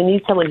office? We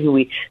need someone who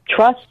we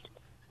trust,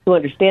 who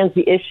understands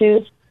the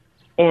issues,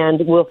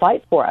 and will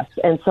fight for us.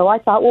 And so I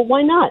thought, well,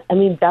 why not? I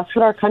mean, that's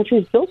what our country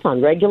is built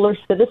on, regular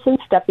citizens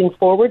stepping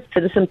forward,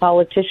 citizen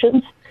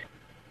politicians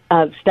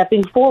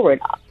stepping forward.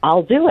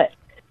 I'll do it.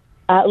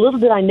 Little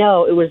did I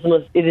know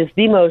it is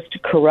the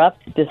most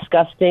corrupt,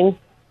 disgusting,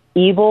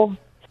 evil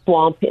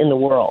swamp in the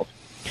world.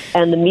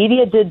 And the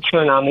media did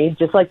turn on me,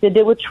 just like they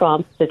did with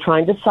Trump. They're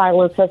trying to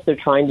silence us. They're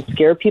trying to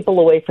scare people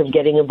away from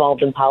getting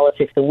involved in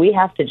politics. And we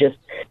have to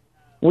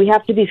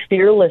be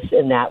fearless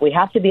in that. We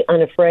have to be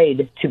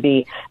unafraid to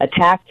be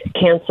attacked,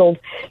 canceled,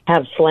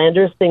 have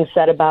slanderous things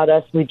said about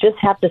us. We just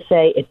have to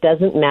say it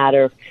doesn't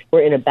matter.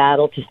 We're in a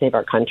battle to save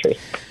our country.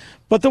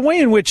 But the way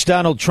in which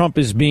Donald Trump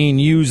is being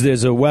used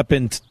as a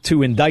weapon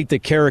to indict the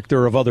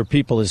character of other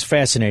people is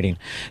fascinating.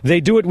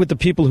 They do it with the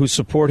people who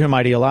support him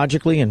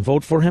ideologically and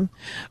vote for him.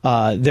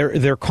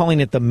 They're calling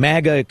it the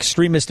MAGA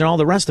extremist and all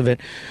the rest of it.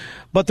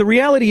 But the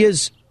reality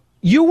is,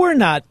 you were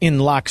not in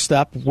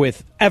lockstep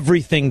with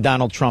everything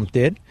Donald Trump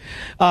did.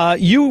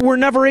 You were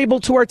never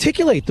able to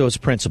articulate those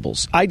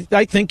principles. I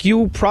think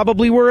you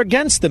probably were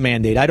against the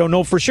mandate. I don't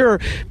know for sure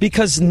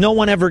because no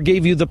one ever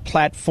gave you the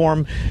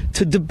platform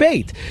to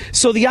debate.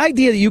 So the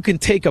idea that you can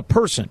take a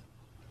person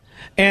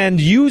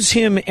and use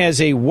him as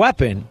a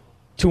weapon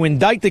to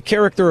indict the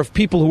character of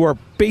people who are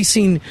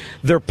basing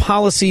their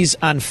policies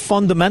on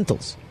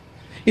fundamentals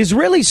is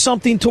really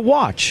something to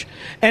watch.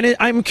 And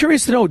I'm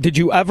curious to know, did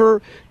you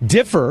ever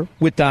differ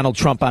with Donald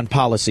Trump on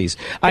policies?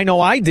 I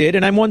know I did,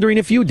 and I'm wondering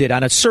if you did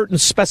on a certain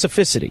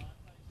specificity.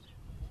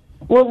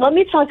 Well, let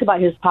me talk about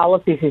his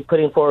policies he's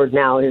putting forward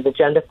now, his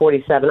Agenda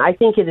 47. I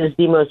think it is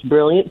the most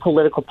brilliant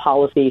political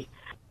policy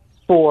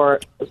for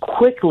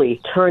quickly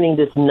turning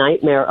this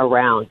nightmare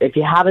around. If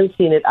you haven't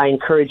seen it, I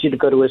encourage you to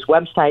go to his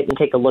website and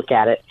take a look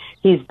at it.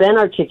 He's been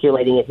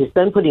articulating it. He's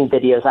been putting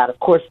videos out. Of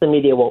course, the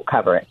media won't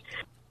cover it.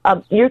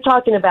 You're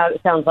talking about,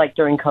 it sounds like,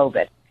 during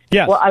COVID.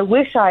 Yes. Well, I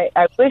wish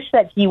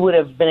that he would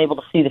have been able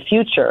to see the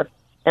future,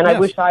 and I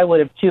wish I would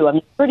have, too. I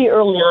mean, pretty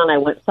early on, I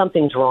went,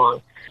 something's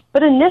wrong.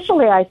 But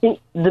initially, I think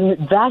the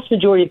vast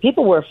majority of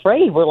people were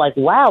afraid. We're like,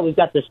 wow, we've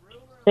got this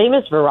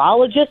famous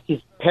virologist. He's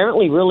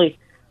apparently really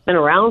been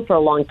around for a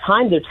long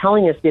time. They're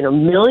telling us,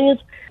 millions.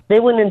 They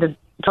went into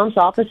Trump's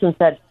office and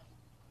said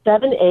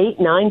 7, 8,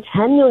 9,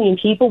 10 million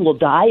people will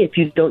die if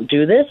you don't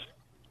do this.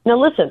 Now,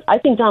 listen, I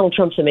think Donald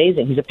Trump's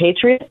amazing. He's a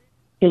patriot.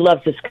 He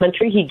loves this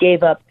country. He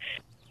gave up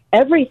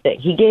everything.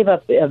 He gave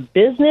up a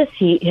business.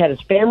 He had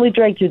his family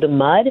dragged through the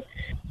mud.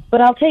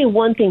 But I'll tell you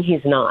one thing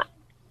he's not.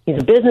 He's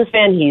a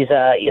businessman. He's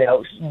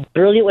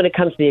brilliant when it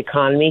comes to the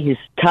economy. He's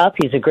tough.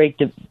 He's a great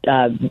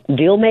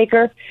deal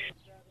maker.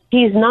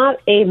 He's not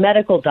a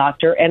medical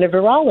doctor and a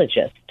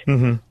virologist.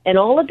 Mm-hmm. And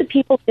all of the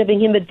people giving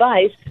him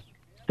advice,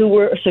 who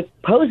were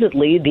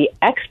supposedly the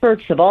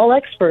experts of all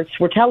experts,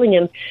 were telling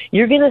him,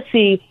 you're going to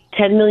see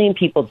 10 million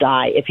people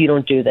die if you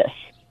don't do this.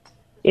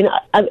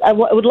 I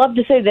would love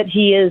to say that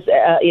he is,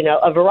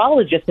 a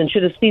virologist and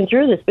should have seen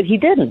through this, but he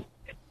didn't.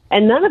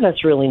 And none of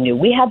us really knew.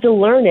 We had to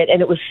learn it,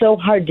 and it was so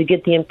hard to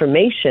get the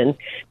information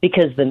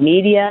because the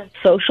media,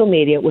 social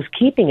media, was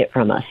keeping it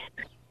from us.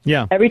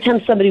 Yeah. Every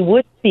time somebody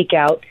would speak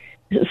out.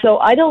 So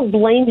I don't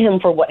blame him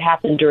for what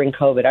happened during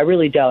COVID. I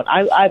really don't.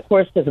 I of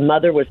course, as a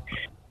mother, was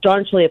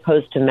staunchly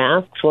opposed to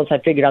masks. Once I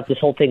figured out this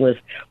whole thing was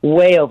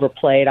way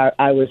overplayed,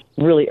 I was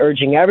really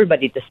urging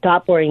everybody to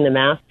stop wearing the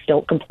masks,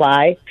 don't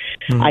comply.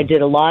 Mm-hmm. I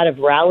did a lot of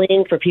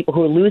rallying for people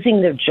who were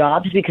losing their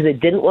jobs because they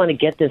didn't want to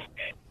get this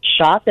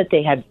shot that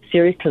they had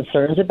serious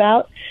concerns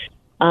about.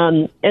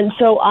 And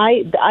so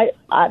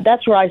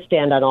that's where I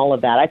stand on all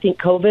of that. I think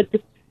COVID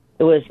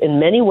was in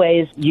many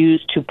ways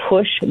used to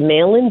push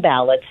mail-in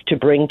ballots to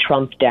bring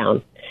Trump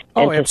down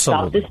and to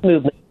absolutely. stop this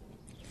movement.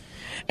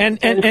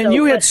 And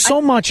you had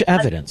so much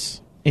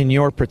evidence in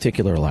your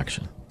particular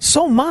election,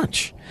 so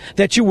much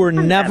that you were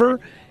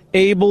never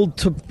able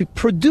to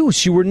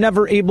produce. You were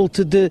never able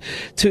to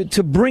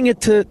bring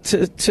it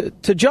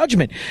to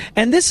judgment.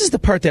 And this is the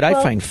part that I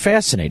find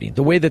fascinating,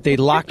 the way that they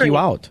lock you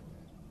out.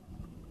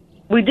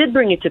 We did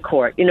bring it to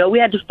court. We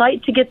had to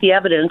fight to get the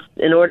evidence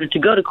in order to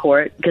go to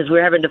court because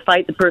we're having to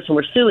fight the person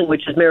we're suing,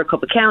 which is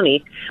Maricopa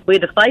County. We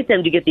had to fight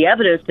them to get the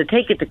evidence to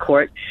take it to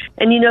court.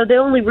 And, they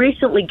only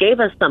recently gave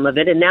us some of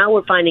it, and now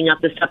we're finding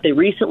out the stuff they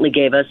recently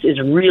gave us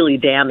is really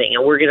damning,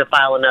 and we're going to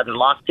file another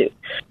lawsuit.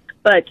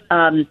 But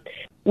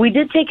we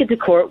did take it to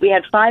court. We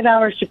had 5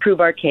 hours to prove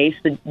our case.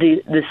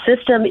 The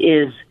system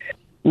is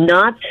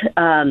not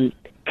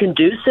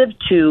conducive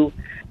to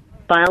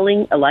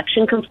filing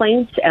election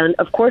complaints, and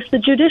of course the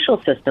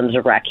judicial system's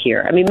a wreck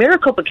here. I mean,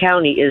 Maricopa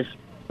County is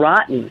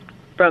rotten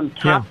from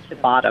top to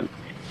bottom.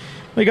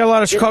 We got a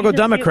lot of Chicago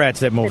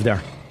Democrats that moved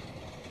there.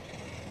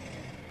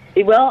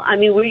 Well, I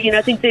mean,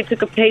 I think they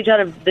took a page out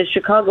of the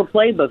Chicago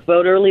playbook: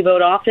 vote early,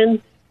 vote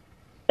often.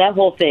 That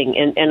whole thing,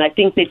 and I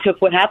think they took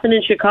what happened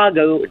in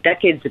Chicago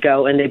decades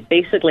ago, and they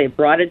basically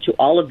brought it to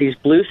all of these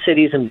blue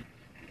cities and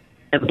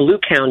blue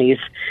counties,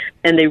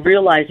 and they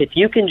realized if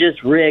you can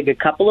just rig a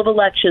couple of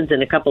elections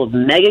in a couple of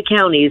mega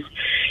counties,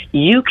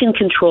 you can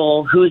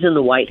control who's in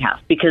the White House,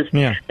 because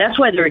that's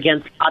why they're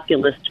against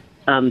populist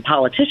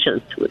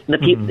politicians, who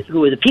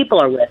the people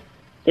are with.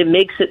 It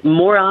makes it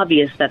more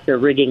obvious that they're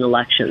rigging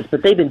elections,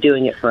 but they've been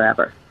doing it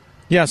forever.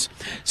 Yes.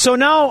 So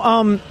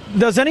now,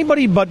 does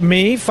anybody but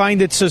me find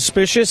it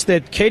suspicious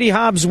that Katie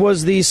Hobbs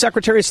was the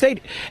Secretary of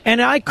State?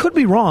 And I could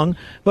be wrong,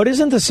 but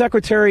isn't the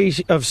Secretary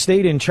of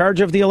State in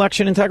charge of the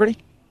election integrity?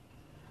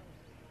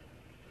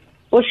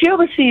 Well, she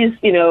oversees,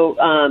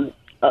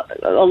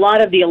 a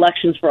lot of the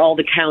elections for all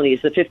the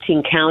counties, the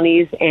 15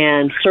 counties,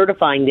 and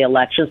certifying the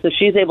elections. So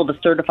she's able to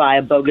certify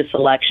a bogus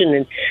election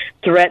and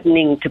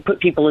threatening to put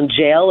people in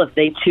jail if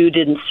they, too,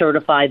 didn't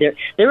certify their...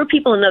 There were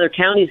people in other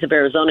counties of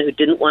Arizona who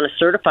didn't want to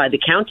certify the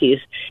counties,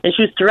 and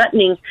she was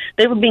threatening...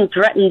 They were being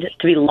threatened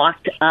to be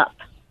locked up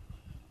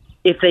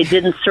if they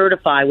didn't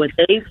certify what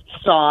they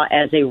saw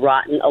as a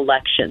rotten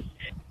election.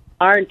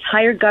 Our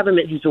entire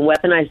government has been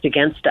weaponized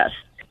against us.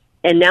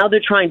 And now they're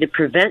trying to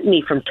prevent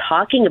me from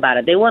talking about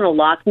it. They want to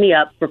lock me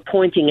up for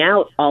pointing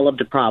out all of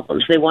the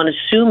problems. They want to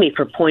sue me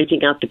for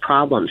pointing out the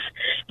problems,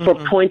 for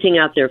pointing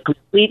out their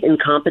complete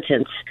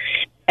incompetence.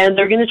 And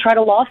they're going to try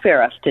to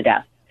lawfare us to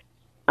death.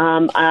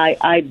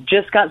 I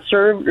just got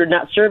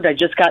I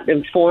just got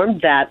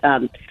informed that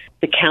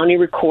the county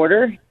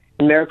recorder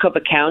in Maricopa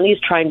County is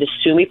trying to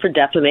sue me for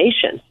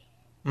defamation,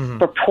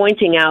 for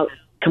pointing out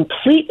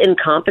complete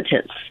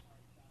incompetence.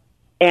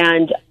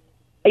 And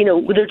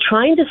they're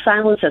trying to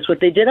silence us. What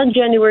they did on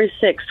January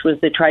 6th was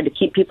they tried to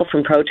keep people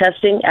from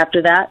protesting.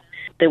 After that,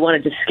 they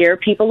wanted to scare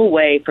people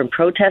away from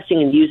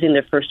protesting and using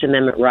their First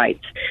Amendment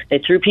rights. They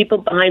threw people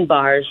behind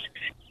bars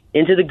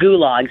into the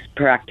gulags,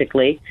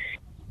 practically.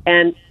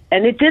 And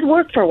it did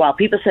work for a while.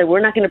 People said,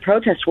 we're not going to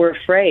protest, we're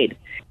afraid.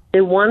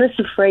 They want us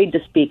afraid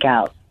to speak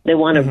out. They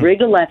want to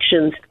rig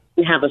elections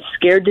and have us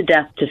scared to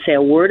death to say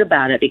a word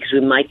about it because we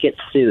might get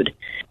sued.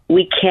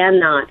 We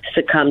cannot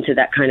succumb to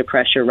that kind of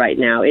pressure right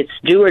now. It's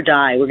do or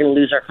die. We're going to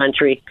lose our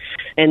country.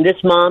 And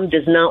this mom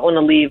does not want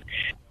to leave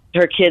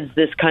her kids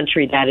this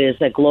country that is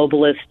a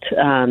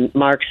globalist,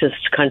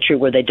 Marxist country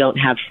where they don't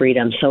have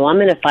freedom. So I'm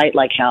going to fight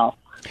like hell.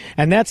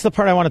 And that's the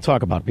part I want to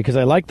talk about, because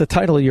I like the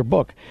title of your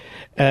book,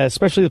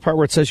 especially the part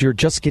where it says you're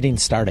just getting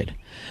started.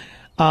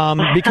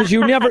 Because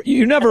you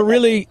never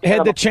really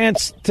had the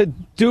chance to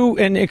do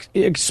and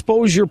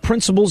expose your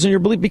principles and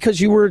your belief,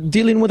 because you were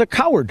dealing with a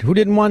coward who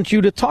didn't want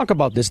you to talk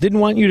about this, didn't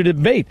want you to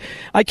debate.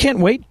 I can't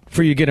wait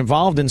for you to get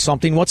involved in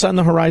something. What's on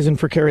the horizon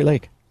for Kari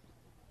Lake?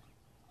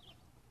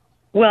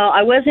 Well,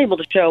 I was able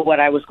to show what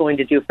I was going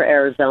to do for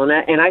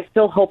Arizona, and I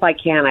still hope I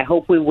can. I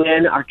hope we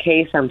win our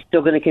case. I'm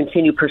still going to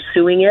continue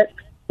pursuing it.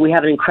 We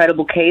have an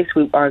incredible case.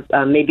 We are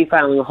maybe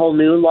filing a whole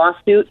new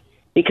lawsuit,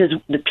 because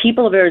the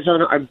people of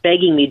Arizona are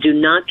begging me, do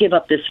not give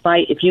up this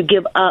fight. If you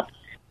give up,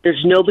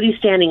 there's nobody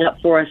standing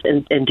up for us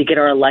and to get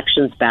our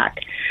elections back.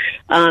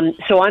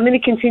 So I'm going to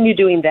continue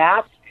doing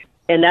that.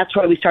 And that's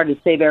why we started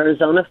Save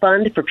Arizona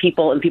Fund for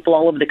people, and people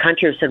all over the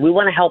country have said, we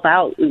want to help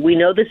out. We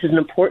know this is an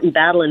important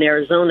battle in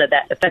Arizona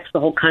that affects the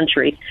whole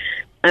country.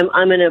 I'm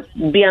going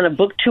to be on a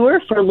book tour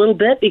for a little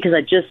bit, because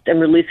I just am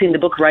releasing the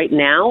book right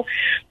now.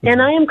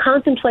 And I am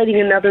contemplating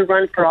another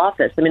run for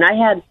office. I mean, I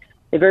had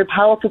a very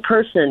powerful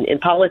person in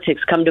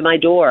politics come to my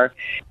door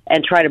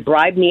and try to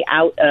bribe me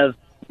out of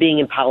being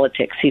in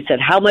politics. He said,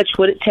 how much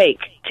would it take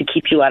to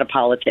keep you out of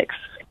politics?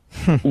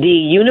 The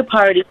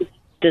Uniparty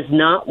does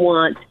not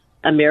want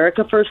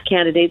America First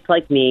candidates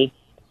like me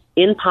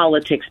in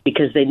politics,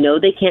 because they know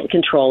they can't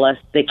control us.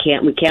 We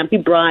can't be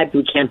bribed.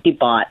 We can't be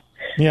bought.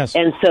 Yes.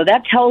 And so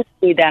that tells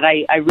me that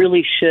I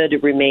really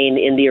should remain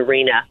in the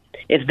arena.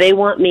 If they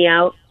want me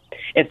out,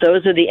 if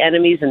those are the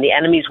enemies and the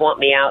enemies want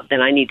me out,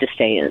 then I need to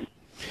stay in.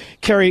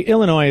 Kari,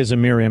 Illinois is a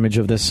mirror image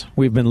of this.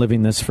 We've been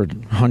living this for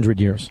 100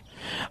 years.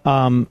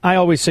 I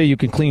always say you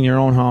can clean your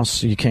own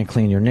house, you can't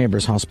clean your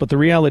neighbor's house. But the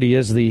reality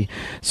is the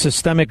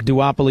systemic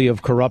duopoly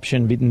of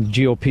corruption in the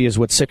GOP is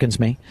what sickens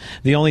me.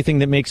 The only thing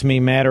that makes me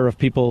madder of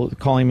people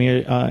calling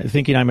me,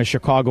 thinking I'm a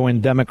Chicagoan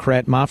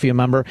Democrat mafia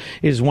member,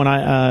 is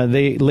when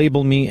they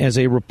label me as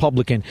a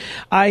Republican.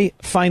 I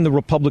find the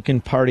Republican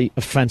Party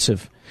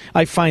offensive.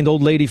 I find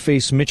old lady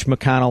face Mitch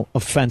McConnell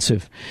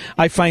offensive.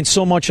 I find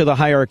so much of the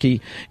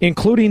hierarchy,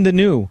 including the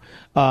new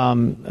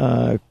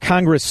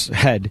Congress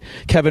head,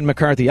 Kevin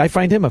McCarthy, I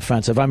find him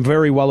offensive. I'm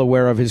very well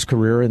aware of his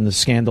career and the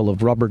scandal of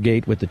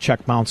Rubbergate with the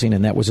check bouncing,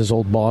 and that was his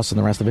old boss and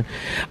the rest of it.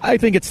 I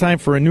think it's time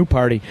for a new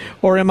party.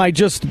 Or am I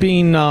just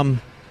being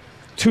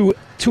too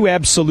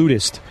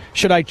absolutist?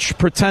 Should I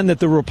pretend that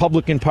the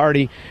Republican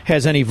Party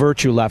has any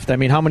virtue left? I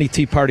mean, how many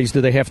Tea Parties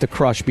do they have to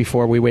crush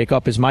before we wake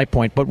up is my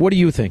point. But what do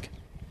you think?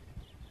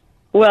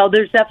 Well,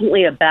 there's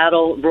definitely a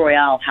battle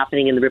royale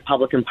happening in the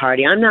Republican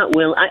Party. I'm not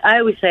willing. I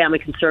always say I'm a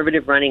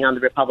conservative running on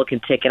the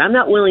Republican ticket. I'm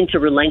not willing to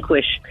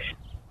relinquish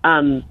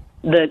the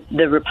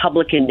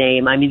Republican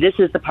name. I mean, this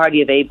is the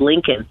party of Abe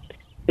Lincoln.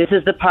 This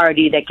is the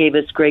party that gave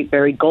us great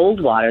Barry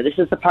Goldwater. This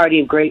is the party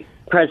of great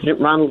President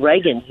Ronald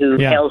Reagan, who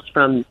hails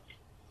from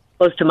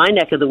close to my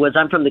neck of the woods.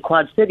 I'm from the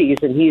Quad Cities,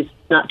 and he's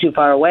not too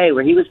far away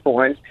where he was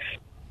born.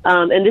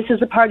 And this is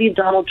the party of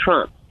Donald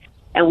Trump.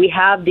 And we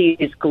have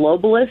these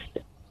globalists,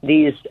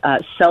 these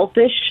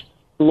selfish,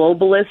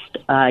 globalist,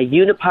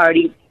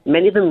 uniparty,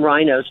 many of them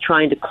rhinos,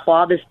 trying to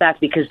claw this back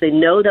because they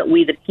know that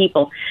we, the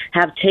people,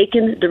 have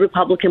taken the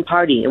Republican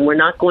Party, and we're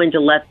not going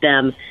to let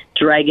them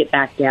drag it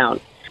back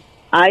down.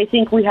 I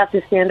think we have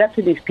to stand up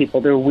to these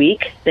people. They're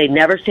weak. They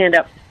never stand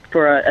up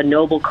for a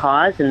noble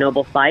cause, a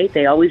noble fight.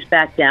 They always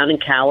back down and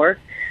cower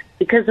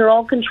because they're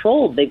all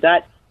controlled. They've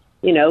got,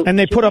 And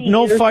they put up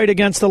no fight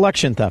against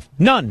election theft.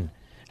 None.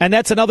 And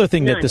that's another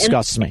thing that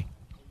disgusts me.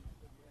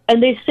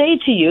 And they say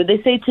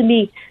to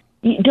me,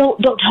 don't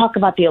talk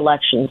about the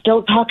elections.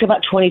 Don't talk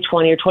about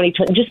 2020 or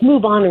 2020. Just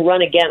move on and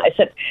run again. I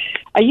said,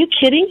 are you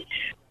kidding?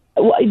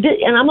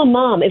 And I'm a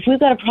mom. If we've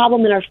got a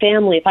problem in our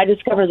family, if I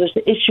discover there's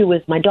an issue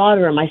with my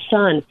daughter or my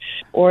son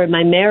or in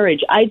my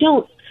marriage, I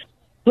don't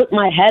put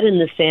my head in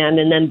the sand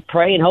and then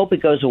pray and hope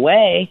it goes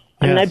away.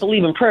 I mean, I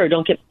believe in prayer,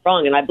 don't get me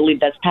wrong, and I believe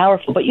that's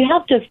powerful. But you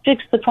have to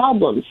fix the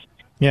problems.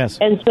 Yes.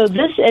 And so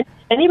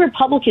any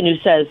Republican who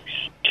says,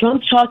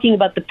 Trump's talking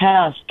about the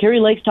past, Kari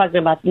Lake's talking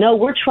about, no,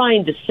 we're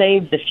trying to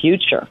save the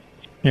future.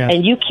 Yes.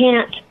 And you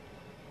can't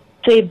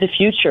save the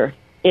future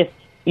if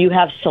you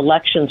have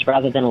selections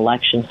rather than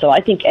elections. So I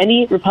think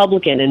any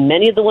Republican, and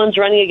many of the ones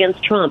running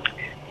against Trump,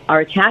 are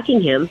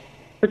attacking him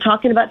for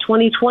talking about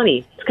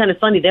 2020. It's kind of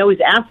funny. They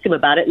always ask him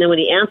about it, and then when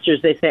he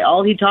answers, they say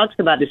all he talks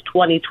about is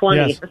 2020.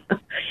 Yes.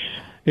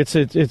 It's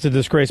a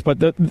disgrace,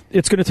 but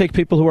it's going to take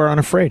people who are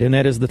unafraid, and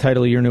that is the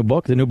title of your new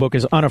book. The new book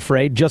is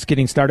Unafraid, Just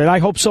Getting Started. I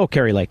hope so,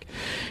 Carrie Lake,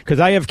 because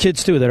I have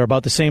kids, too, that are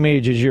about the same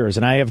age as yours,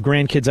 and I have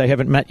grandkids I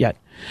haven't met yet.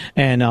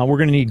 And we're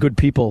going to need good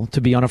people to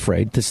be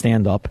unafraid, to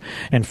stand up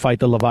and fight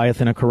the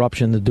Leviathan of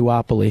corruption, the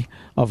duopoly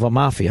of a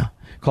mafia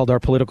called our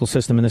political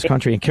system in this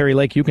country. And Carrie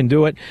Lake, you can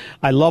do it.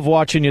 I love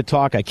watching you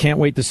talk. I can't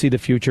wait to see the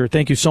future.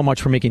 Thank you so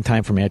much for making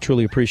time for me. I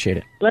truly appreciate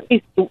it.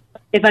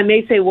 If I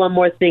may say one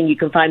more thing, you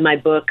can find my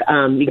book.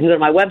 You can go to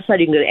my website.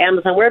 You can go to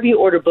Amazon, wherever you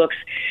order books.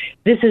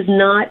 This is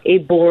not a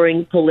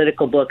boring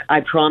political book.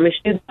 I promise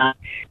you that.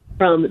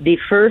 From the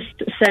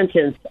first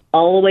sentence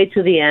all the way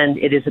to the end,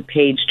 it is a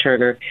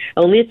page-turner.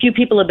 Only a few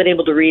people have been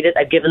able to read it.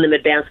 I've given them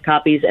advance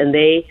copies, and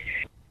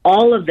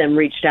all of them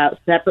reached out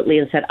separately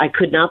and said, I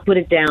could not put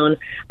it down.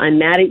 I'm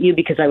mad at you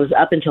because I was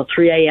up until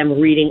 3 a.m.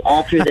 reading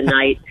all through the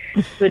night.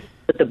 Couldn't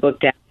put the book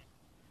down.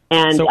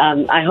 And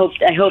I hope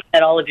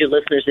that all of your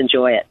listeners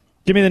enjoy it.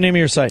 Give me the name of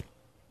your site.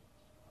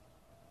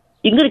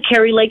 You can go to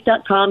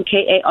KarieLake.com,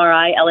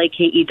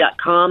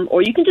 KARILAKE.com,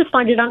 or you can just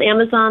find it on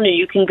Amazon, or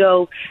you can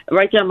go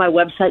right down my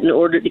website and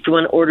order it if you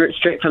want to order it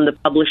straight from the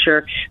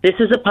publisher. This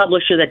is a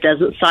publisher that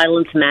doesn't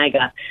silence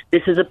MAGA.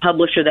 This is a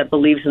publisher that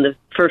believes in the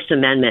First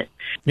Amendment.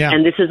 Yeah.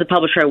 And this is a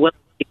publisher I went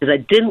with because I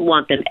didn't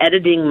want them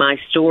editing my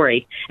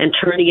story and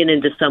turning it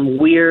into some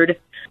weird,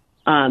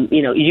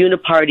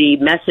 uniparty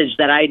message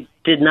that I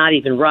did not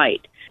even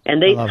write.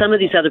 And some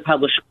of these other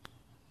publishers.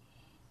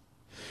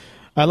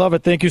 I love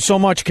it. Thank you so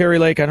much, Carrie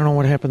Lake. I don't know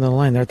what happened to the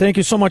line there. Thank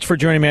you so much for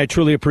joining me. I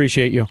truly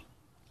appreciate you.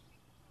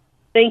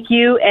 Thank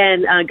you,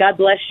 and God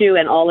bless you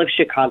and all of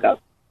Chicago.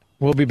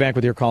 We'll be back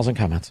with your calls and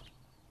comments.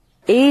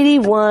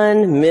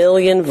 81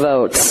 million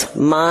votes.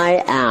 My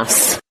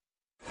ass.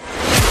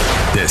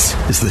 This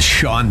is the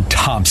Sean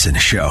Thompson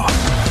Show,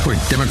 where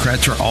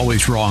Democrats are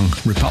always wrong,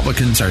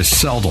 Republicans are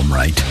seldom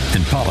right,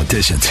 and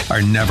politicians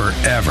are never,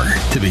 ever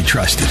to be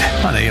trusted.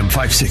 On AM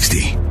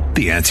 560,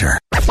 The Answer.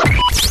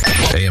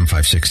 AM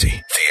 560,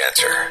 The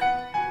Answer.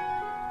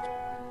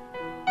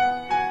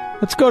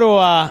 Let's go to,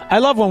 I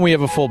love when we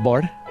have a full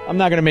board. I'm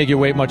not going to make you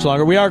wait much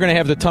longer. We are going to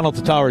have the Tunnel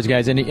to Towers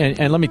guys, and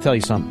let me tell you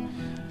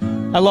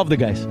something. I love the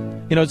guys.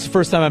 You know, it's the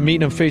first time I'm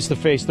meeting them face to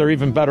face. They're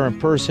even better in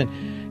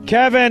person.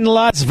 Kevin,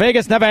 Las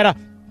Vegas, Nevada.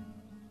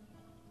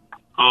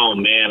 Oh,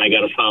 man, I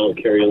got to follow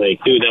Carrie Lake.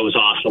 Dude, that was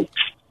awesome.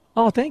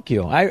 Oh, thank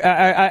you.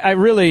 I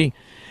really...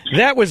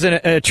 That was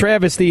a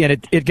travesty,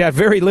 and it got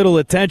very little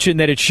attention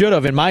that it should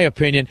have, in my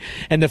opinion.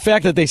 And the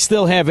fact that they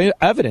still have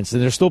evidence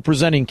and they're still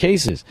presenting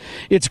cases.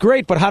 It's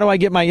great, but how do I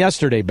get my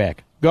yesterday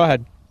back? Go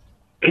ahead.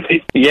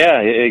 Yeah,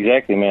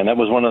 exactly, man. That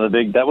was one of the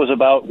big... That was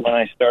about when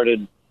I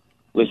started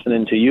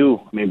listening to you,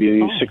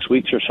 maybe 6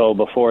 weeks or so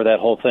before that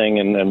whole thing,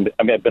 and I mean,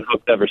 I've been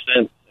hooked ever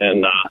since.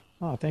 And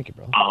thank you,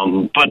 brother.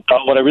 But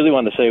what I really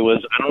wanted to say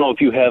was, I don't know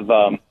if you have...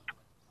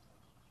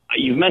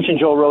 You've mentioned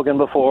Joe Rogan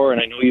before,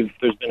 and I know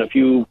there's been a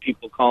few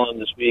people calling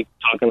this week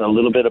talking a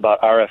little bit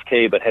about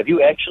RFK, but have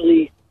you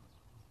actually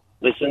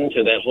listened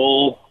to that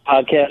whole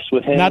podcast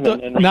with him? Not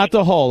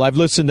the whole. I've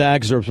listened to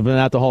excerpts, but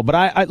not the whole. But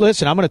I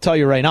listen, I'm going to tell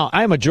you right now,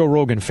 I am a Joe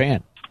Rogan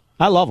fan.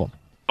 I love him.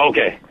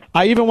 Okay.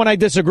 Even when I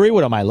disagree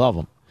with him, I love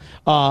him.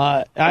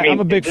 I'm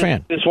a big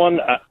fan. This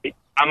one,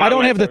 I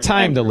don't have the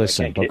time to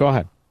listen, but go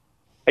ahead.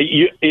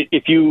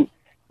 If you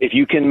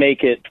can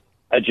make it,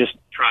 just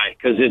try,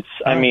 because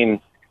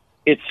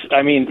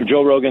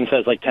Joe Rogan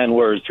says like 10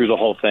 words through the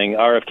whole thing.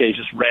 RFK is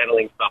just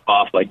rattling stuff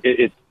off. Like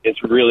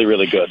it's really,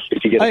 really good.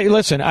 If you get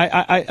listen,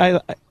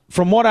 I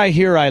from what I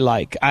hear, I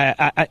like.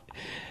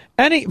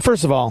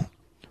 First of all,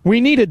 we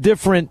need a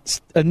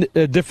different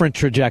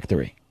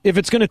trajectory. If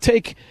it's going to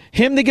take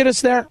him to get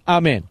us there,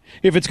 I'm in.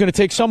 If it's going to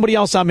take somebody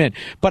else, I'm in.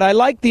 But I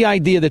like the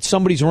idea that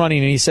somebody's running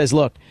and he says,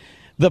 look,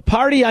 the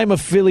party I'm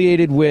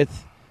affiliated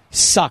with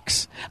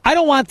sucks. I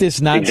don't want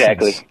this nonsense.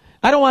 Exactly.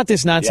 I don't want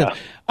this nonsense.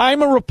 Yeah.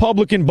 I'm a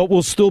Republican, but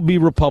we'll still be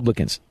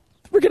Republicans.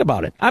 Forget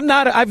about it.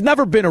 I've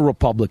never been a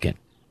Republican.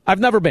 I've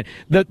never been.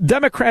 The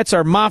Democrats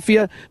are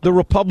mafia. The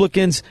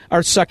Republicans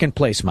are second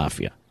place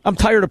mafia. I'm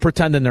tired of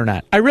pretending they're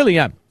not. I really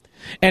am.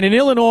 And in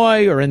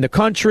Illinois or in the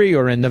country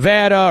or in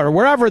Nevada or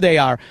wherever they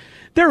are,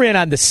 they're in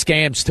on the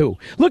scams too.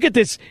 Look at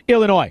this,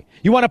 Illinois.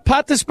 You want a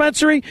pot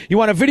dispensary? You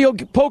want a video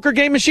poker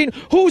game machine?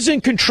 Who's in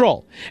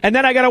control? And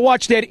then I got to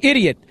watch that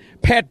idiot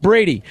Pat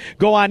Brady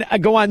go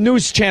on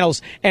news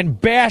channels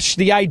and bash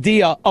the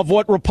idea of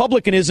what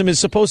republicanism is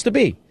supposed to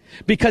be,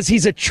 because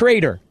he's a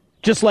traitor,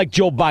 just like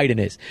Joe Biden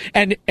is.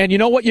 And you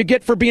know what you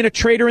get for being a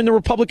traitor in the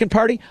Republican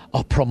Party?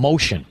 A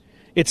promotion.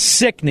 It's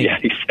sickening. Yeah,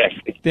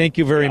 exactly. Thank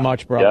you very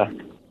much, bro. Yeah.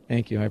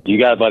 Thank you. You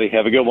got it, buddy.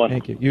 Have a good one.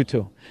 Thank you. You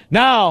too.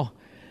 Now,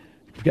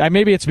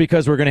 maybe it's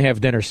because we're going to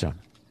have dinner soon,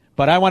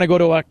 but I want to go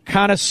to a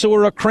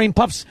connoisseur of cream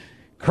puffs.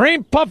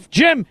 Cream Puff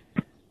Jim.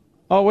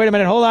 Oh, wait a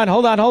minute. Hold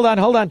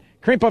on.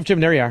 Cream Puff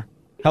Jim, there you are.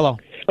 Hello.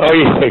 Oh,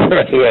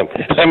 yeah.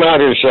 I'm out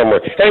here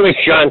somewhere. Anyway,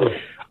 Sean,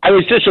 I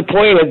was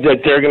disappointed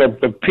that they're going to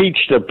impeach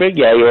the big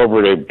guy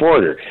over the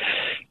border,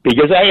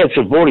 because I had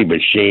some voting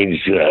machines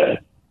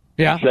set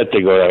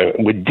to go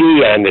with D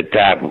on the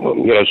top.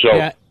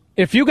 So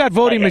If you got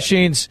voting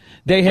machines,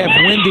 they have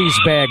Wendy's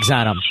bags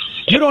on them.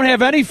 You don't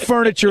have any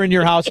furniture in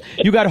your house.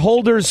 You got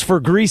holders for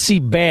greasy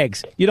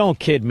bags. You don't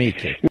kid me,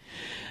 kid. All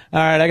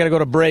right, I got to go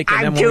to break,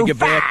 and then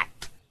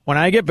when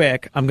I get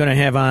back, I'm going to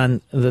have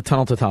on the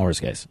Tunnel to Towers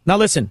guys. Now,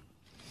 listen,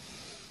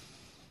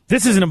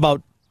 this isn't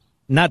about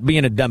not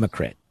being a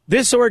Democrat.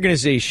 This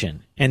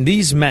organization and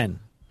these men,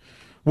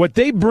 what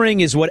they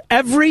bring is what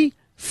every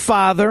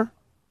father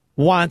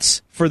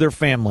wants for their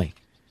family,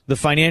 the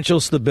financial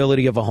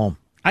stability of a home.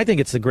 I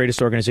think it's the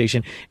greatest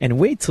organization. And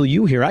wait till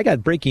you hear, I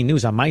got breaking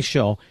news on my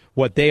show,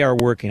 what they are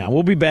working on.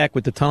 We'll be back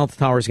with the Tunnel to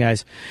Towers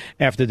guys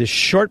after this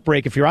short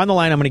break. If you're on the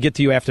line, I'm going to get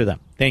to you after them.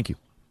 Thank you.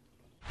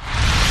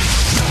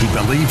 He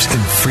believes in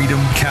freedom,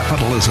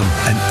 capitalism,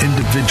 and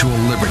individual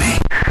liberty.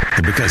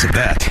 And because of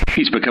that,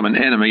 he's become an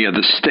enemy of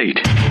the state.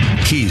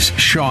 He's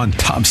Sean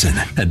Thompson,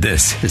 and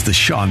this is the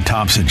Sean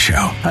Thompson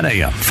Show on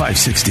AM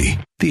 560.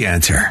 The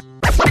Answer.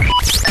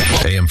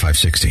 AM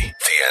 560. The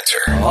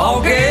Answer.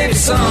 All gave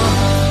some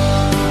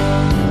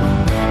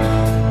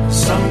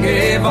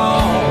gave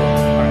all.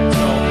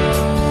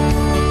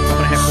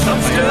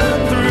 Some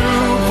stood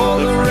through for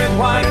the red,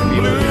 white, and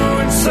blue,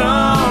 and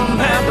some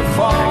had to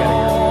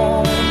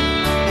fall. So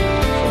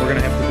we're going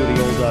to have to do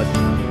the old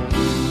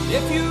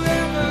if you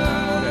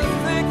ever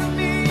think of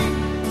me,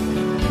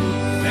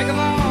 think of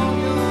all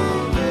your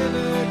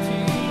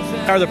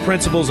liberties. are the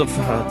principles of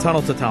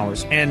Tunnel to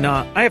Towers. And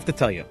I have to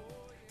tell you,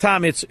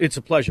 Tom, it's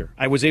a pleasure.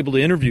 I was able to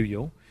interview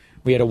you.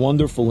 We had a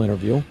wonderful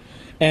interview.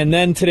 And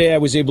then today I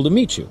was able to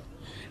meet you.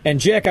 And,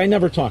 Jack, I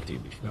never talked to you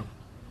before. No.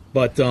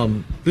 But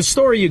the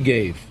story you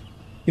gave,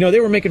 you know, they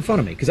were making fun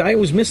of me because I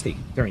was misty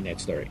during that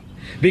story.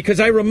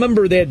 Because I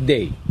remember that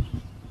day.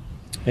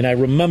 And I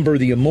remember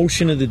the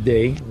emotion of the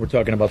day. We're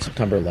talking about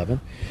September 11th.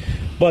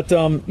 But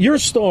your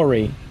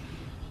story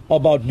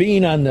about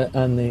being on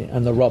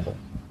the rubble,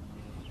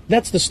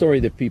 that's the story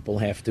that people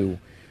have to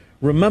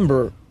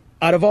remember.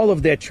 Out of all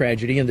of that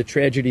tragedy and the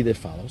tragedy that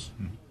follows,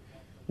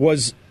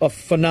 was a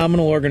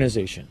phenomenal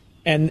organization.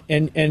 And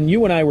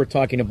you and I were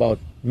talking about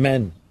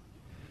men,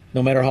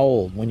 no matter how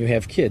old, when you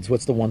have kids,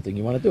 what's the one thing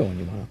you want to do? And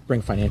you want to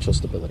bring financial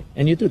stability.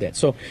 And you do that.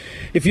 So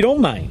if you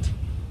don't mind,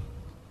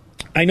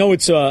 I know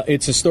it's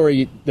a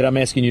story that I'm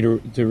asking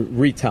you to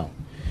retell.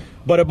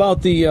 But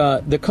about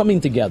the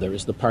coming together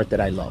is the part that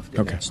I loved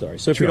in that story.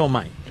 So if you don't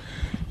mind.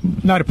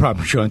 Not a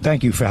problem, Sean.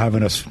 Thank you for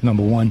having us,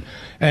 number one.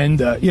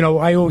 And,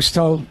 I always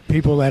tell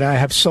people that I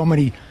have so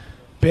many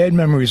bad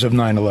memories of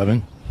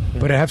 9/11,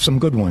 but I have some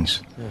good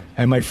ones. Yeah.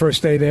 And my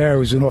first day there, I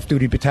was an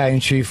off-duty battalion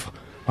chief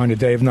on the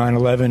day of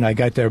 9/11. I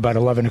got there about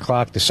 11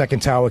 o'clock. The second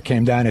tower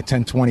came down at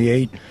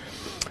 10:28.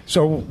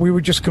 So we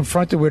were just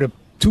confronted with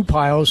two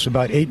piles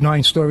about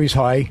 8-9 stories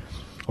high,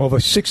 over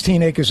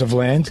 16 acres of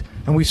land,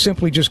 and we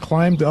simply just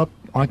climbed up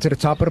onto the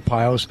top of the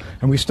piles,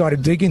 and we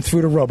started digging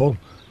through the rubble,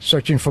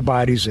 searching for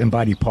bodies and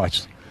body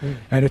parts.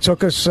 And it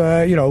took us,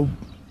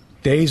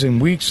 days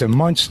and weeks and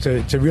months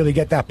to really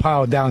get that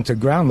pile down to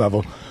ground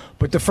level.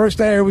 But the first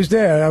day I was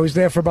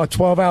there for about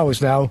 12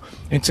 hours now,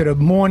 into the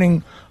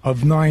morning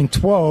of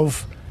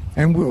 9/12,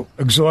 and we were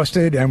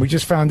exhausted, and we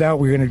just found out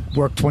we were going to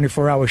work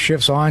 24-hour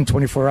shifts on,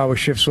 24-hour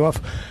shifts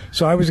off.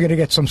 So I was going to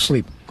get some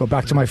sleep, go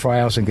back to my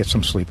firehouse and get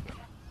some sleep.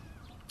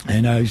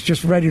 And I was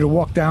just ready to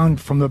walk down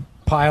from the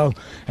pile,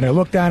 and I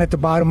look down at the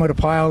bottom of the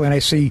pile, and I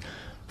see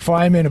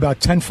firemen,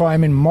 about 10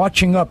 firemen,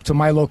 marching up to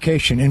my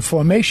location in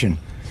formation.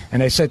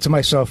 And I said to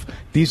myself,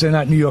 these are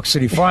not New York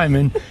City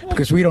firemen,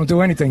 because we don't do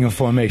anything in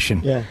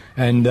formation. Yeah.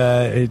 And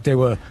they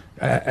were,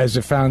 as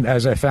I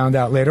found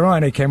out later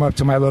on, they came up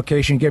to my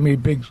location, gave me a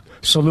big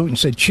salute and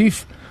said,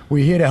 "Chief,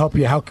 we're here to help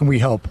you. How can we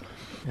help?"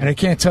 And I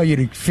can't tell you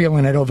the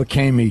feeling that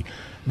overcame me,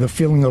 the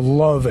feeling of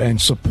love and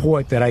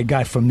support that I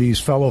got from these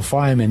fellow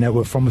firemen that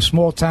were from a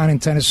small town in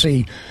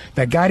Tennessee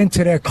that got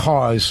into their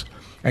cars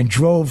and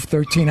drove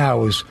 13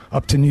 hours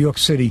up to New York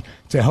City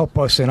to help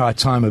us in our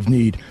time of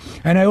need.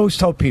 And I always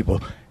tell people,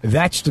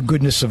 that's the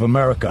goodness of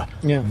America.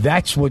 Yeah.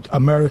 That's what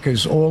America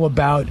is all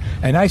about.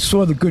 And I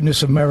saw the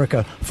goodness of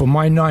America for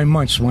my 9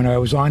 months when I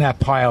was on that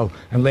pile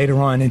and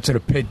later on into the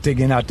pit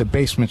digging out the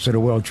basements of the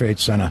World Trade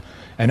Center.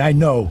 And I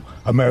know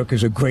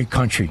America's a great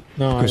country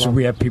because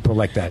we have people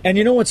like that. And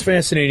you know what's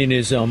fascinating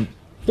is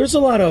there's a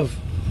lot of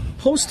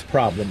host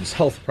problems,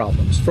 health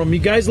problems, from you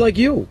guys like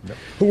you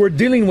who were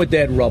dealing with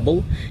that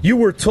rubble. You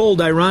were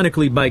told,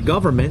 ironically, by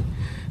government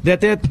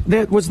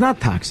that was not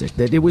toxic,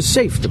 that it was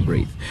safe to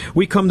breathe.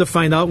 We come to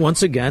find out,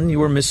 once again, you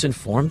were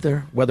misinformed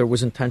there, whether it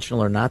was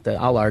intentional or not, that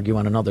I'll argue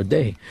on another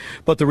day.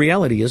 But the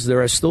reality is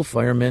there are still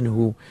firemen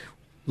who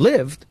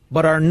lived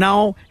but are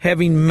now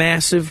having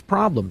massive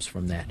problems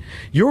from that.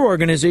 Your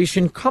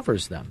organization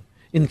covers them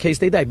in case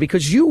they die,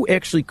 because you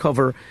actually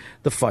cover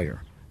the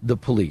fire, the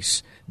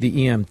police, the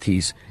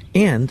EMTs,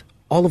 and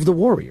all of the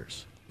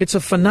warriors. It's a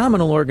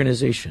phenomenal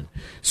organization.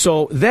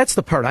 So that's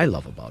the part I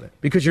love about it,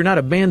 because you're not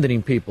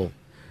abandoning people.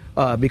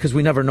 Because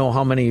we never know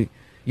how many,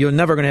 you're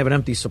never going to have an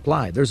empty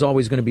supply. There's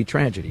always going to be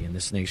tragedy in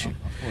this nation.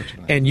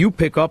 And you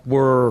pick up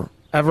where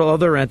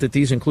other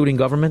entities, including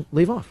government,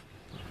 leave off.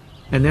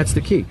 And that's the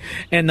key.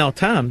 And now,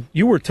 Tom,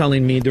 you were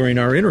telling me during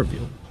our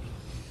interview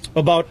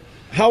about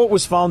how it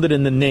was founded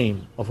and the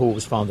name of who it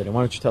was founded in.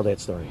 Why don't you tell that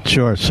story?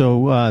 Sure.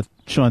 So,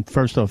 Sean,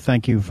 first off,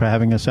 thank you for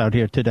having us out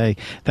here today.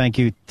 Thank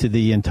you to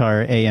the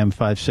entire AM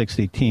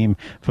 560 team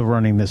for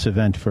running this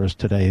event for us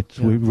today.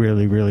 We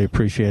really, really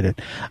appreciate it.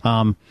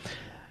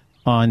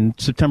 On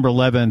September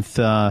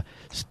 11th,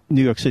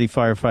 New York City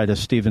firefighter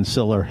Steven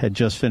Siller had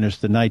just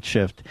finished the night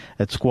shift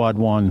at Squad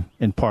 1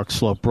 in Park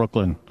Slope,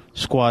 Brooklyn.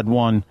 Squad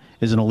 1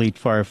 is an elite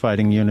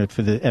firefighting unit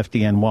for the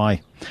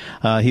FDNY.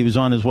 He was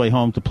on his way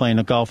home to playing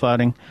a golf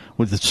outing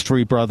with his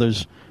three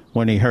brothers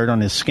when he heard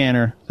on his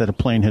scanner that a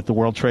plane hit the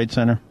World Trade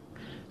Center.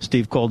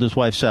 Steve called his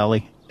wife,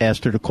 Sally,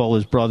 asked her to call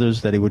his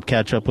brothers, that he would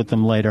catch up with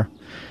them later,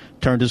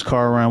 turned his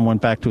car around,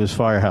 went back to his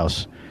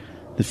firehouse.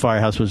 The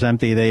firehouse was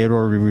empty. They had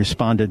already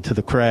responded to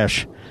the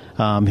crash.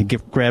 He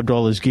grabbed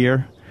all his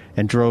gear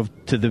and drove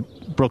to the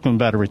Brooklyn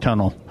Battery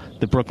Tunnel.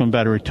 The Brooklyn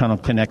Battery Tunnel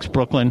connects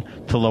Brooklyn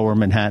to Lower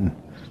Manhattan.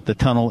 The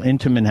tunnel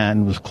into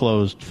Manhattan was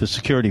closed for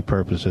security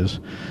purposes.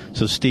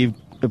 So Steve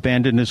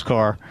abandoned his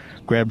car,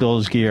 grabbed all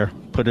his gear,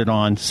 put it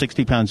on,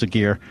 60 pounds of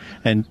gear,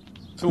 and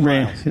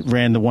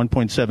ran the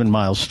 1.7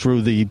 miles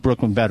through the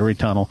Brooklyn Battery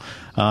Tunnel.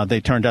 They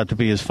turned out to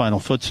be his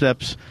final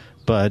footsteps,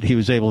 but he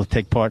was able to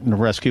take part in a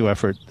rescue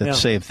effort that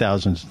saved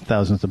thousands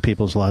of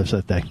people's lives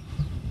that day.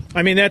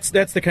 I mean, that's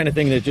the kind of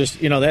thing that just,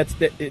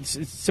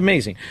 it's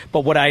amazing.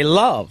 But what I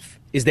love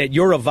is that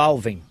you're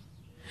evolving.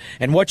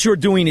 And what you're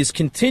doing is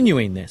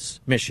continuing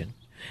this mission.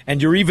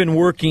 And you're even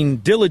working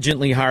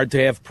diligently hard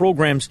to have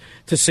programs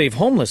to save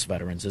homeless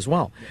veterans as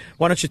well.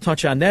 Why don't you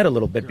touch on that a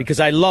little bit? Because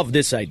I love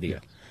this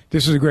idea.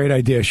 This is a great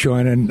idea,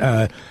 Sean.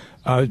 And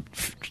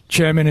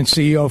Chairman and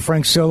CEO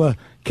Frank Siller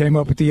came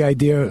up with the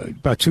idea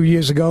about 2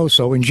 years ago.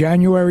 So in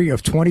January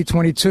of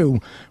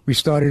 2022, we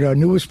started our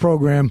newest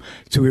program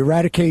to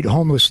eradicate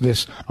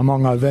homelessness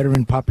among our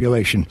veteran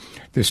population.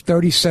 There's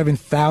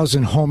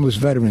 37,000 homeless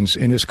veterans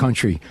in this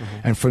country.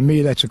 Mm-hmm. And for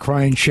me, that's a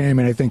crying shame.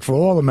 And I think for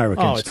all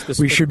Americans,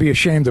 we should be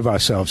ashamed of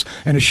ourselves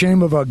and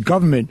ashamed of our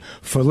government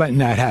for letting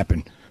that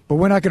happen. But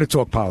we're not going to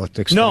talk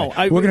politics. No,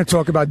 we're going to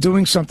talk about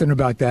doing something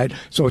about that.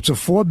 So it's a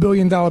 $4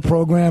 billion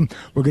program.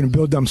 We're going to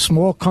build them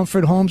small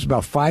comfort homes,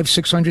 about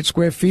 500-600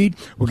 square feet.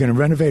 We're going to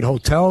renovate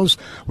hotels.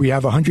 We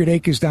have 100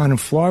 acres down in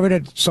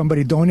Florida.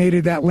 Somebody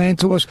donated that land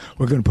to us.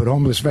 We're going to put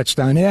homeless vets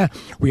down there.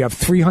 We have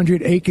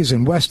 300 acres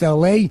in West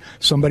L.A.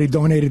 Somebody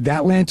donated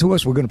that land to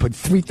us. We're going to put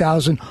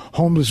 3,000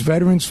 homeless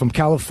veterans from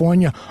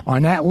California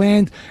on that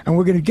land. And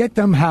we're going to get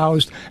them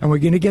housed, and we're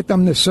going to get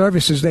them the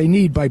services they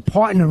need by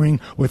partnering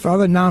with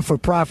other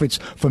non-for-profits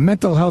for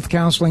mental health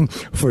counseling,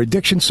 for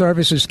addiction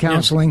services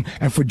counseling,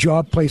 and for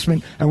job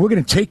placement. And we're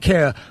going to take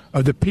care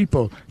of the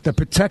people that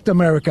protect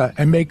America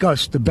and make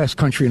us the best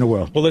country in the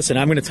world. Well, listen,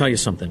 I'm going to tell you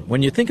something.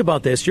 When you think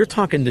about this, you're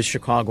talking to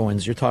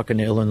Chicagoans, you're talking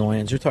to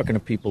Illinoisans, you're talking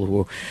to people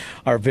who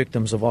are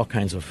victims of all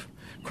kinds of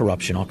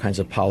corruption, all kinds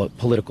of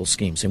political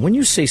schemes. And when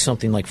you say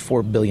something like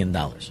 $4 billion,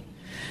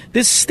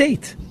 this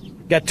state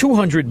got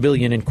 $200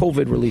 billion in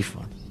COVID relief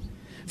fund.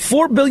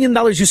 $4 billion,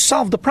 you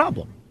solved the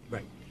problem.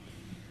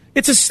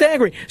 It's a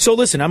staggering. So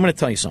listen, I'm going to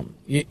tell you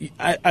something.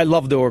 I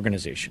love the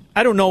organization.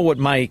 I don't know what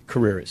my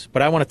career is,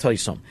 but I want to tell you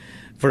something.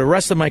 For the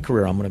rest of my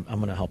career, I'm going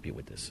to help you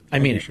with this. I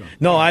mean it.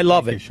 No, I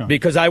love it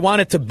because I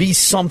want it to be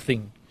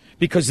something.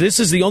 Because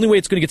this is the only way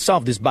it's going to get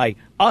solved is by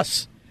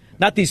us,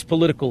 not these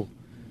political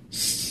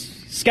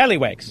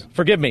scallywags.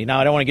 Forgive me.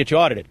 Now I don't want to get you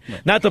audited.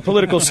 Not the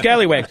political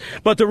scallywags.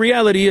 But the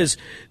reality is,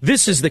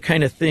 this is the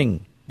kind of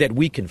thing that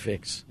we can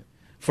fix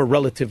for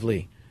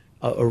relatively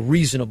a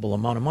reasonable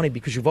amount of money,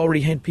 because you've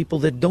already had people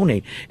that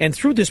donate. And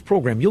through this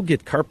program, you'll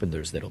get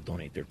carpenters that'll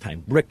donate their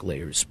time,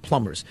 bricklayers,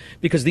 plumbers,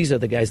 because these are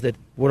the guys that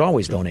would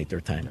always donate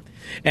their time.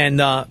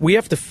 And we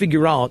have to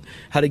figure out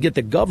how to get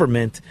the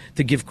government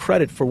to give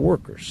credit for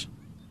workers,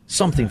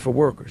 something for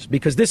workers,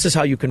 because this is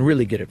how you can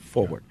really get it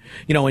forward.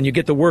 You know, when you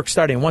get the work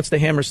starting, once the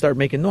hammers start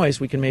making noise,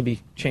 we can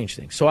maybe change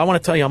things. So I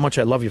want to tell you how much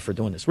I love you for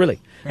doing this,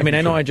 really. I mean,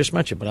 I know I just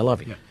met you, but I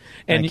love you. Yeah.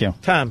 And Thank you.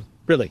 Tom,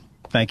 really.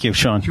 Thank you,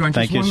 Sean.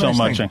 Thank you so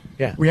much.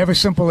 Yeah. We have a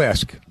simple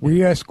ask.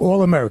 We ask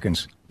all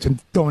Americans to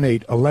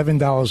donate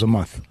 $11 a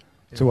month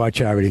to our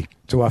charity,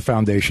 to our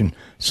foundation,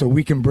 so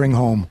we can bring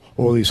home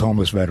all these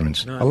homeless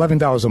veterans.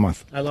 $11 a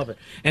month. I love it.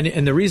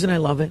 And the reason I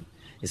love it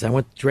is I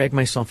want to drag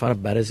myself out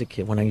of bed as a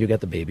kid when you got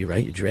the baby,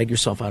 right? You drag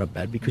yourself out of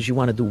bed because you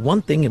want to do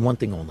one thing and one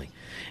thing only,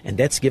 and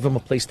that's give them a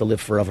place to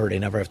live forever. They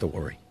never have to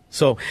worry.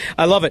 So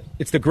I love it.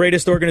 It's the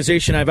greatest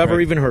organization I've ever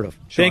even heard of.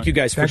 Sean. Thank you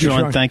guys for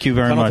Sean. Thank you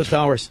very much. The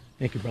Towers.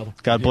 Thank you, brother.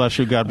 God bless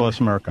you. God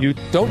bless America. You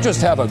don't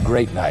just have a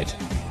great night.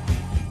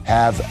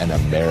 Have an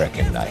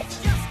American night.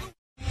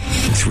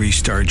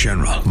 3-star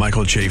General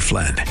Michael J.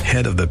 Flynn,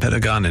 head of the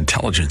Pentagon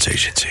Intelligence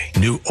Agency,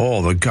 knew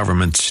all the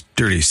government's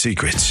dirty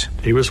secrets.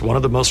 He was one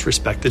of the most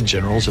respected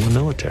generals in the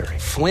military.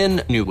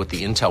 Flynn knew what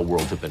the intel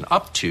world had been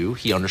up to.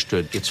 He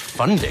understood its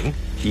funding.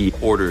 He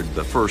ordered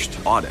the first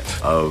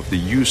audit of the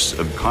use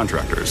of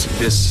contractors.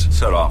 This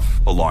set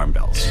off alarm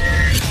bells.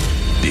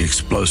 The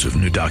explosive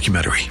new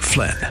documentary,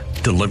 Flynn,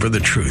 deliver the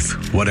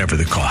truth, whatever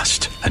the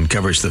cost,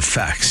 uncovers the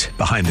facts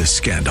behind the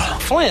scandal.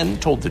 Flynn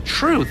told the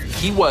truth.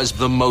 He was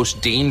the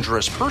most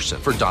dangerous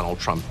person for Donald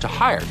Trump to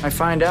hire. I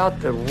find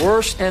out the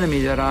worst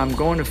enemy that I'm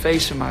going to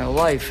face in my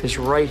life is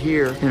right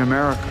here in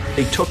America.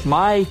 They took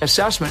my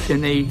assessment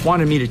and they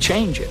wanted me to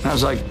change it. And I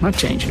was like, I'm not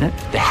changing it.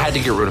 They had to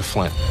get rid of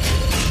Flynn.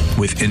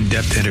 With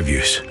in-depth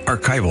interviews,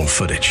 archival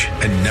footage,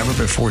 and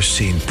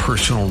never-before-seen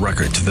personal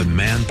records of the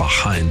man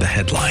behind the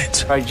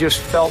headlines. I just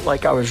felt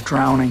like I was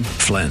drowning.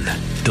 Flynn,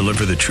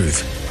 deliver the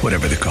truth,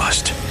 whatever the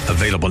cost.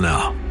 Available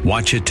now.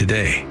 Watch it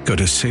today. Go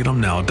to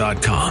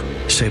salemnow.com.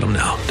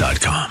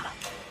 salemnow.com.